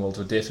the rowing world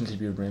will definitely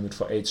be remembered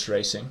for 8s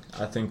racing.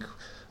 I think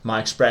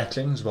Mike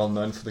Sprackling is well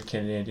known for the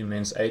Canadian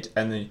men's 8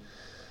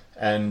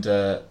 and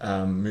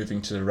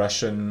moving to the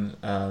Russian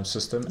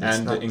system. Let's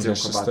and not the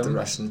English talk system. about the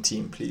Russian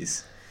team,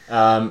 please.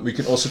 We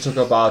can also talk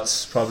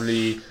about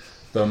probably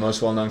the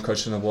most well-known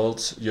coach in the world,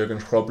 Jürgen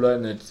Grobler,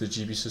 in the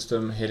GB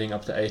system, heading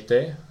up the 8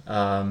 there.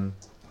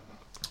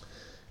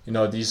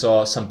 These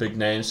are some big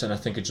names, and I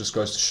think it just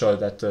goes to show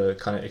that the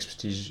kind of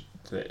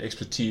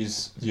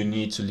expertise you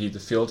need to lead the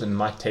field. And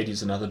Mike Tatey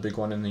is another big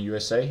one in the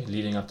USA,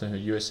 leading up to the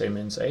USA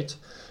men's 8.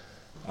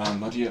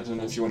 Muddy, I don't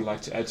know if you would like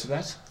to add to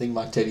that. I think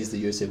Mike Teddy is the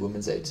USA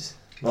women's 8.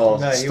 Oh,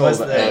 No, he still was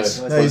the the.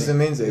 8. No, he's the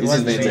men's He 8. was He's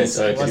the the men's men's.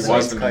 eight. He Okay, was he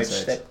was the the men's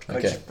men's coach. That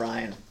coach Okay.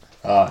 Brian.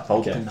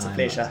 Okay. It's a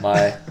pleasure.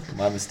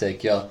 My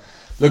mistake, yeah.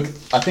 Look,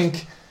 I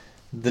think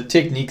the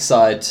technique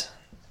side,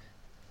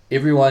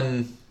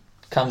 everyone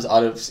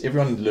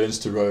learns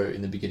to row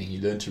in the beginning.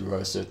 You learn to row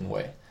a certain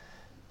way,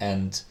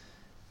 and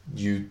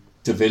you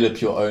develop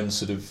your own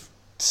sort of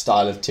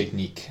style of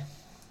technique.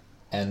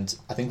 And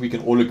I think we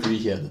can all agree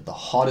here that the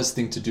hardest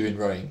thing to do in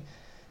rowing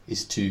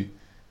is to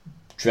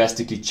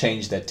drastically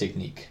change that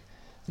technique.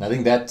 And I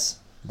think that's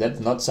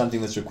not something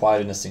that's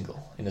required in a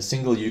single. In a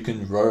single, you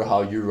can row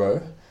how you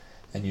row,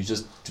 and you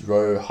just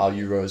row how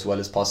you row as well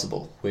as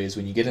possible. Whereas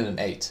when you get in an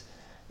 8,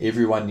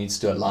 everyone needs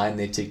to align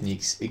their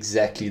techniques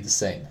exactly the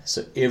same.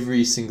 So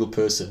every single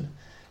person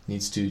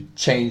needs to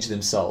change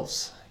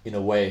themselves in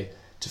a way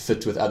to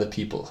fit with other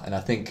people. And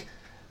I think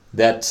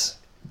that,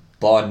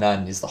 bar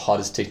none, is the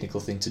hardest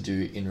technical thing to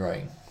do in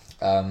rowing.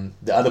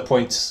 The other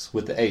point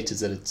with the 8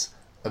 is that it's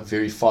a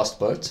very fast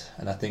boat,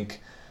 and I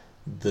think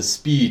the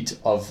speed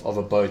of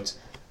a boat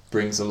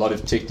brings a lot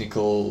of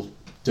technical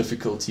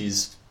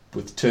difficulties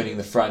with turning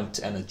the front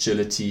and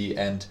agility,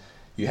 and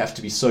you have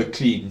to be so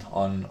clean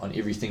on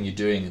everything you're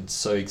doing and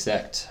so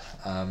exact.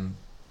 And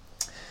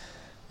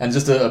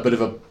just a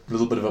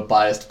little bit of a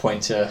biased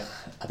point here,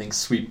 I think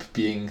sweep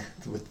being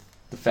with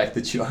the fact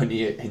that you're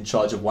only in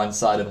charge of one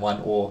side and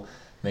one oar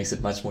makes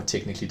it much more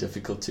technically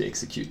difficult to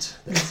execute.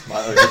 That's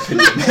my own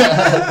opinion.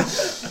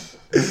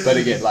 But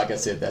again, like I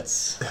said,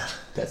 that's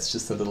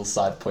just a little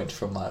side point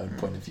from my own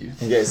point of view.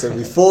 Okay, so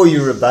before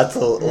you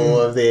rebuttal all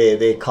of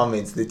their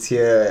comments, let's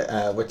hear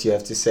what you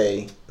have to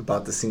say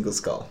about the single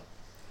skull.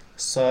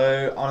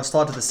 So I want to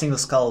start with the single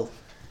skull.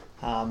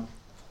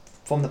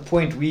 From the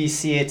point we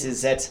see it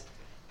is that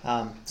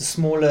the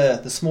smaller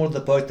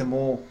the boat, the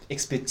more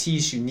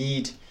expertise you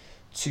need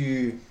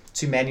to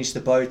manage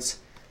the boat.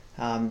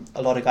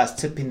 A lot of guys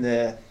tip in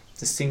the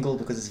single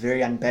because it's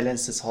very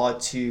unbalanced. It's hard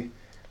to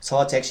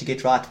actually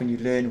get right when you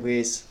learn.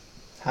 Whereas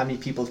how many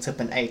people tip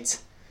an 8?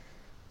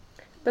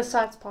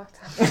 Besides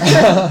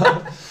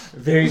part-time.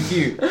 Very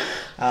few.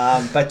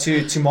 But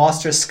to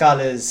master a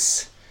scull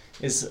is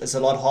a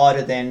lot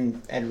harder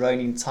than rowing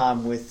in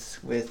time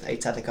with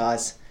 8 other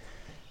guys.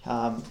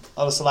 I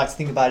also like to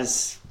think about it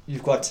as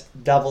you've got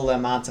double the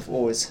amount of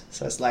oars.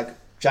 So it's like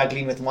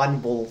juggling with one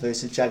ball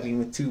versus juggling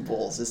with 2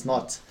 balls. It's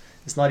not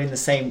in the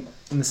same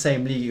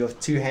league. You have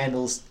 2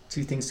 handles,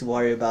 2 things to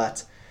worry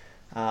about,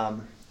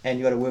 and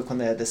you got to work on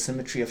the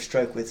symmetry of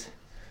stroke with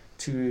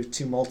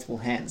two multiple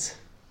hands.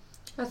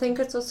 I think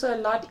it's also a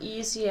lot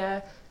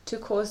easier to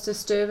cause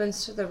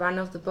disturbance to the run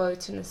of the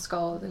boat in a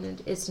scull than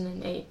it is in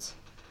an 8.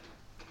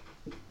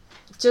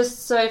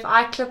 Just so if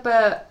I clip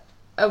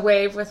a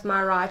wave with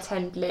my right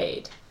hand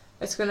blade,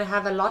 it's going to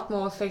have a lot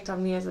more effect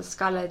on me as a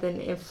sculler than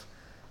if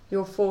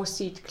your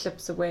 4-seat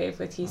clips a wave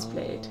with his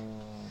blade.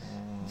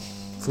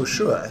 For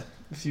sure.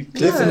 If you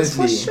Definitely.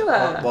 For sure.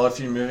 Well, if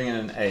you're moving in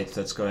an 8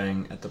 that's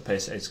going at the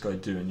pace 8's go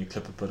do, and you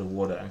clip a bit of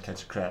water and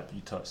catch a crab,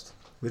 you toast.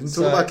 We didn't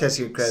So- talk about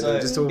catching a crab, so we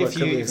just talk about if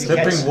you- clipping. if you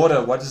Clipping catch-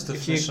 water, what is the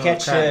If you definition of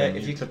catch crabbing?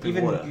 if you clipping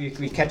even water.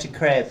 we catch a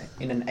crab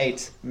in an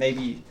 8,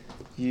 maybe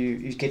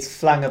you get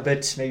flung a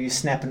bit, maybe you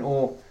snap an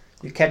oar.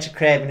 You catch a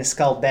crab in a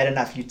scull bad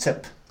enough, you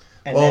tip,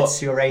 and Well, that's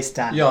your race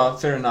time. Yeah,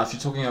 fair enough.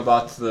 You're talking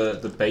about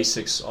the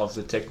basics of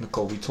the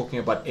technical. We're talking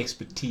about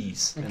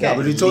expertise. Okay. And Yeah, but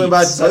we're leads. talking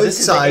about So both this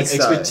is the sides.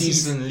 though.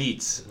 expertise and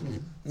leads.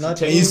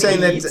 not Are you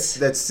saying that elites.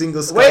 that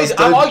single skulls Wait,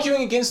 I'm don't-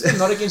 arguing against them,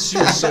 not against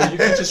you, so you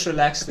can just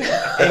relax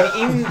there.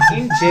 And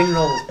in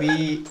general,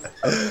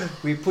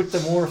 we put the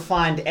more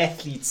refined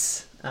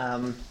athletes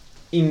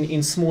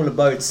in smaller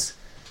boats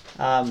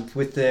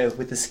with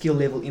the skill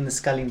level in the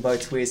sculling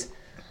boats, whereas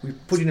we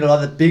put in a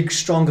lot of the big,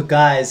 stronger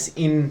guys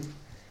in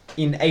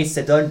eights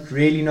that don't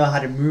really know how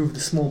to move the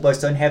small boats,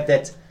 don't have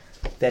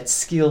that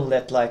skill,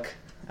 that like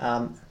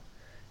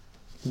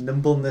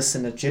nimbleness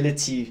and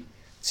agility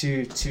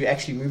to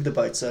actually move the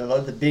boat. So a lot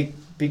of the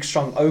big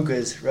strong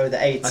ogres row the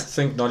I eights.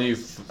 think Noddy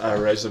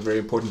raised a very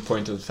important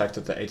point of the fact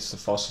that the 8 is the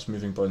fastest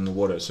moving boat in the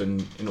water. So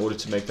in order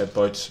to make that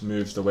boat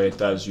move the way it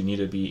does, you need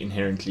to be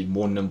inherently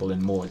more nimble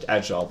and more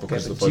agile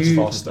because the boat's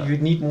faster. You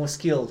need more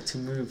skill to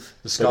move.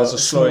 The skull is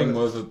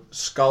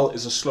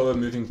a slower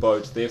moving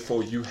boat,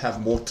 therefore you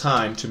have more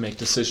time to make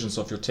decisions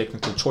of your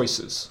technical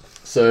choices.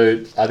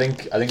 So I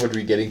think what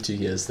we're getting to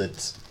here is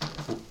that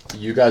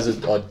you guys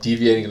are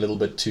deviating a little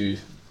bit to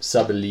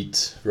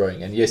sub-elite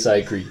rowing. And yes, I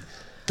agree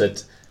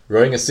that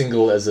rowing a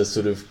single as a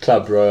sort of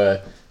club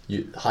rower,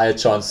 higher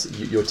chance,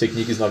 your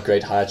technique is not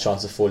great, higher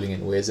chance of falling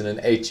in. Whereas in an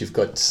 8, you've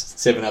got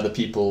 7 other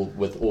people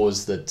with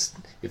oars that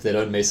if they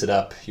don't mess it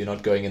up, you're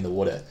not going in the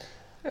water.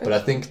 But I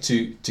think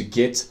to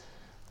get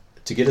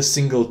a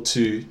single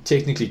to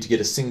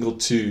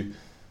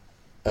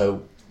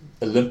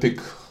Olympic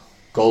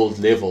gold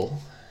level,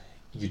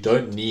 you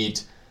don't need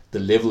the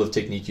level of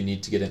technique you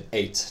need to get an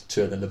 8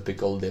 to an Olympic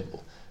gold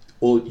level.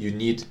 All you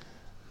need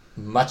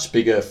much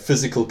bigger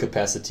physical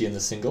capacity in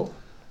the single,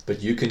 but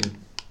you can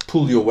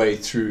pull your way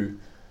through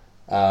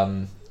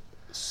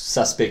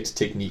suspect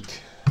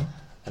technique.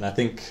 And I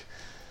think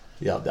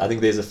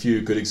there's a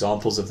few good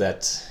examples of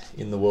that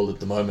in the world at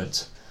the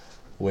moment,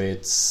 where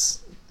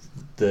it's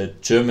the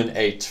German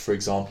 8, for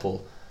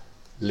example,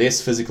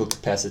 less physical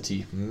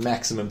capacity,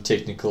 maximum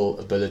technical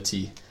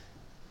ability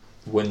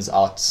wins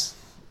out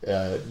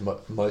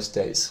most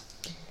days.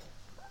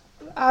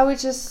 I would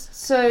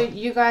so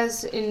you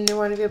guys in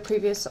one of your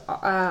previous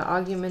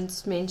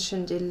arguments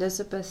mentioned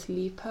Elizabeth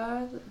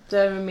Leaper, the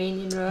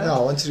Romanian rower. No, I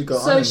want you to go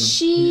on. So and-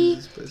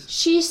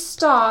 she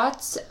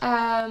starts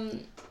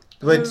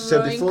Wait, so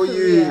rowing before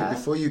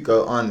career. you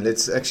go on,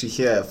 let's actually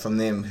hear from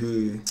them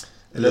who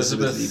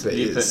Elizabeth Leaper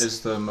is.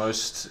 is the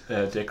most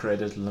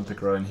decorated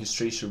Olympic rower in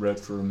history. She rowed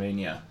for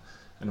Romania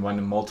and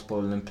won multiple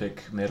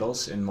Olympic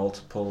medals in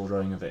multiple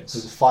rowing events.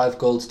 There's 5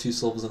 golds, 2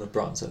 silvers, and a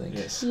bronze, I think.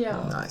 Yes. Yeah.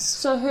 Nice.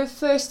 So her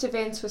first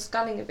events were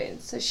sculling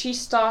events. So she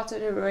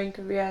started her rowing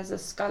career as a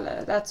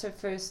sculler. That's her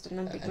first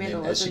Olympic And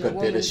medal. then as was she in a got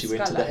better, woman's she went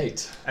to sculler. the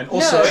 8. And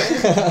also,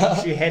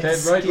 No. She had Okay,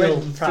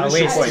 skill, finish prowess.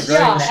 your point.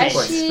 Yeah, Finish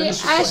your point.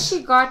 Finish your point. as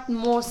she got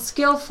more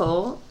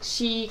skillful,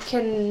 she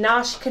can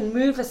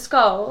move a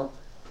scull.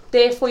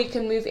 Therefore, you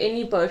can move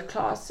any boat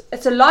class.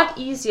 It's a lot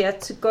easier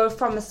to go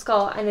from a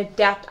scull and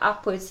adapt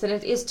upwards than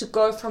it is to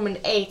go from an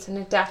 8 and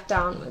adapt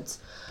downwards.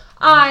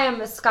 I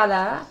am a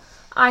sculler.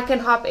 I can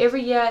hop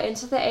every year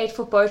into the 8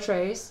 for boat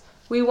race.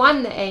 We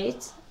won the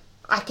 8.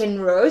 I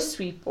can row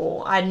sweep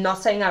ball. I'm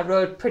not saying I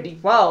rowed pretty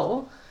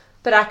well,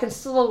 but I can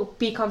still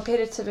be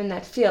competitive in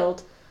that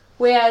field.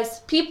 Whereas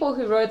people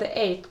who row the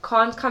 8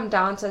 can't come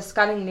down to a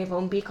sculling level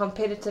and be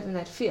competitive in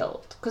that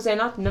field because they're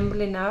not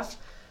nimble enough.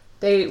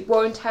 They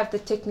won't have the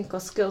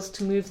technical skills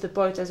to move the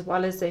boat as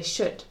well as they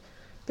should.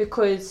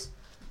 Because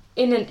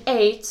in an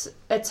 8,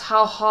 it's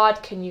how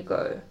hard can you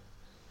go.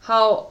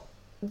 How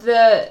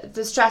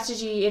the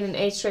strategy in an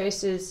 8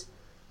 race is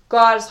go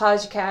out as hard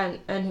as you can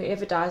and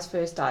whoever dies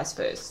first dies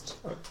first.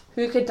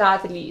 Who could die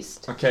the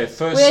least. okay,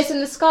 first. Whereas in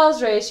the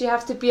sculls race, you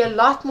have to be a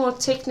lot more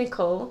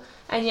technical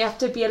and you have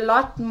to be a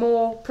lot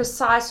more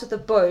precise with the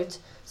boat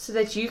so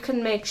that you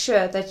can make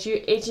sure that you're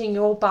edging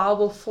your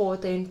bow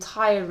forward the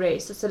entire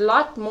race. It's a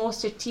lot more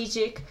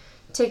strategic,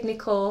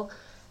 technical,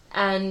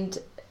 and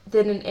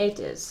than an 8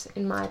 is,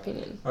 in my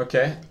opinion.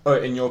 Okay. Oh,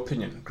 in your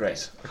opinion,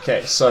 great.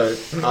 Okay, so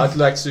I'd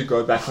like to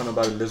go back on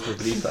about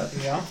Elizabeth Leaper.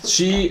 Yeah.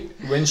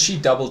 When she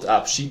doubled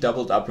up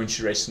when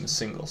she raced in the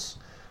singles.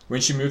 When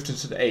she moved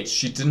into the 8,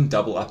 she didn't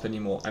double up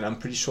anymore, and I'm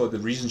pretty sure the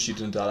reason she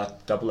didn't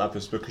double up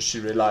is because she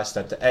realized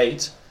that the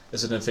 8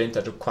 is an event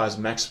that requires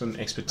maximum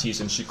expertise,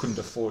 and she couldn't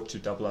afford to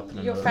double up in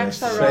a Your no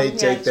facts race. are wrong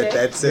Afraid, here, Jake, Jake.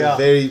 that's a Yeah.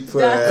 very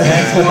poor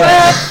That's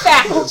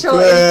poor factual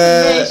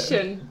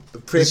information.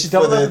 prep Did she for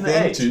double the up in the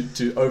thing. 8?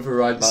 To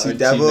override my She own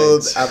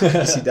doubled teammates.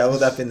 up. She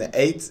doubled up in the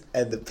 8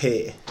 and the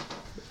pair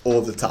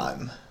all the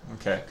time.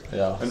 Okay.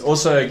 Yeah. And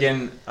also,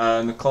 again,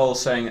 Nicole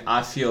saying,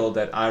 I feel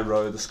that I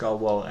row the scull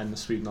well and the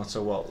sweep not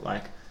so well.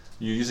 Like,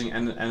 you're using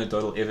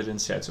anecdotal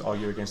evidence here to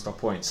argue against our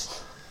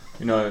points.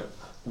 You know,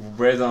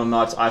 whether or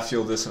not I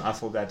feel this and I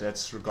feel that,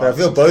 that's But I regardless.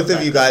 feel of both the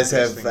of you fact guys that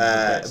have, this thing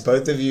is the best.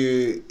 both of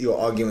you, your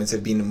arguments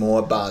have been more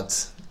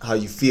about how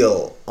you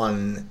feel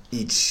on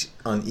each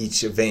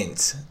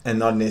event, and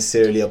not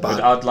necessarily about.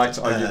 But I'd like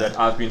to argue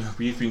that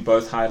we've been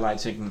both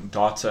highlighting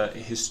data,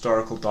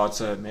 historical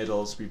data,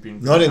 medals. We've been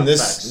not in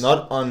this, facts.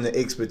 not on the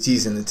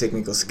expertise and the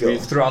technical skill.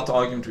 Throughout the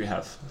argument we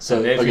have. So,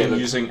 So they've okay, been look.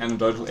 using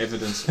anecdotal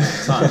evidence all the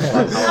time.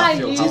 Like how I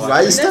feel, how Why I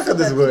are you stuck on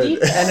this word?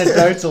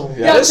 Anecdotal.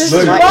 Yeah, this is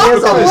Look, wrong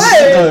look, for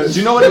no, words. Do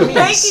you know what it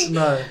means?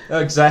 No.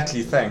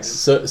 Exactly, thanks.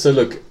 So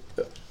look,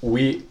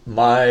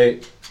 my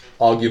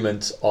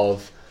argument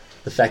of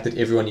the fact that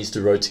everyone needs to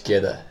row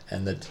together,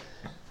 and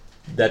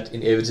that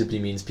inevitably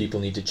means people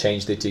need to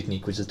change their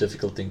technique, which is a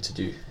difficult thing to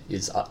do,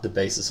 is the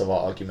basis of our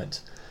argument.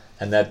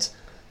 And that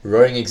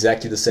rowing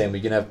exactly the same,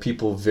 we're going to have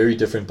people very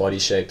different body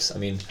shapes. I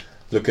mean,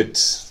 look at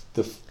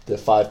the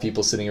 5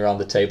 people sitting around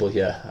the table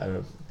here. I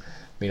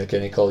mean, okay,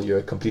 Nicole, you're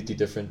a completely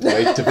different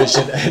weight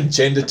division and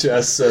gender to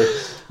us, so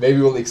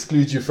maybe we'll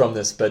exclude you from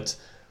this. But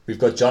we've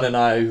got John and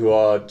I, who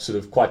are sort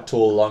of quite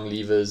tall, long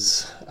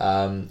levers,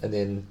 and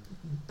then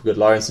we've got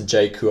Lawrence and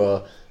Jake, who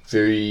are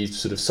very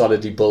sort of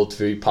solidly built,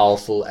 very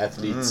powerful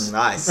athletes.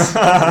 Nice.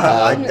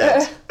 I like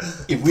that.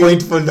 If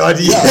Point for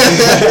Noddy.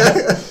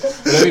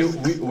 But I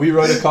mean, we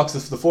rode a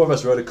Cox's, the 4 of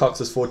us rode a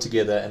Cox's 4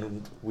 together,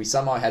 and we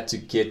somehow had to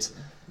get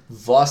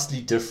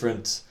vastly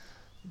different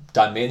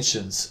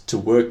dimensions to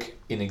work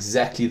in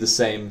exactly the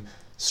same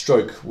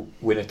stroke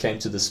when it came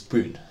to the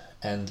spoon.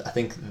 And I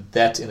think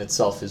that in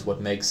itself is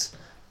what makes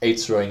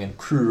 8s rowing and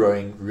crew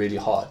rowing really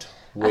hard.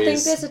 I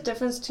think there's a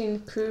difference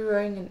between crew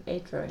rowing and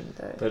 8 rowing,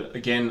 though. But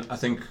again, I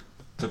think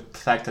the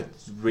fact that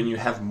when you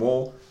have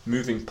more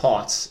moving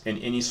parts in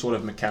any sort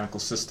of mechanical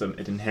system,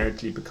 it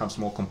inherently becomes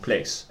more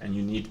complex, and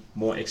you need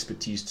more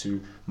expertise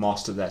to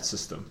master that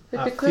system. But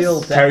I because feel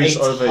that carries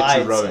 8 over to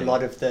hides a rowing.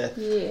 lot of the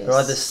yes.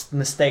 rather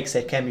mistakes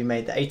that can be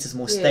made. The 8 is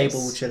more stable,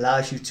 Yes. which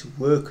allows you to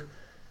work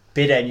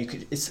better,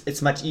 and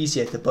it's much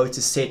easier. The boat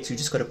is set. You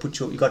just got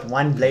to you got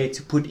one blade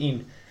to put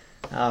in,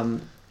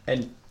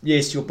 and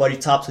yes, your body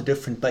types are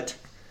different, but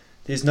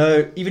there's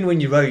no, even when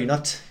you row, you're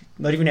not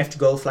even have to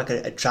go off like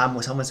a drum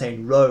or someone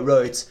saying row.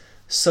 It's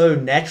so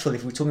natural,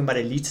 if we're talking about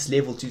elitist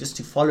level,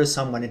 to follow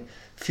someone and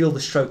feel the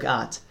stroke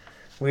out.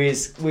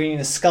 Whereas when in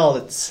a scull,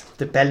 it's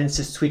the balance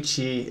is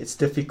twitchy, it's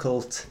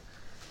difficult.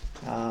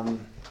 You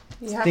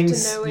have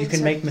things to know when you can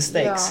to- make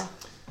mistakes. Yeah.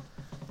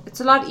 It's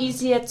a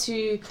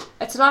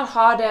lot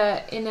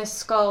harder in a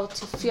skull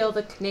to feel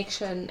the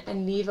connection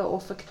and lever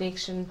off a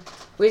connection.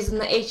 Whereas in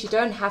the 8, you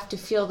don't have to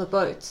feel the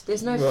boat.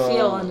 There's no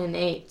feel on an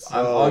 8.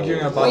 I'm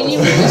arguing about When, the you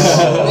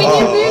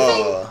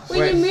when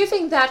you're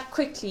moving that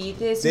quickly,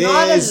 there's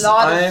not a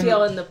lot of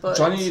feel in the boat.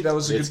 Johnny, that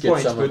was a Let's good get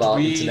point. some of but our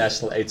we,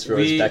 international 8s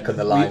rowers back on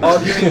the line. We're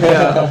arguing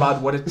here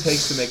about what it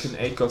takes to make an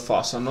 8 go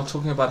fast. I'm not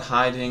talking about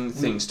hiding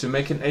things. To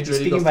make an 8 really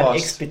Speaking go about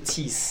fast.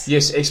 expertise,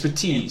 Yes,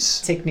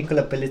 expertise. technical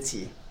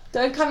ability.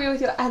 Don't come here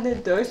with your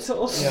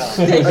anecdotal. Yeah.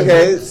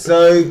 Okay,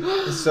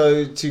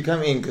 so to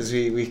come in, because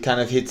we're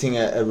kind of hitting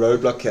a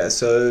roadblock here.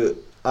 So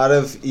out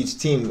of each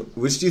team,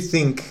 which do you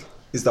think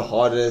is the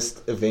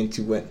hardest event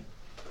to win?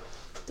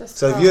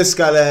 So if you're a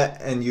sculler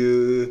and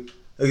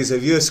so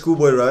if you're a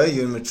schoolboy rower,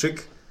 you're in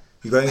matric,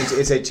 you're going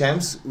into SA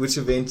champs, which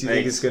event do you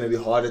think is going to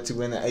be harder to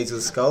win, the 8 or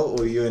the scull?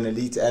 Or you're an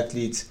elite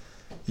athlete,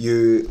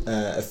 you're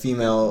a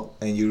female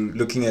and you're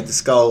looking at the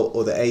scull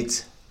or the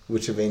 8,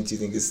 which event do you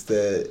think is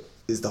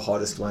the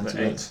hardest one to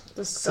win?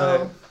 The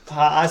skull. So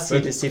how I see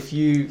this, if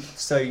you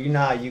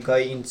go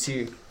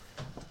into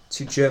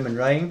German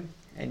rowing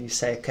and you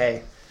say,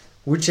 okay,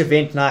 which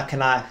event now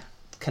can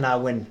I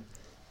win?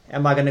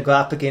 Am I going to go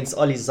up against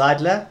Ollie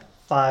Zeidler,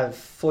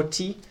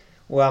 540,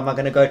 or am I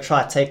going to go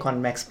try to take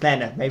on Max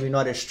Planner? Maybe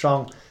not as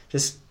strong.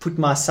 Just put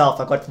myself.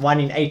 I got 1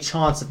 in 8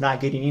 chance of now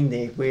getting in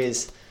there,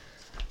 whereas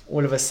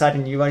all of a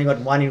sudden you've only got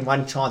 1 in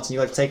 1 chance and you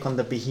got to take on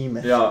the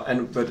behemoth.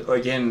 Yeah, but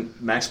again,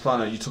 Max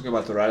Planner, you're talking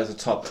about the right at the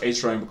top.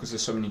 8 rowing, because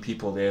there's so many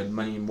people, there are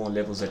many more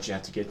levels that you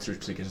have to get through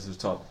to get to the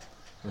top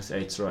with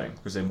 8 rowing,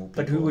 because there are more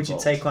people. But who would you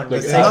involved. take on? Look,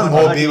 Would There's take not on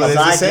more Ollie people, there's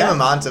the same Zeidler?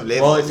 amount of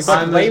levels. Well, You've got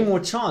I'm way the- more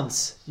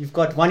chance. You've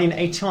got 1 in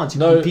 8 chance. You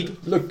No,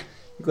 compete. look,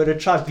 You've got to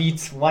try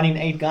beat 1 in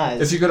 8 guys.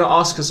 If you're going to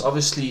ask us,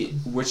 obviously,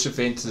 which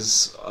event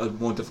is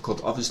more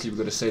difficult, obviously we've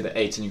got to say the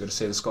 8 and you've got to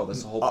say the skull.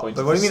 That's the whole point.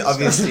 But of what do you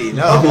this mean, discussion. obviously?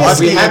 No, I'm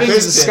asking We're a having a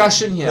question.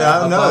 discussion here.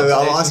 Yeah, no, about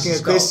I'm 8 asking a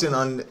versus skull. question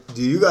on,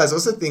 do you guys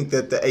also think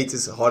that the 8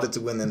 is harder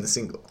to win than the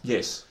single?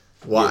 Yes.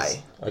 Why?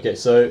 Yes. okay,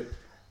 so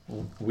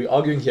we're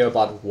arguing here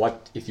about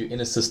what, if you're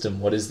in a system,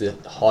 what is the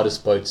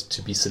hardest boat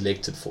to be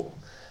selected for?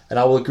 And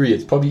I will agree,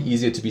 it's probably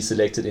easier to be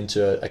selected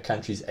into a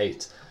country's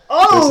 8.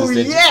 oh, versus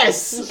then-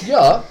 yes!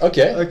 Yeah,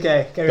 okay.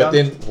 Okay, carry But on.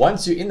 then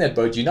once you're in that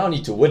boat, you now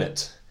need to win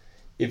it.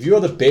 If you're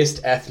the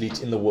best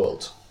athlete in the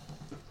world,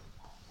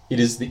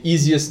 it is the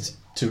easiest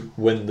to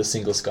win the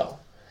single scull.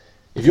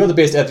 If you're the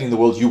best athlete in the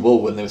world, you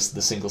will win the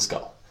single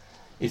scull.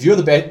 If you're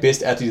the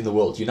best athlete in the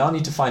world, you now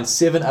need to find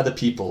 7 other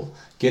people,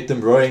 get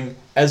them rowing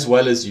as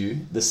well as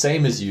you, the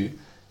same as you,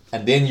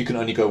 and then you can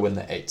only go win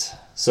the 8.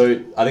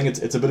 So I think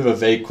it's a bit of a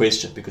vague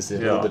question, because there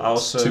are a Yeah, little bit I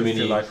also too many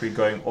feel like we're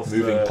going off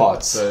moving the,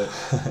 parts.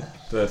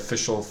 the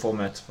official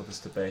format for this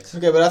debate.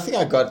 Okay, but I think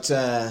I got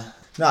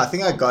No, I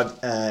think I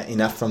got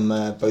enough from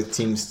both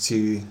teams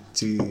to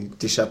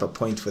dish up a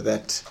point for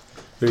that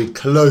very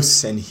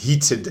close and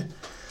heated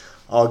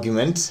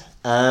argument.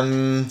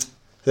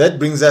 That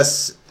brings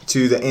us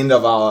to the end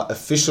of our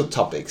official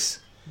topics.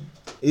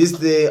 Are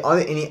there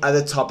any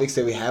other topics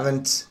that we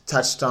haven't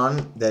touched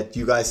on that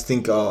you guys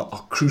think are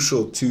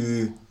crucial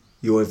to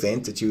your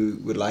event that you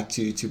would like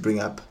to bring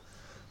up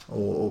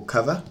or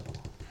cover?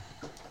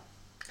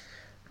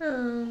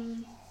 I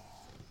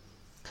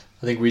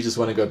think we just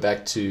want to go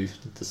back to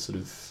the sort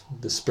of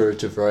the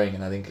spirit of rowing,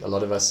 and I think a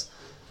lot of us,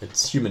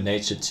 it's human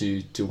nature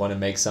to want to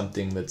make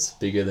something that's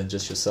bigger than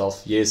just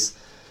yourself. Yes,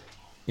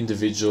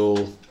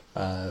 individual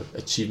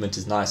achievement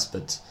is nice,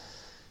 but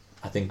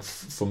I think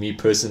for me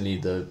personally,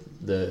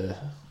 the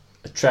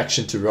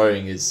attraction to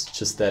rowing is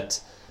just that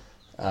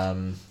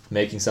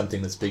making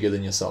something that's bigger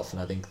than yourself,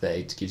 and I think the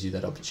 8 gives you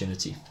that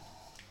opportunity.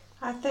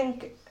 I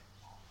think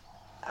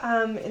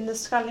in the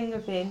sculling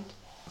event,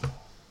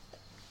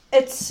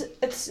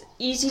 it's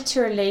easy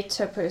to relate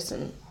to a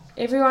person.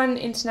 Everyone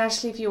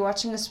internationally, if you're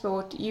watching a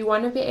sport, you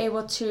want to be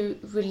able to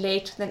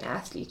relate with an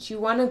athlete. You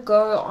want to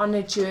go on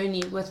a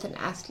journey with an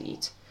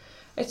athlete.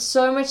 It's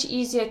so much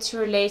easier to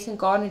relate and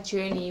go on a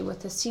journey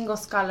with a single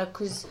sculler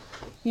because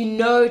you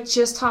know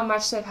just how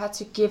much they've had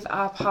to give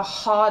up, how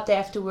hard they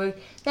have to work.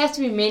 They have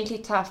to be mentally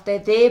tough. They're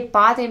there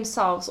by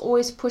themselves,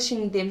 always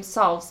pushing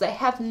themselves. They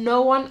have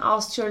no one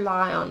else to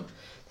rely on.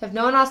 They have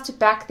no one else to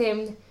back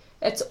them.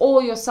 It's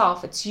all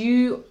yourself. It's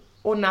you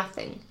or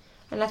nothing.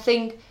 And I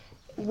think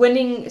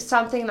winning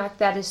something like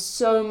that is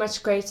so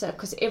much greater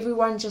because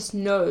everyone just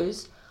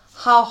knows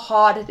how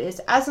hard it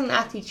is. As an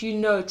athlete, you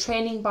know,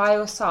 training by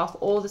yourself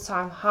all the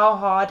time, how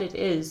hard it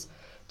is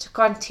to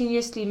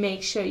continuously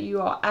make sure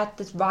you are at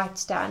the right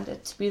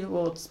standard to be the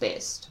world's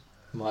best.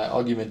 My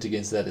argument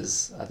against that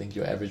is I think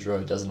your average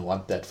rower doesn't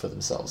want that for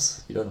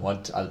themselves. I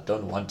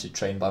don't want to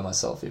train by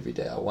myself every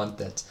day. I want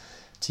that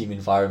team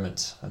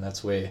environment, and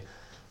that's where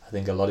I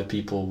think a lot of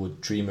people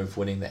would dream of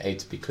winning the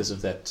 8 because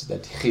of that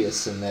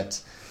gees and that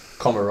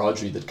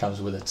camaraderie that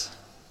comes with it.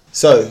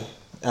 So,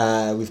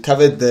 we've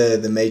covered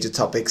the major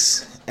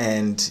topics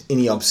and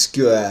any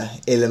obscure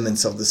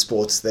elements of the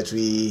sports that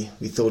we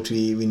thought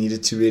we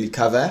needed to really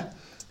cover.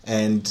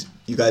 And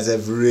you guys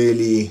have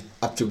really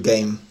upped your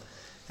game.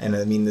 And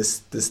I mean,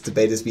 this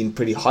debate has been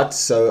pretty hot.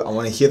 So I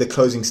want to hear the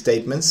closing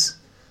statements.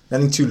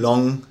 Nothing too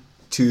long,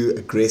 too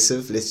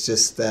aggressive. Let's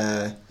just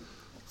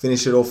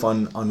finish it off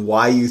on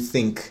why you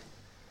think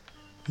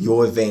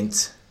your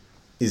event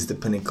is the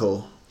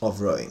pinnacle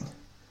of rowing.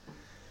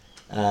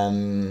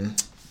 The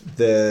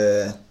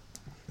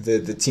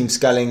team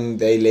sculling,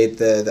 they led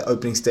the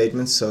opening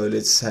statements, so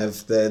let's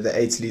have the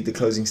 8 lead the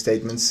closing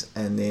statements,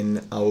 and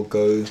then I'll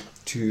go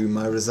to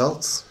my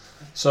results.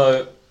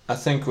 So I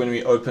think when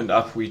we opened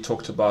up, we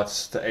talked about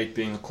the 8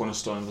 being the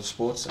cornerstone of the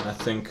sports, and I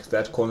think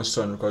that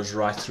cornerstone goes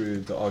right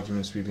through the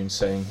arguments we've been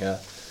saying here.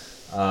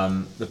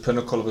 The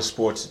pinnacle of the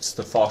sport, it's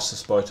the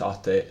fastest boat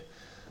out there.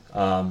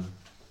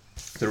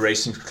 The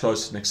racing's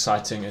close and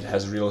exciting. It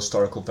has real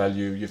historical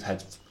value. You've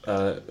had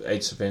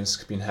 8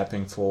 events been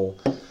happening for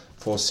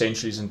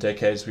centuries and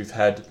decades. We've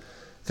had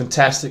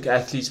fantastic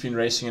athletes been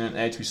racing in an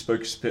 8. We've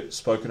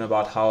spoken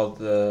about how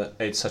the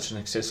 8 is such an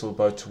accessible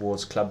boat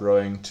towards club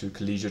rowing, to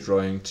collegiate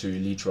rowing, to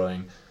elite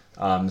rowing.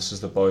 This is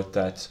the boat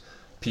that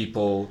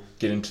people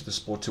get into the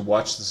sport to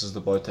watch. This is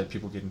the boat that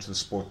people get into the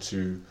sport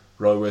to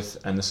row with,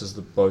 and this is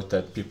the boat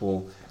that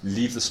people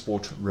leave the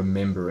sport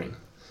remembering.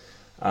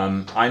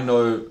 I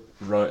know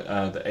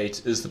the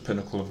 8 is the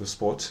pinnacle of the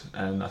sport,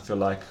 and I feel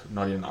like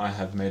Nadia and I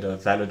have made a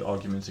valid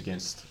argument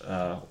against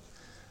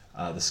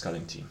the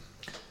sculling team.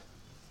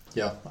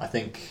 Yeah, I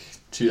think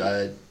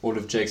all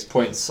of Jake's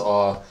points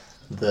are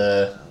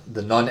the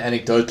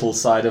non-anecdotal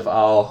side of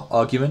our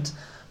argument,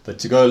 but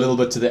to go a little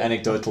bit to the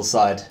anecdotal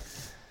side,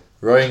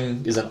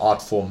 rowing is an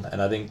art form,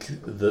 and I think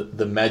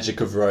the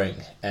magic of rowing,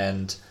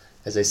 and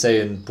as they say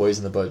in Boys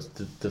in the Boat,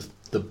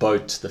 the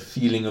boat, the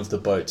feeling of the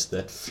boat,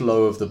 that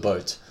flow of the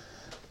boat,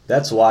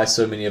 that's why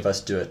so many of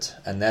us do it,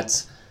 and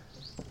that's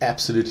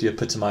absolutely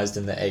epitomized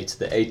in the 8.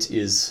 The 8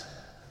 is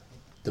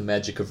the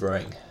magic of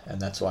rowing,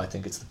 and that's why I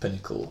think it's the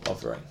pinnacle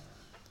of rowing.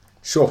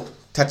 Sure.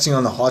 Touching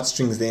on the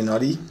heartstrings there,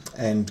 Noddy,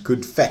 and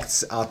good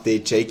facts out there,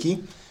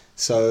 Jakey.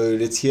 So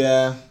let's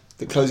hear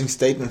the closing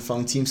statement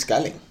from Team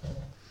Sculling.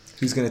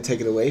 Who's going to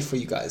take it away for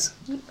you guys?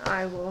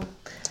 I will.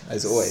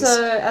 As always.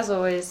 So, as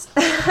always.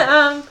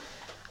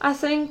 I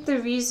think the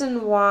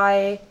reason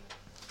why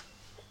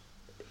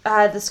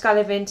the Scull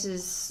event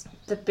is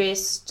the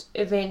best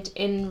event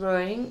in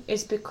rowing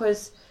is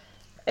because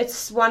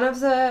it's one of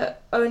the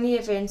only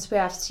events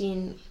where I've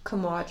seen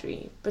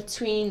camaraderie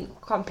between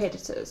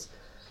competitors.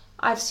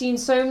 I've seen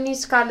so many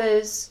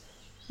scullers,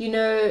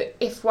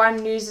 if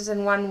one loses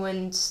and one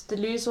wins, the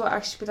loser will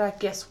actually be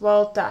like, yes,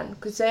 well done,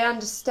 because they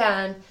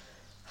understand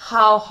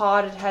how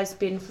hard it has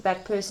been for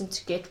that person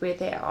to get where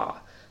they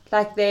are.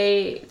 Like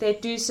they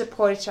do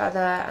support each other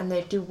and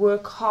they do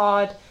work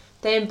hard.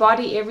 They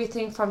embody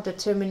everything from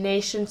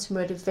determination to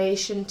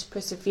motivation to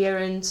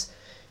perseverance.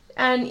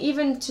 and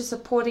even to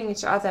supporting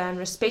each other and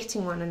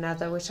respecting one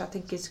another, which I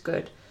think is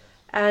good.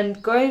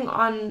 And going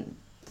on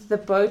the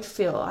boat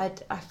feel, I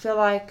feel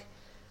like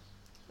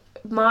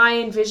my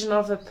envision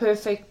of a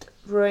perfect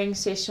rowing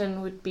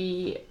session would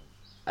be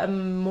a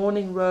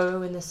morning row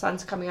when the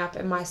sun's coming up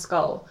in my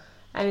scull,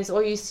 and it's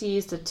all you see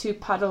is the two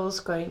puddles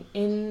going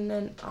in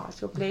and out,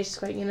 your blades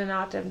going in and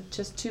out, and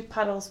just two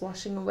puddles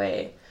washing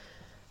away,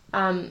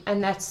 and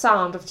that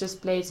sound of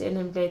just blades in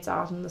and blades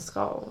out in the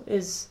scull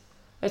it's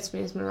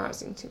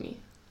mesmerizing to me.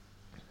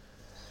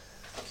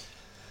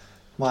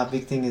 My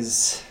big thing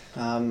is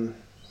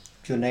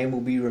your name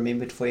will be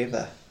remembered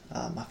forever.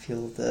 I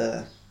feel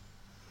the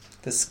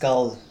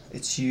skull,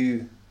 it's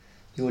you,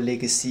 your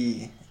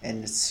legacy,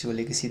 and it's your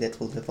legacy that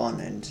will live on,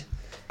 and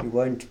you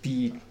won't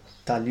be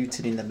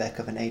diluted in the back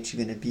of an H.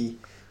 You're going to be,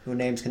 your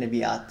name's going to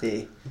be out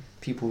there.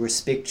 People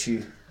respect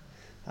you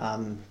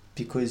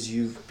because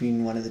you've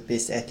been one of the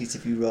best athletes.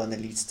 If you row on the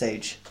lead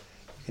stage,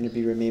 you're going to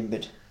be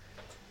remembered.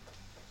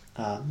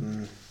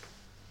 And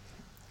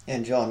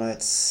yeah, no,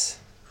 it's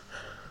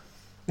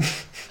I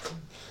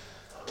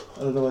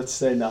don't know what to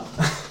say now.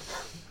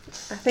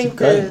 I think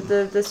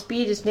the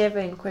speed is never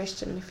in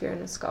question if you're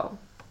in a scull.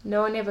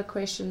 No one ever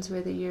questions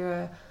whether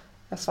you're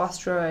a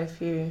fast rower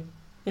if you're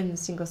in the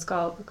single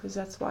scull, because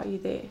that's why you're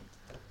there.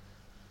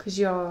 Because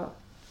you're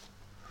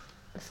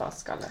a fast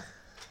sculler.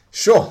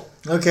 Sure.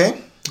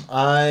 Okay.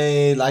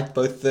 I like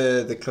both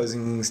the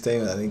closing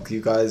statement. I think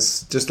you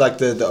guys, just like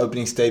the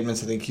opening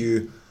statements, I think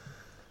you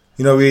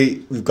know,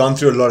 we've gone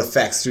through a lot of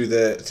facts through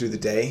the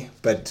day,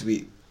 but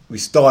we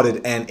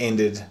started and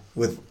ended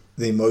with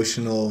the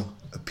emotional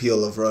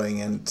appeal of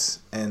rowing,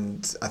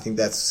 and I think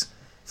that's,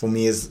 for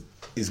me, is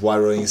why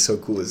rowing is so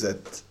cool, is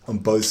that on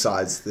both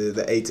sides,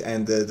 the 8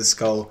 and the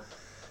scull,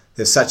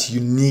 there's such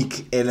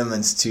unique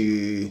elements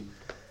to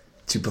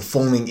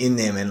performing in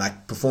them, and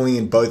like performing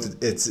in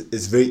both,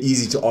 it's very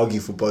easy to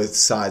argue for both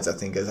sides, I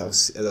think, as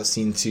I've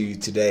seen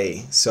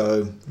today.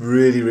 So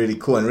really, really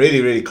cool and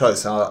really, really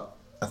close.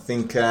 I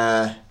think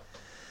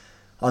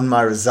on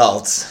my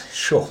results,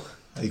 sure.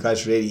 Are you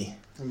guys ready?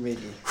 I'm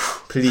ready.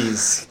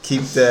 Please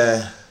keep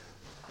the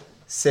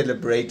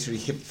celebratory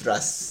hip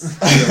thrusts.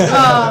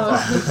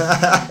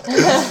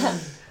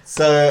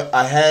 So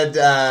I had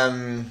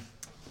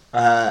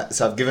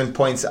so I've given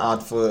points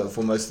out for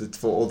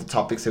all the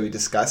topics that we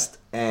discussed,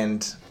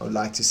 and I would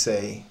like to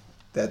say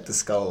that the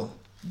skull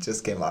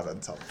just came out on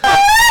top.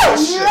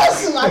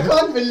 Yes, I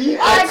can't believe it.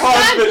 I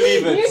can't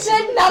believe it. You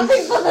did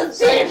nothing for the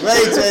team.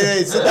 Wait,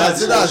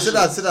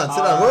 sit down.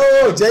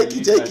 Whoa,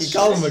 Jakey,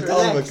 calmer.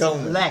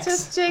 Relax.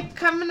 Just Jake,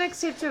 come and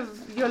accept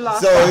your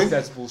last. So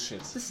That's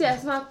bullshit. See,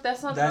 that's not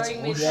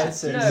rowing me.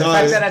 That's No. The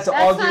fact that I had to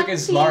That's argue not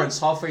against team. Lawrence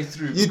halfway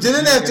through. you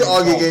didn't have to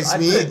argue against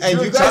me,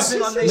 and you guys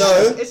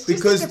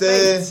because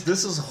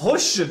This is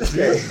horseshit,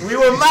 dude. We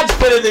were much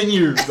better than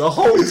you the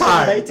whole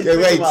time. Okay,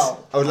 wait.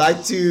 I would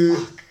like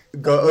to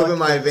go over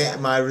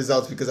my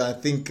results, because I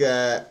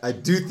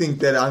do think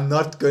that I'm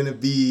not going to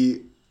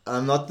be.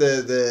 I'm not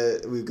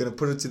we're going to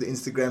put it to the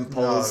Instagram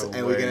polls,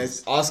 and we're going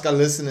to ask our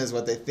listeners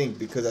what they think,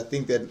 because I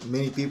think that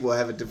many people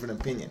have a different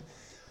opinion.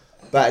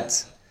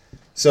 But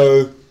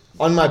so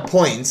on my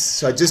points,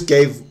 so I just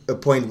gave a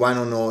 0.1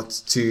 or not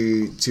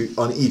to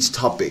on each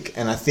topic,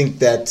 and I think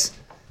that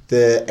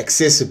the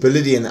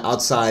accessibility and the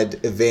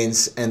outside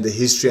events and the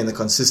history and the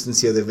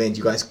consistency of the event,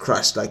 you guys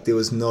crushed. Like, there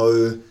was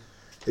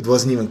it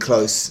wasn't even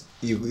close.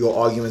 Your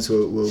arguments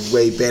were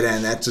way better,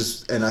 and I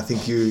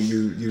think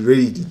you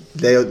really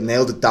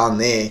nailed it down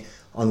there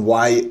on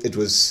why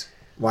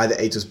the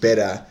 8 was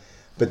better.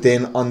 But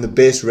then on the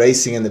best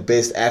racing and the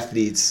best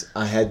athletes,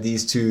 I had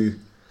these two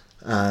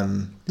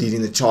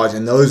leading the charge,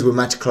 and those were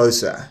much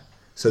closer.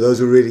 So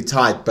those were really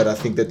tight, but I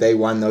think that they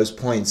won those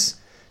points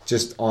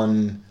just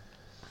on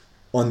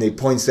their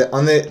points, that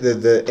on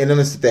the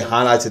elements that they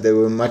highlighted. They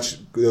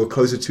were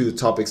closer to the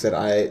topics that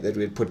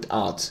we had put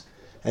out.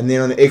 And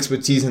then on the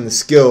expertise and the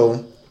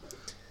skill,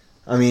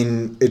 I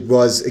mean, it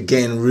was,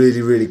 again,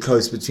 really, really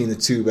close between the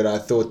two, but I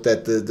thought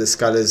that the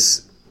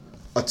Scullers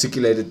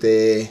articulated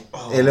their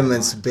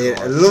elements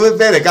better, a little bit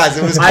better. Guys,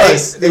 it was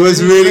close. It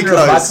was really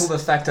close. Rebuttal the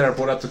fact that I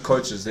brought up the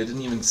coaches. They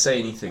didn't even say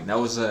anything. They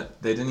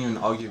didn't even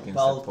argue against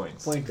that point.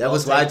 That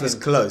was why it was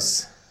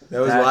close.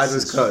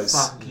 That's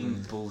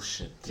fucking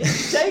bullshit.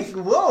 Jake,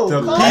 whoa.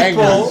 The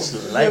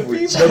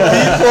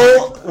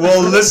people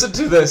will listen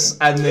to this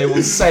and they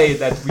will say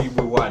that we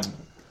were won.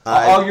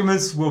 Our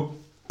arguments were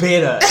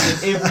better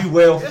in every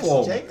way or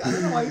form. Jake, I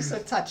don't know why you're so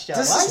touched out.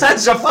 This is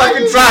such a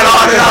fucking trying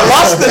on, and I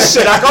lost this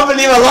shit. I can't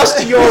believe I lost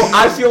to your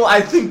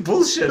I think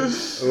bullshit.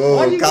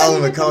 Whoa,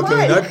 calm.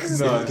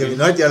 Can we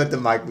not yell at the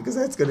mic, because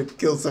that's going to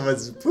kill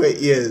someone's poor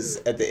ears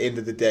at the end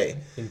of the day.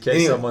 In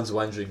case someone's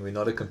wondering, we're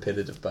not a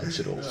competitive bunch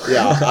at all.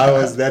 Yeah,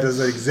 that was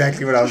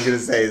exactly what I was going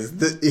to say. Is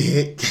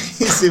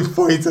case in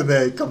point on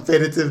the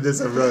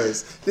competitiveness of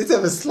rows. Let's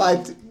have a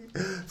slight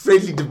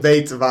friendly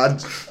debate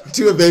about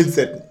two events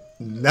that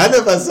none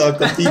of us are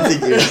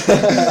competing here.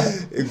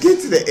 It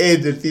gets to the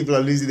end and people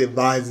are losing their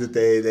minds that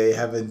they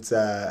haven't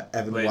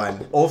Wait,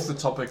 won. off the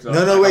topic though.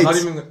 No, I'm wait. not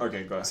even,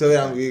 okay, go. So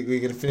we're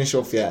going to finish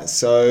off here.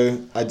 So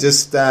I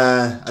just,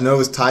 I know it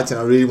was tight and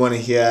I really want to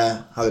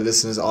hear how the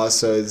listeners are.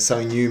 So there's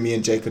something new me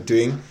and Jake are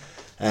doing.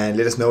 And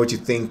let us know what you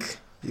think.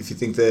 If you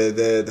think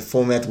the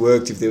format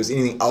worked, if there was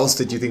anything else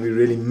that you think we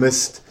really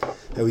missed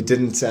that we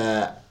didn't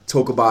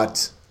talk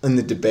about in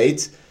the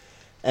debate.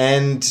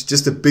 And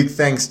just a big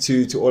thanks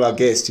to all our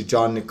guests, to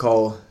John,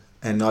 Nicole,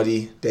 and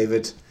Noddy,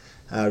 David.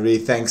 Really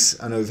thanks.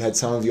 I know we've had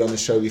some of you on the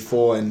show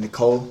before, and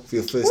Nicole, for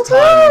your first time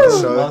on the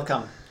show.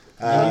 Welcome.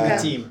 New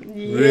team.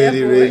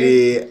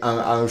 Really,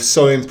 I'm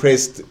so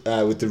impressed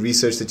with the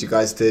research that you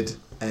guys did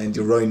and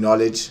your rowing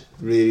knowledge.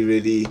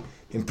 Really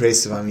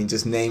impressive. I mean,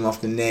 just name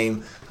after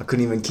name. I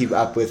couldn't even keep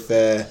up with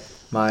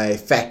my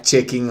fact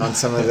checking on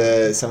some of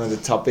the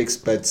topics,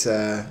 but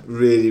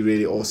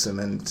really awesome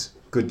and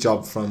good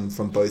job from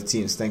both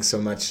teams. Thanks so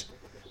much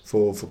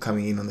for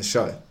coming in on the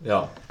show.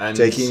 Yeah, and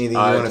Jakey, anything you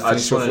want to I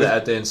finish just off wanted with? to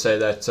add there and say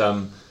that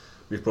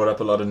we've brought up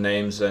a lot of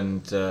names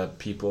and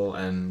people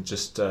and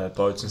just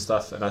boats and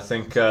stuff, and I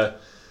think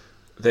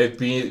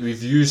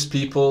we've used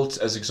people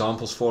as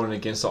examples for and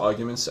against the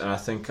arguments, and I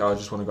think I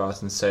just want to go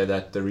out and say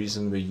that the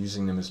reason we're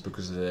using them is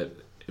because of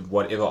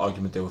whatever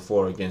argument they were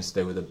for or against,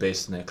 they were the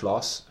best in their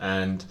class,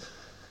 and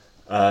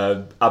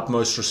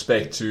utmost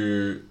respect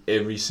to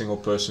every single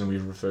person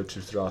we've referred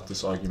to throughout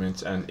this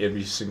argument and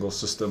every single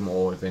system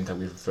or event that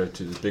we've referred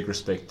to. There's big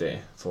respect there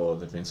for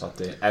the events out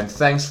there. And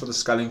thanks for the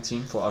sculling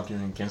team for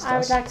arguing against us. I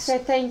would like to say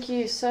thank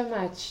you so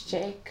much,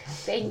 Jake.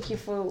 Thank you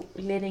for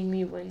letting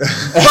me win.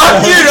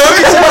 Fuck you, no,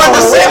 it's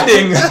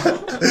condescending!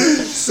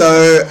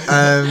 So,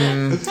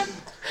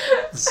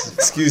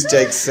 excuse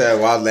Jake's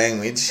wild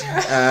language.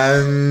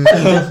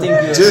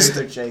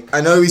 Jake.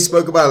 I know we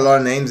spoke about a lot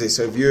of names there.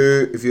 So if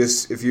you're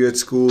at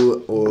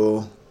school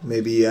or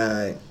maybe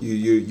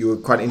you were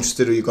quite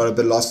interested or you got a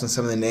bit lost on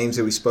some of the names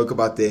that we spoke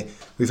about there,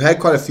 we've had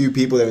quite a few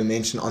people that we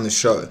mentioned on the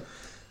show.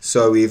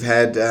 So we've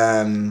had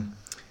Janine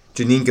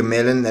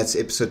Gamelin, that's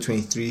episode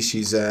 23.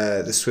 She's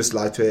the Swiss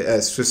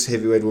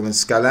heavyweight women's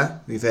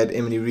sculler. We've had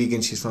Emily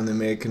Regan, she's from the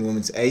American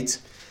Women's 8.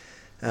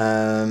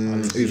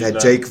 We've had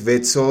Jake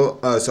Wetzel.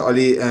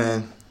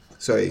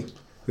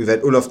 We've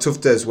had Olaf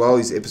Tufte as well.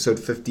 He's episode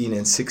 15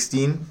 and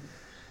 16.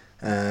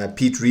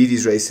 Pete Reed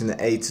is racing the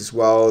 8 as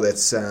well.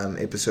 That's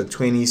episode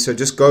 20. So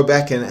just go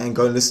back and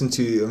go and listen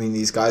to. I mean,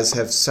 these guys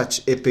have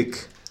such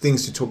epic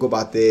things to talk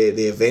about their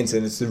events,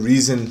 and it's the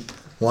reason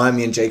why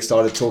me and Jake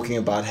started talking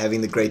about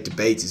having the great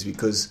debate is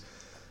because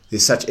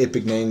there's such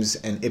epic names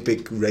and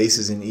epic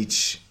races in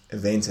each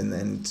event, and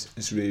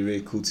it's really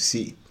cool to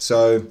see.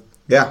 So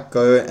yeah,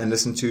 go and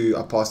listen to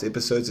our past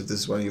episodes if this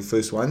is one of your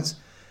first ones.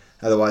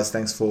 Otherwise,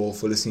 thanks for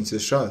listening to the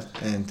show,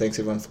 and thanks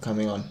everyone for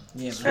coming on.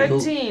 Yeah,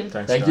 Good team.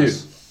 Thank you.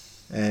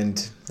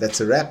 And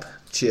that's a wrap.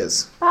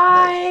 Cheers.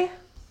 Bye.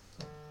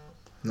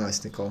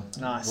 Nice, Nicole.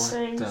 Nice.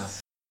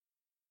 Thanks.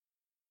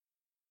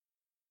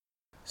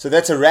 So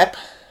that's a wrap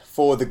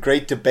for the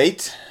great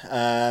debate.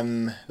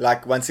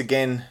 Once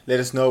again, let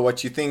us know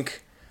what you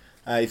think.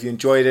 If you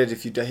enjoyed it,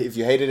 if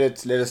you hated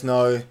it, let us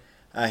know.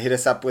 Hit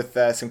us up with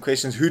some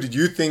questions. Who did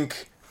you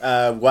think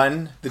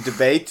won the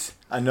debate?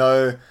 I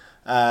know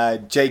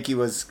Jakey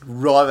was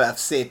rather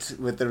upset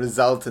with the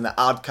result and the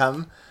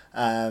outcome,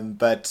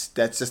 but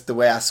that's just the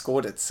way I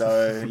scored it.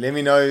 So let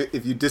me know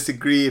if you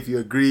disagree, if you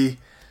agree.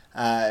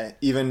 Just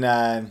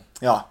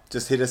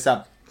hit us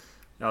up.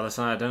 Yeah,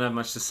 listen, I don't have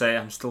much to say.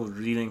 I'm still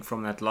reeling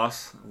from that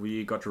loss.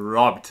 We got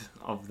robbed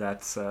of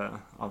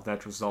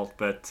that result,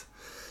 but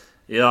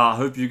yeah, I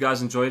hope you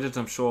guys enjoyed it.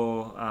 I'm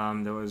sure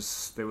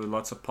there were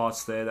lots of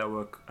parts there that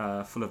were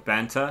full of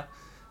banter,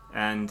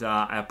 and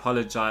I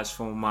apologize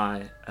for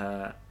my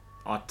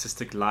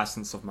artistic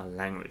license of my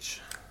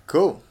language.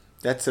 Cool.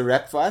 That's a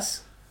wrap for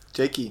us.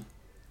 Jakey,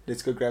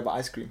 let's go grab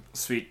ice cream.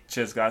 Sweet.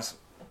 Cheers, guys.